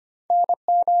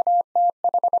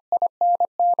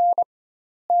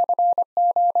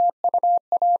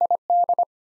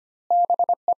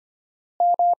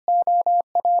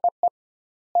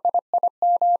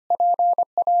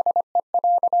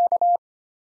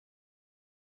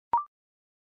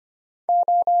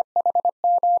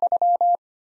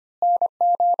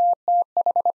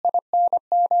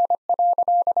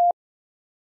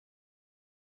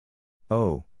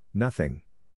 Oh, nothing.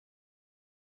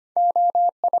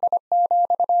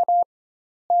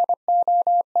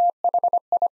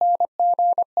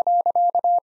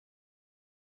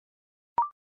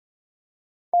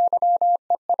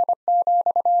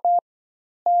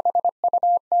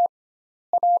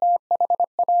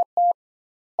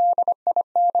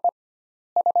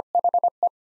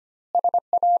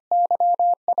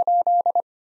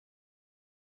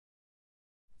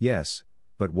 Yes,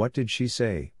 but what did she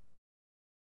say?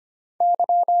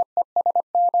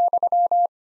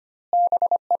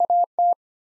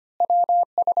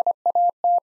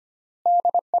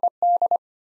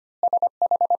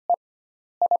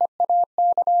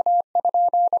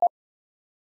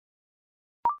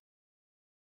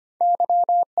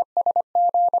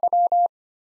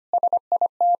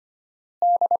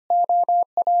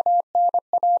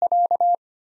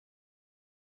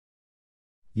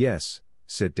 Yes,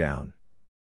 sit down.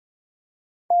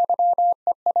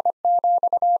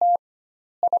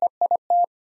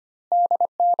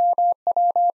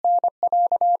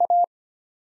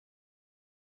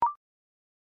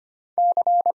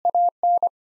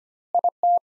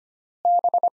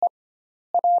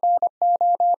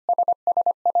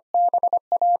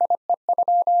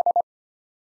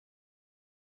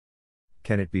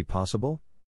 Can it be possible?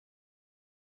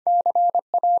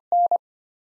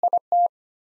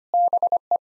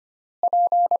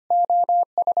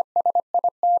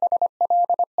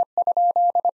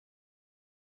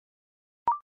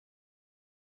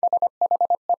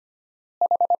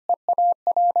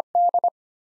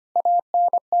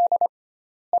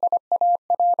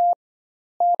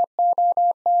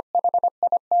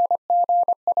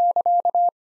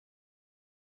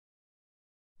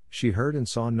 She heard and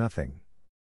saw nothing.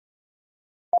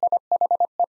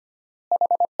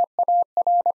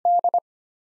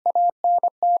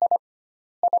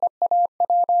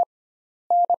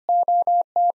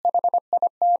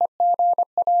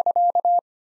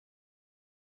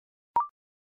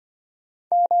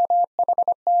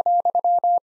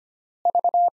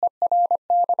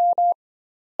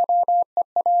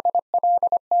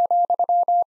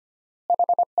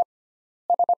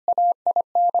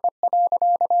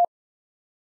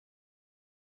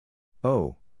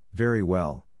 Oh, very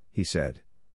well, he said.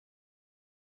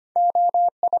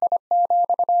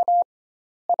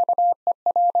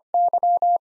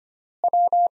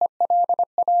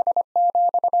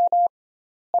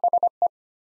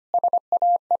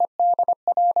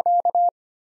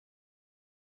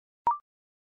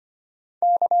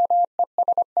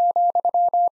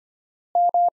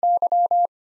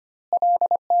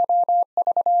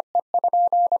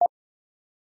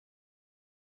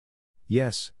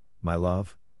 Yes, my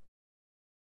love.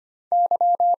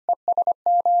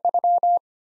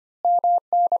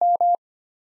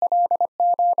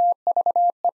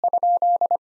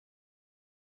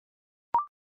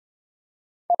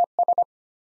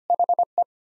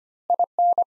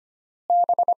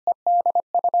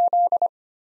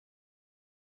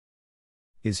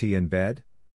 Is he in bed?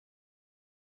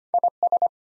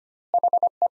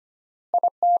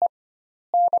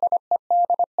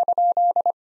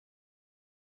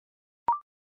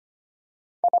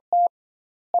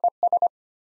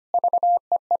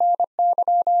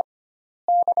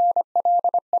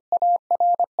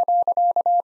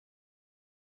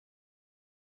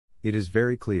 It is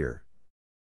very clear.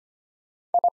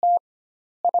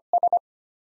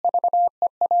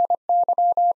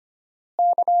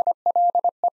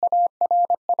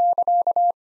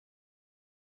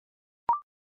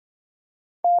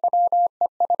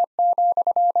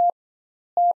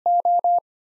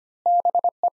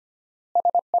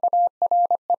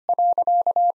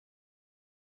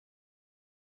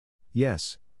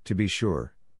 Yes, to be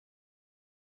sure.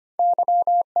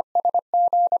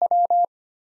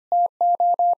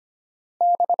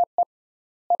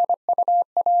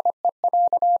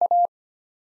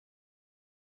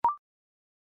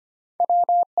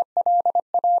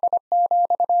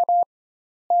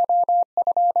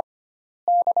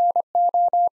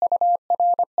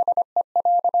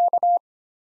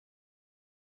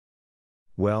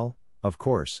 Well, of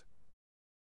course.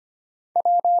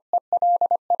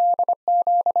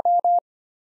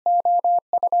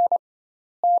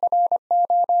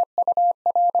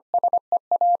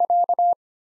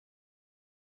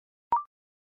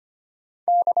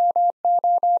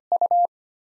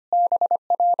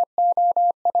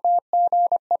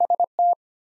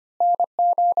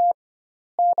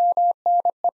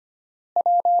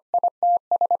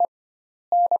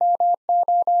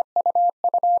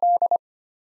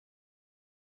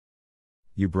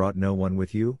 You brought no one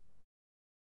with you?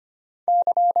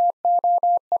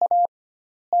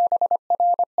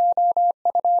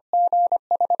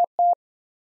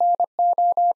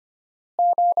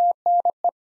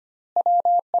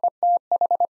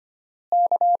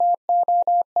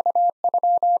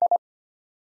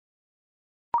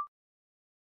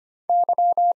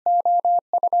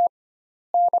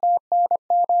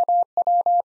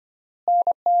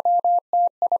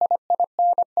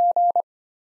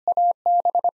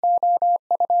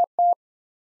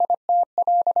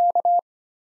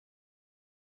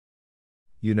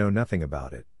 You know nothing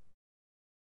about it.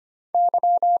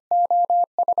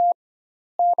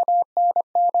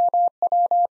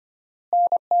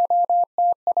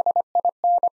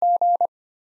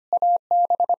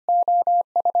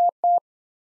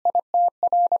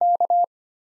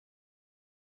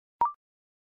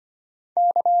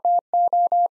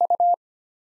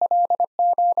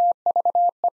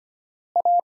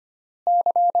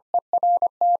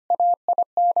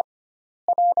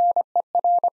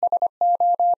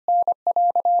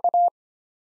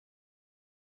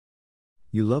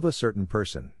 You love a certain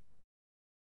person.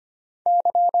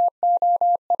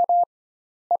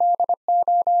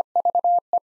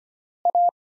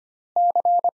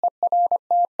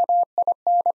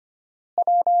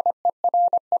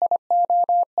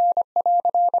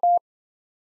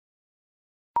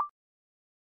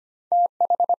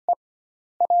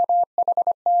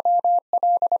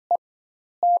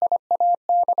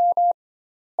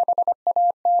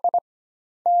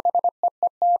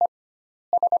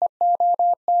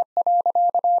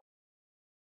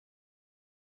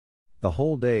 The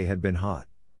whole day had been hot.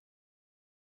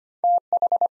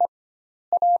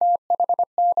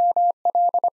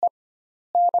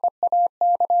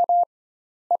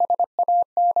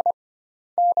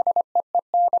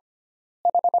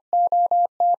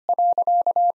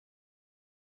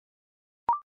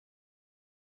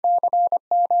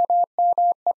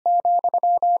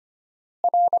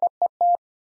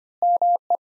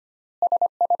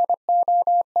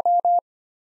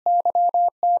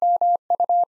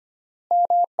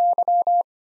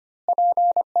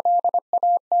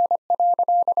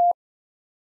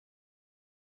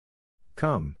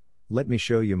 Come, let me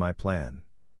show you my plan.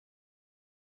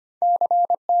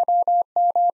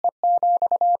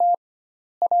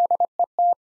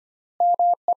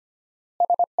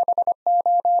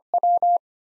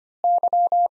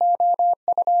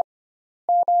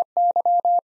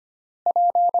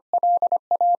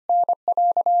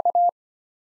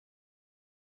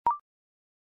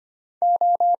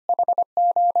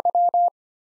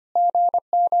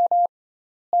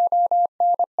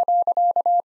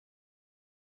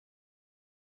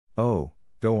 Oh,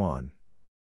 go on.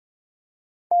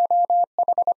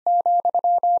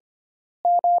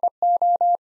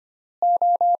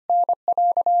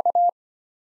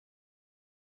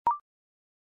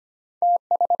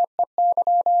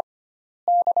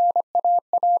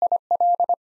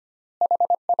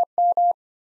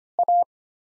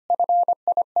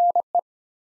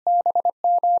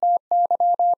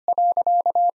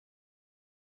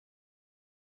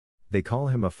 They call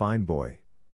him a fine boy.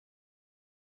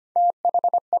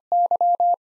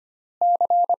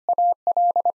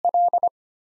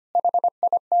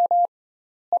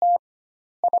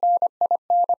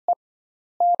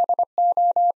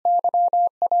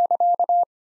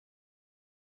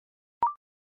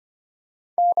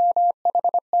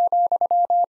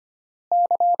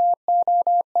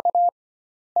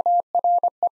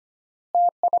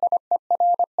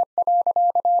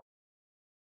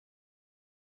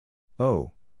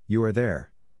 Oh, you are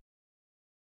there.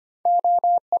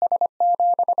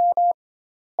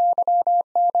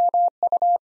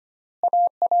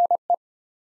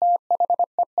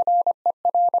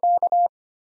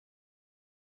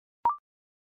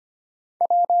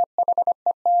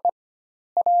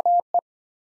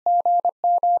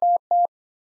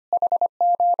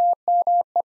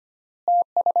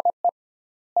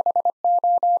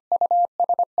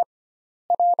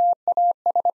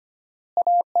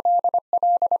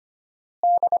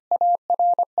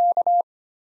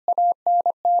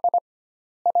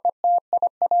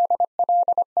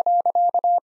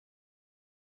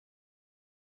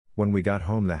 When we got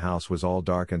home, the house was all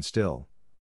dark and still.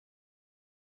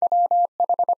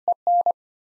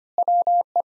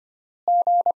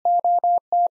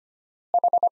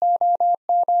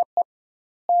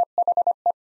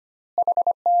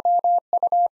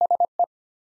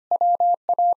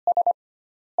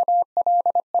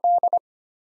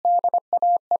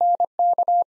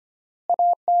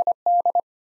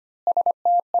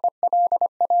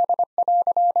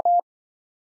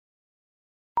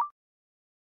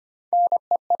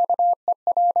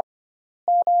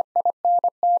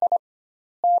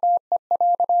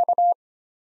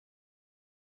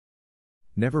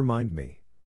 Never mind me.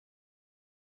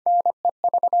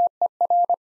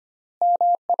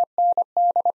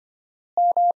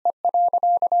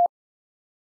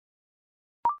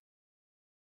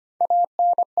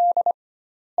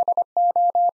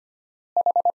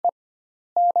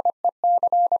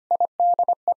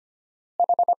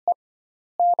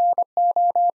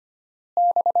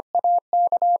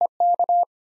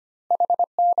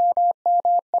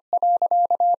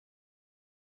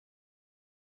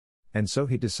 And so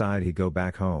he decided he'd go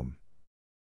back home.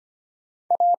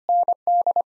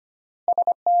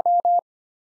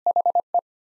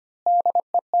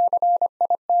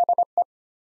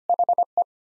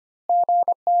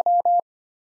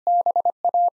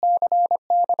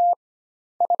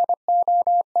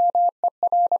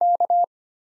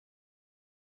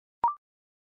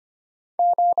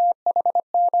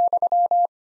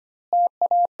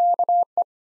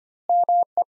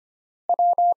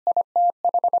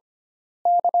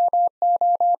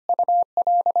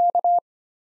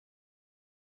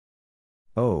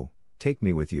 Oh, take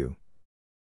me with you.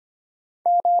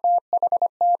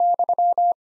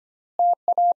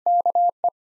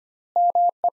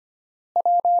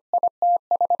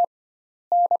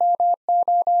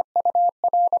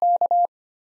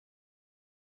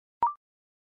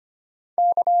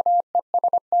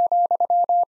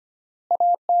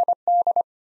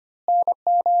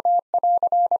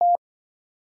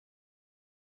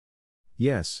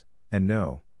 Yes, and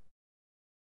no.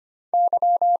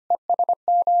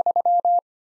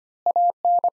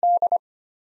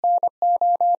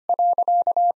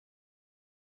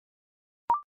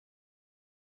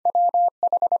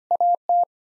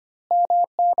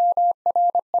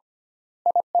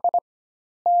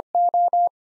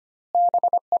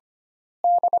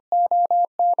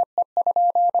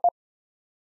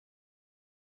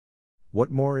 What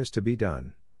more is to be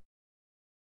done?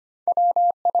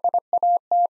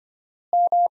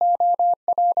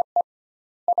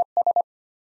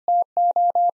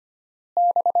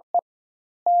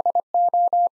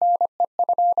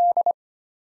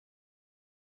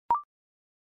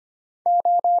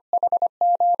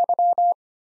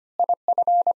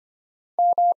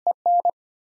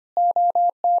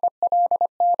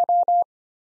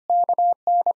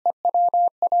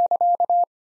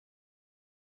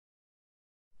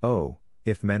 Oh,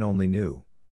 if men only knew.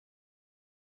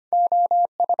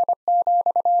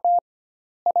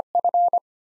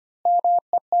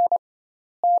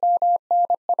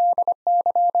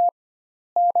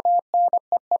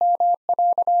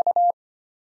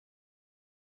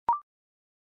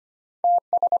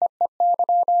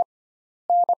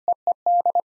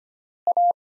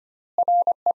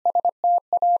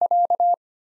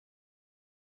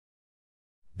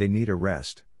 They need a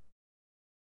rest.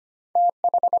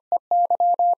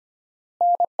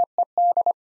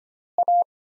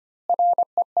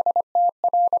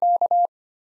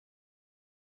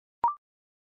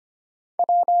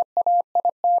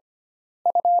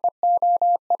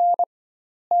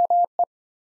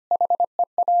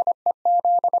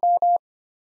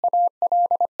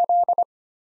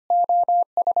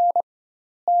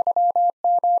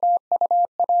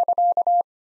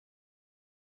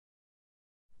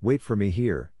 Wait for me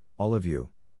here, all of you.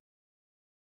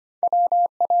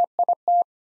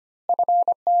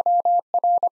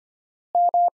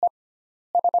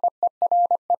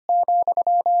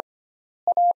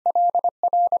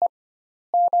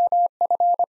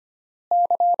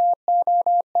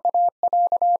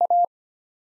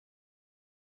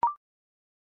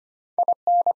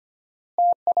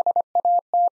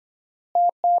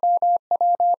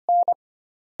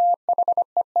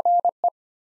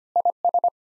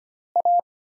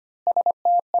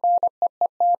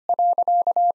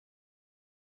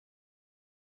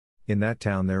 In that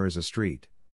town there is a street.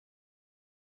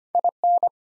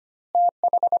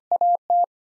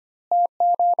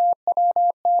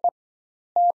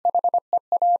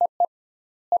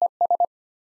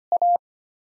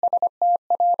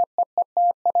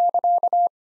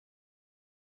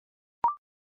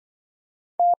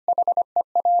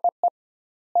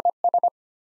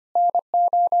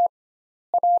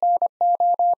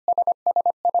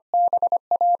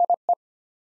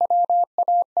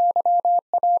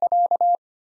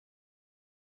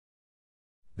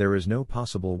 There is no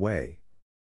possible way.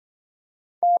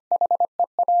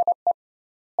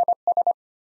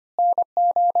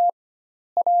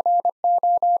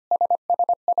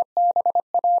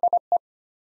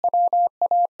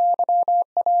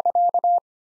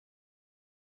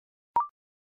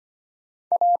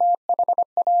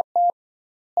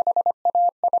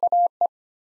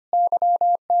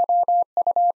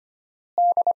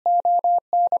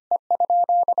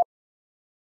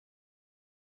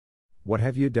 What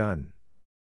have you done?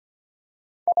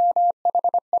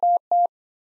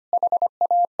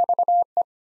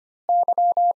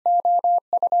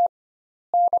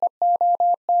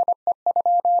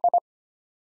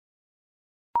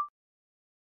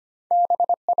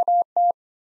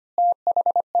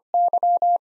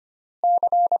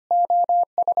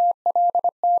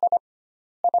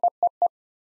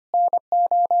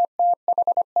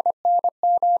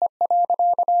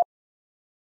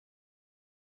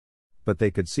 But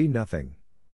they could see nothing.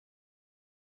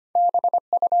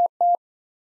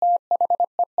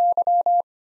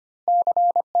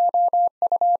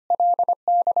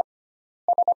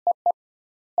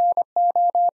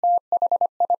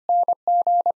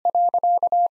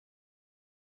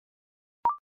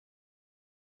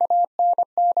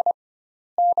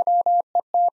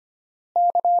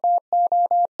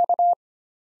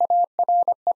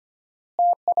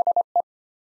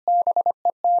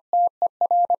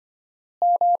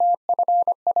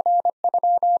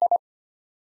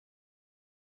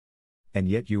 And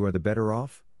yet you are the better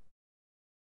off?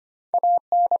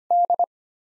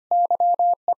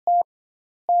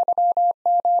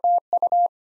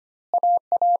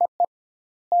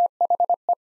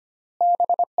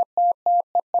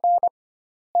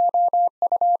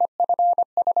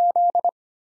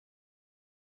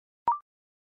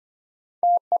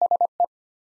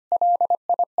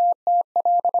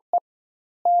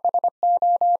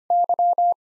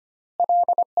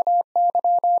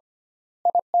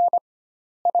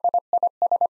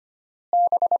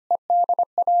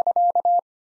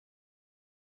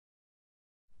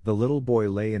 The little boy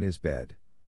lay in his bed.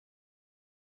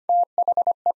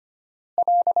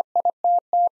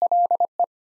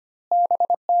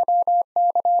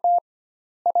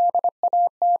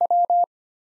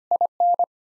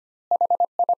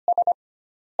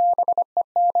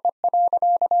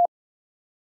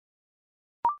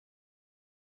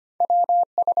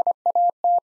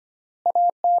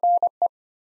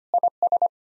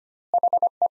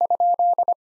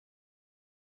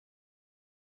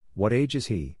 What age is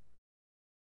he?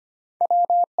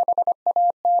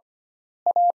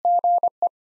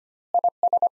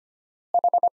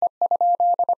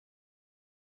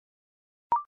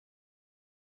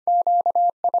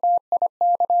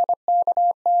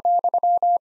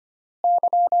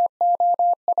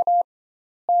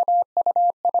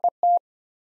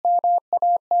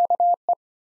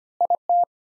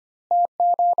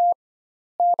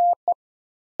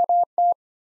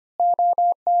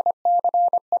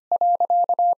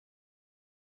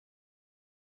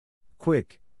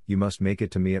 Quick, you must make it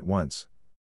to me at once.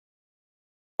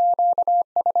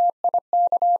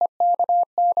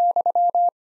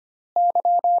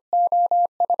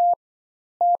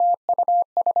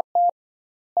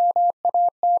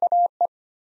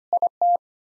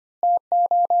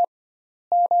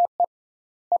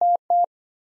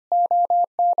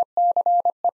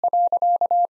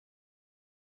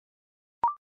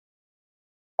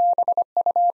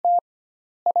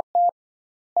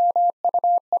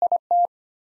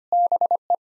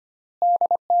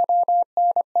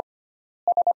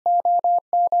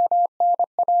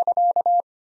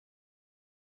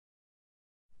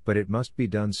 But it must be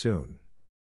done soon.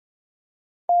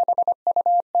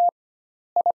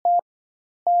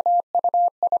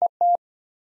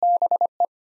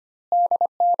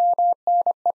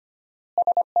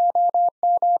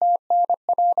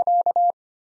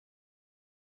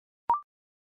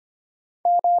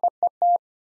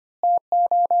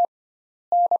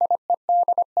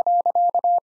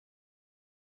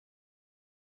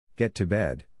 Get to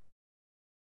bed.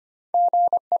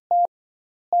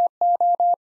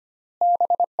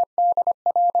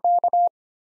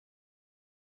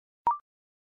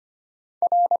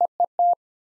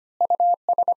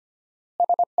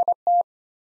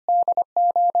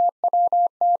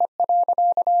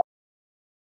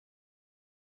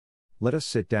 Let us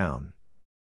sit down.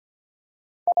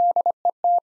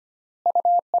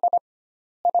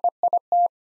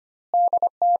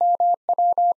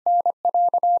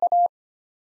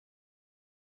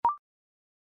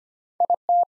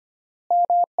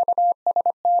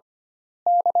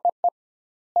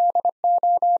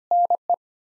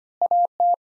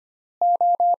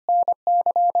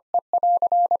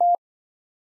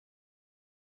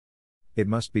 It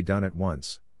must be done at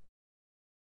once.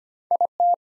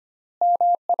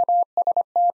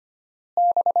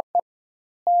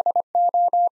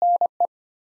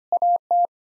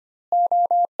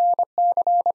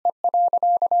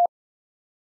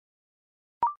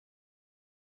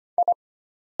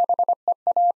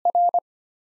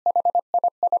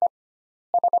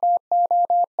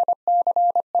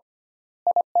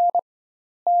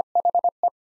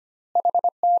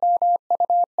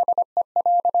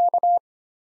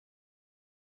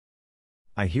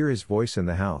 I hear his voice in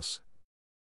the house.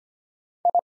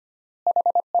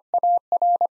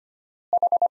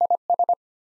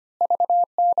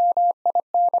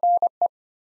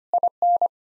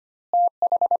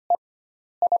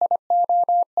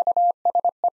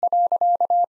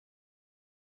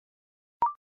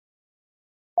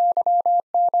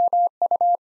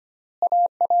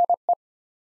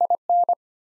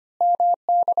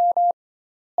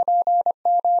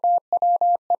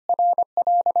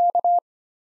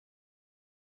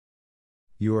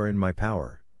 You are in my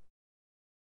power.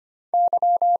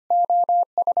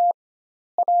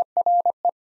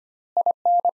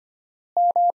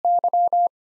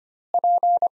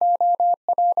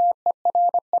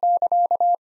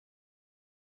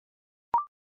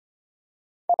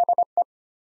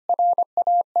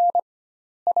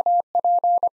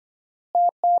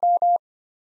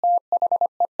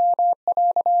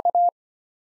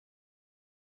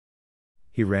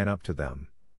 He ran up to them.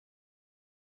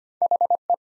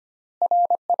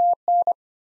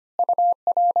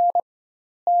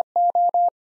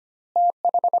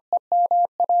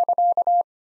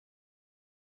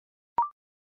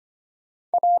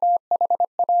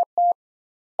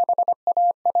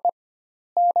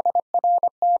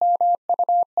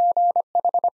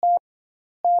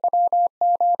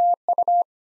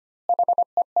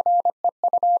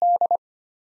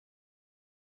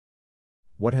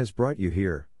 What has brought you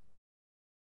here?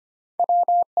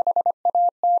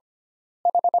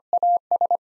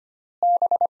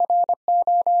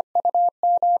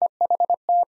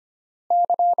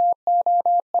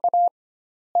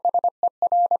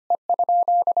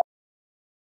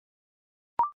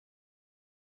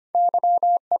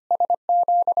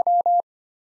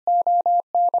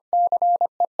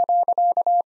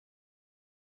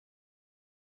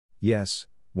 Yes,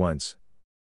 once.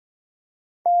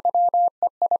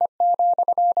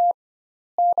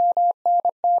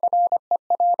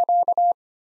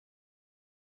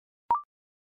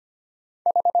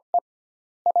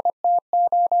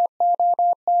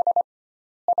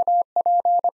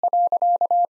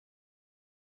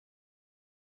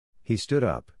 He stood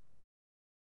up.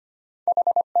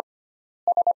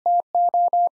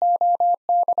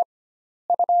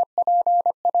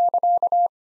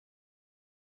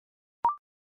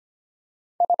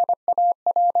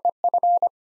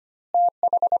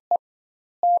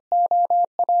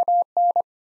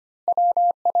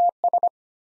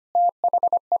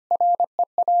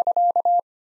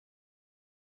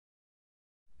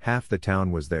 Half the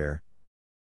town was there.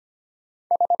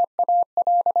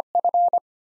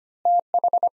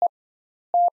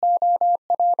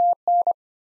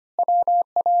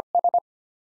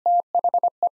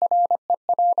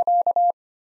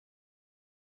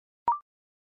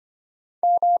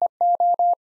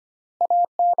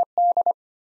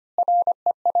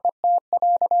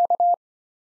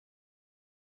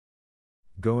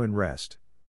 Go and rest.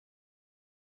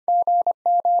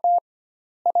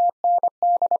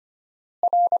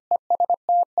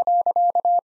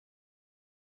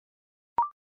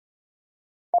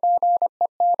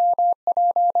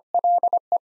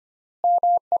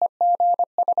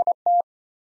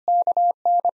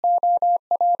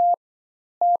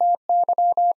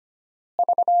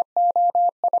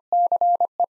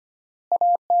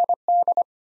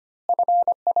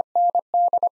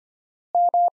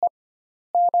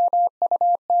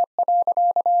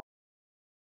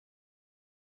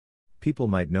 People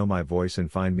might know my voice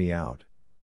and find me out.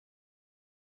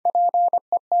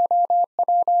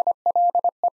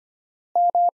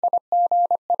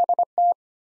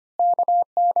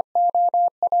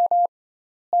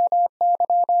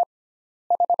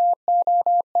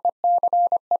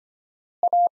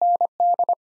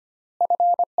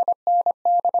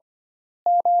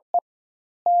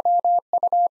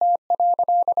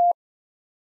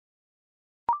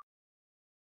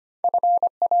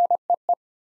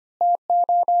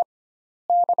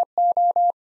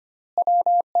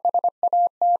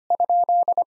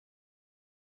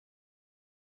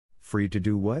 Free to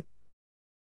do what?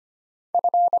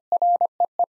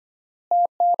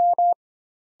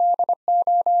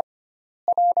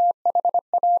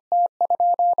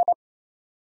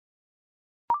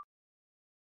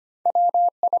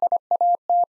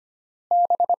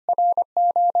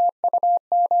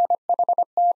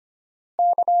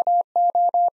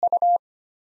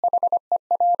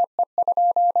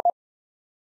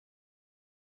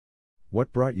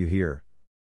 What brought you here?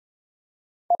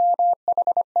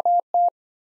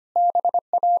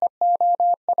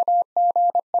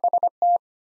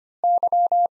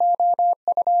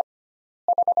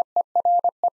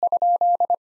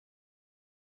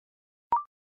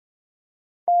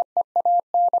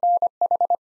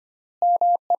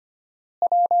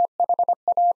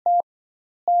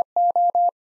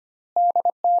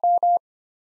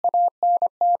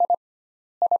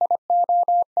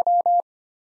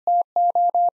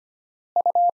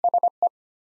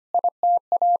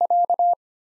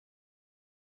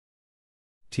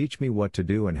 Teach me what to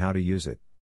do and how to use it.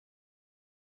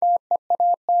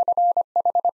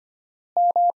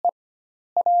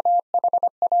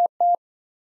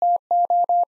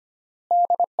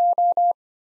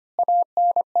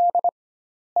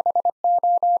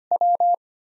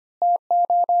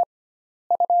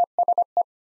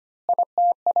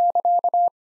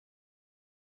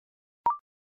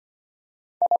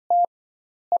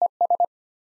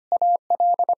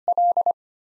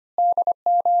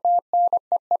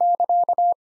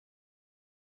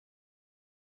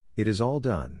 It is all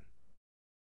done.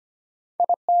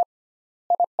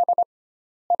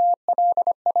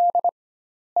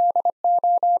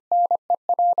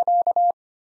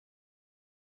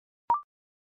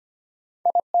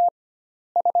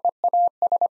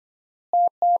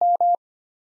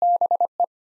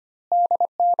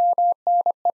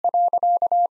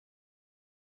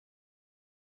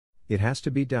 It has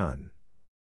to be done.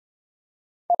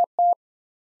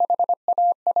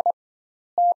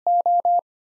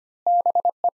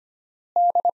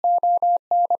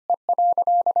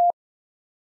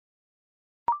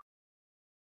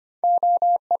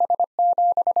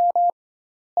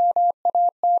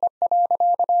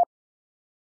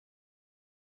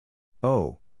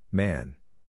 Oh, man.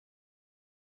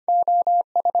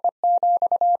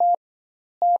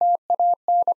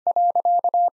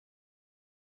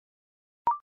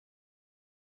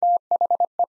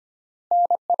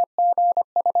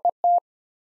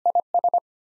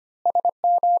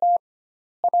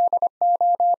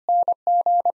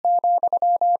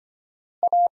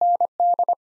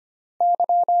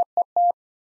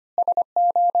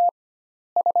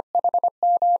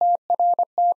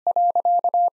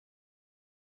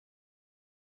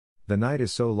 The night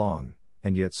is so long,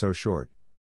 and yet so short.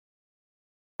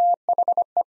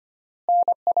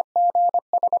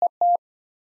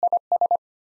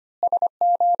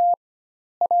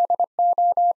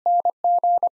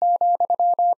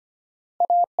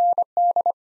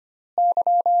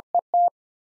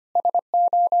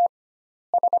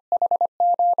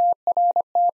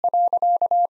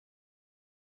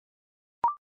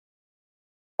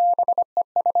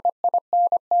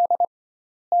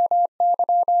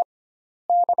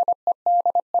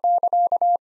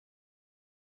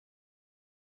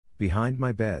 Behind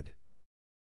my bed.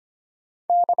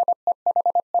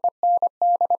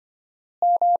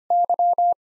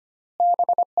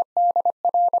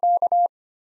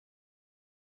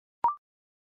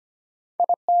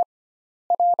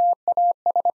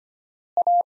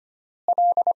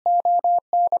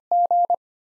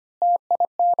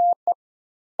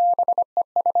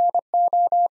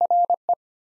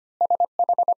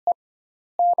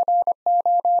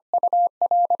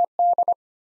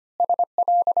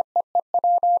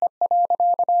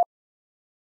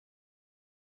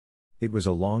 It was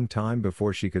a long time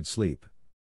before she could sleep.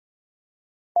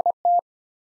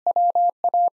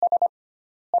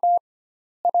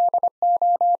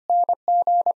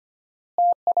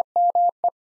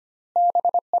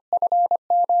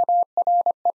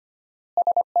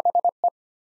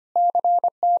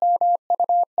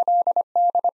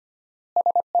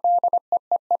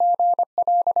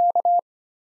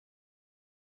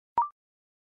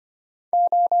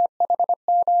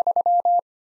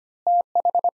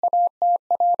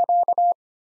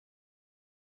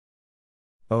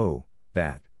 Oh,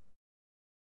 that.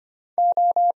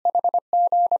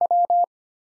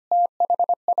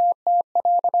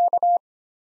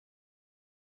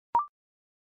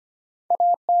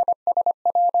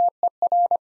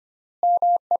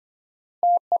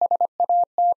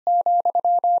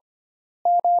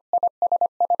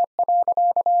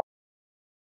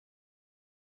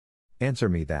 Answer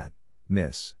me that,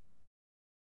 miss.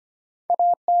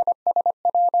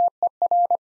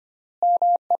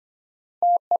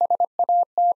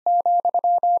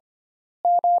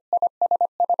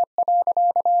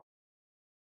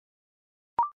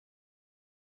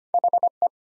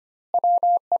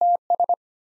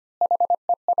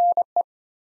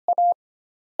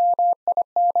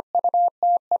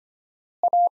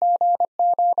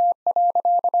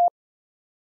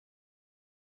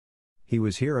 He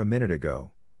was here a minute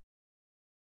ago.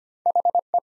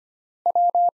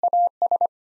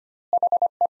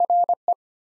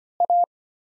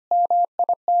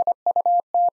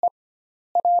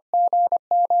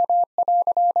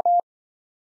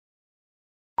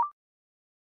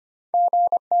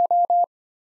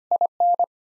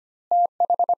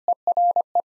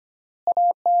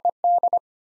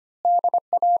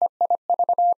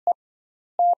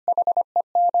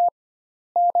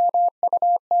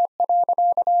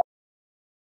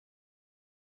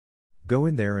 Go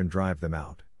in there and drive them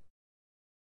out.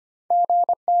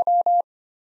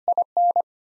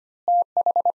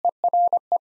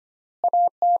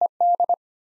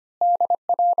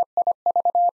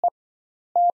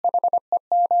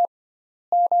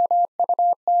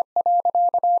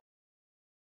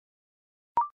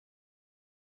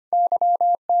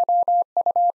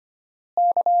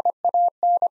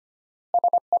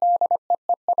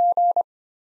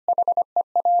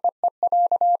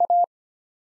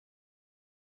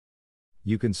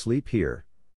 You can sleep here.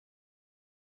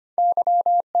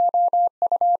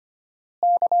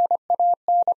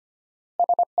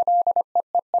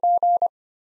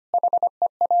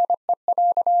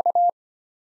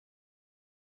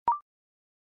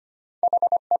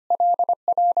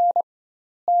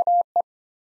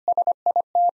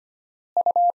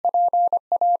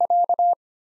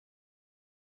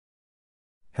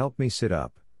 Help me sit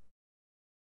up.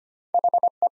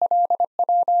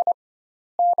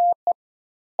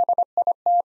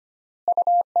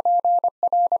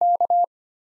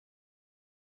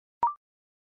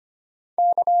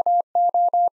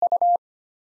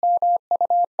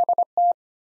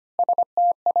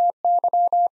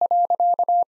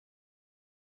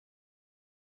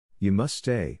 You must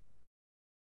stay.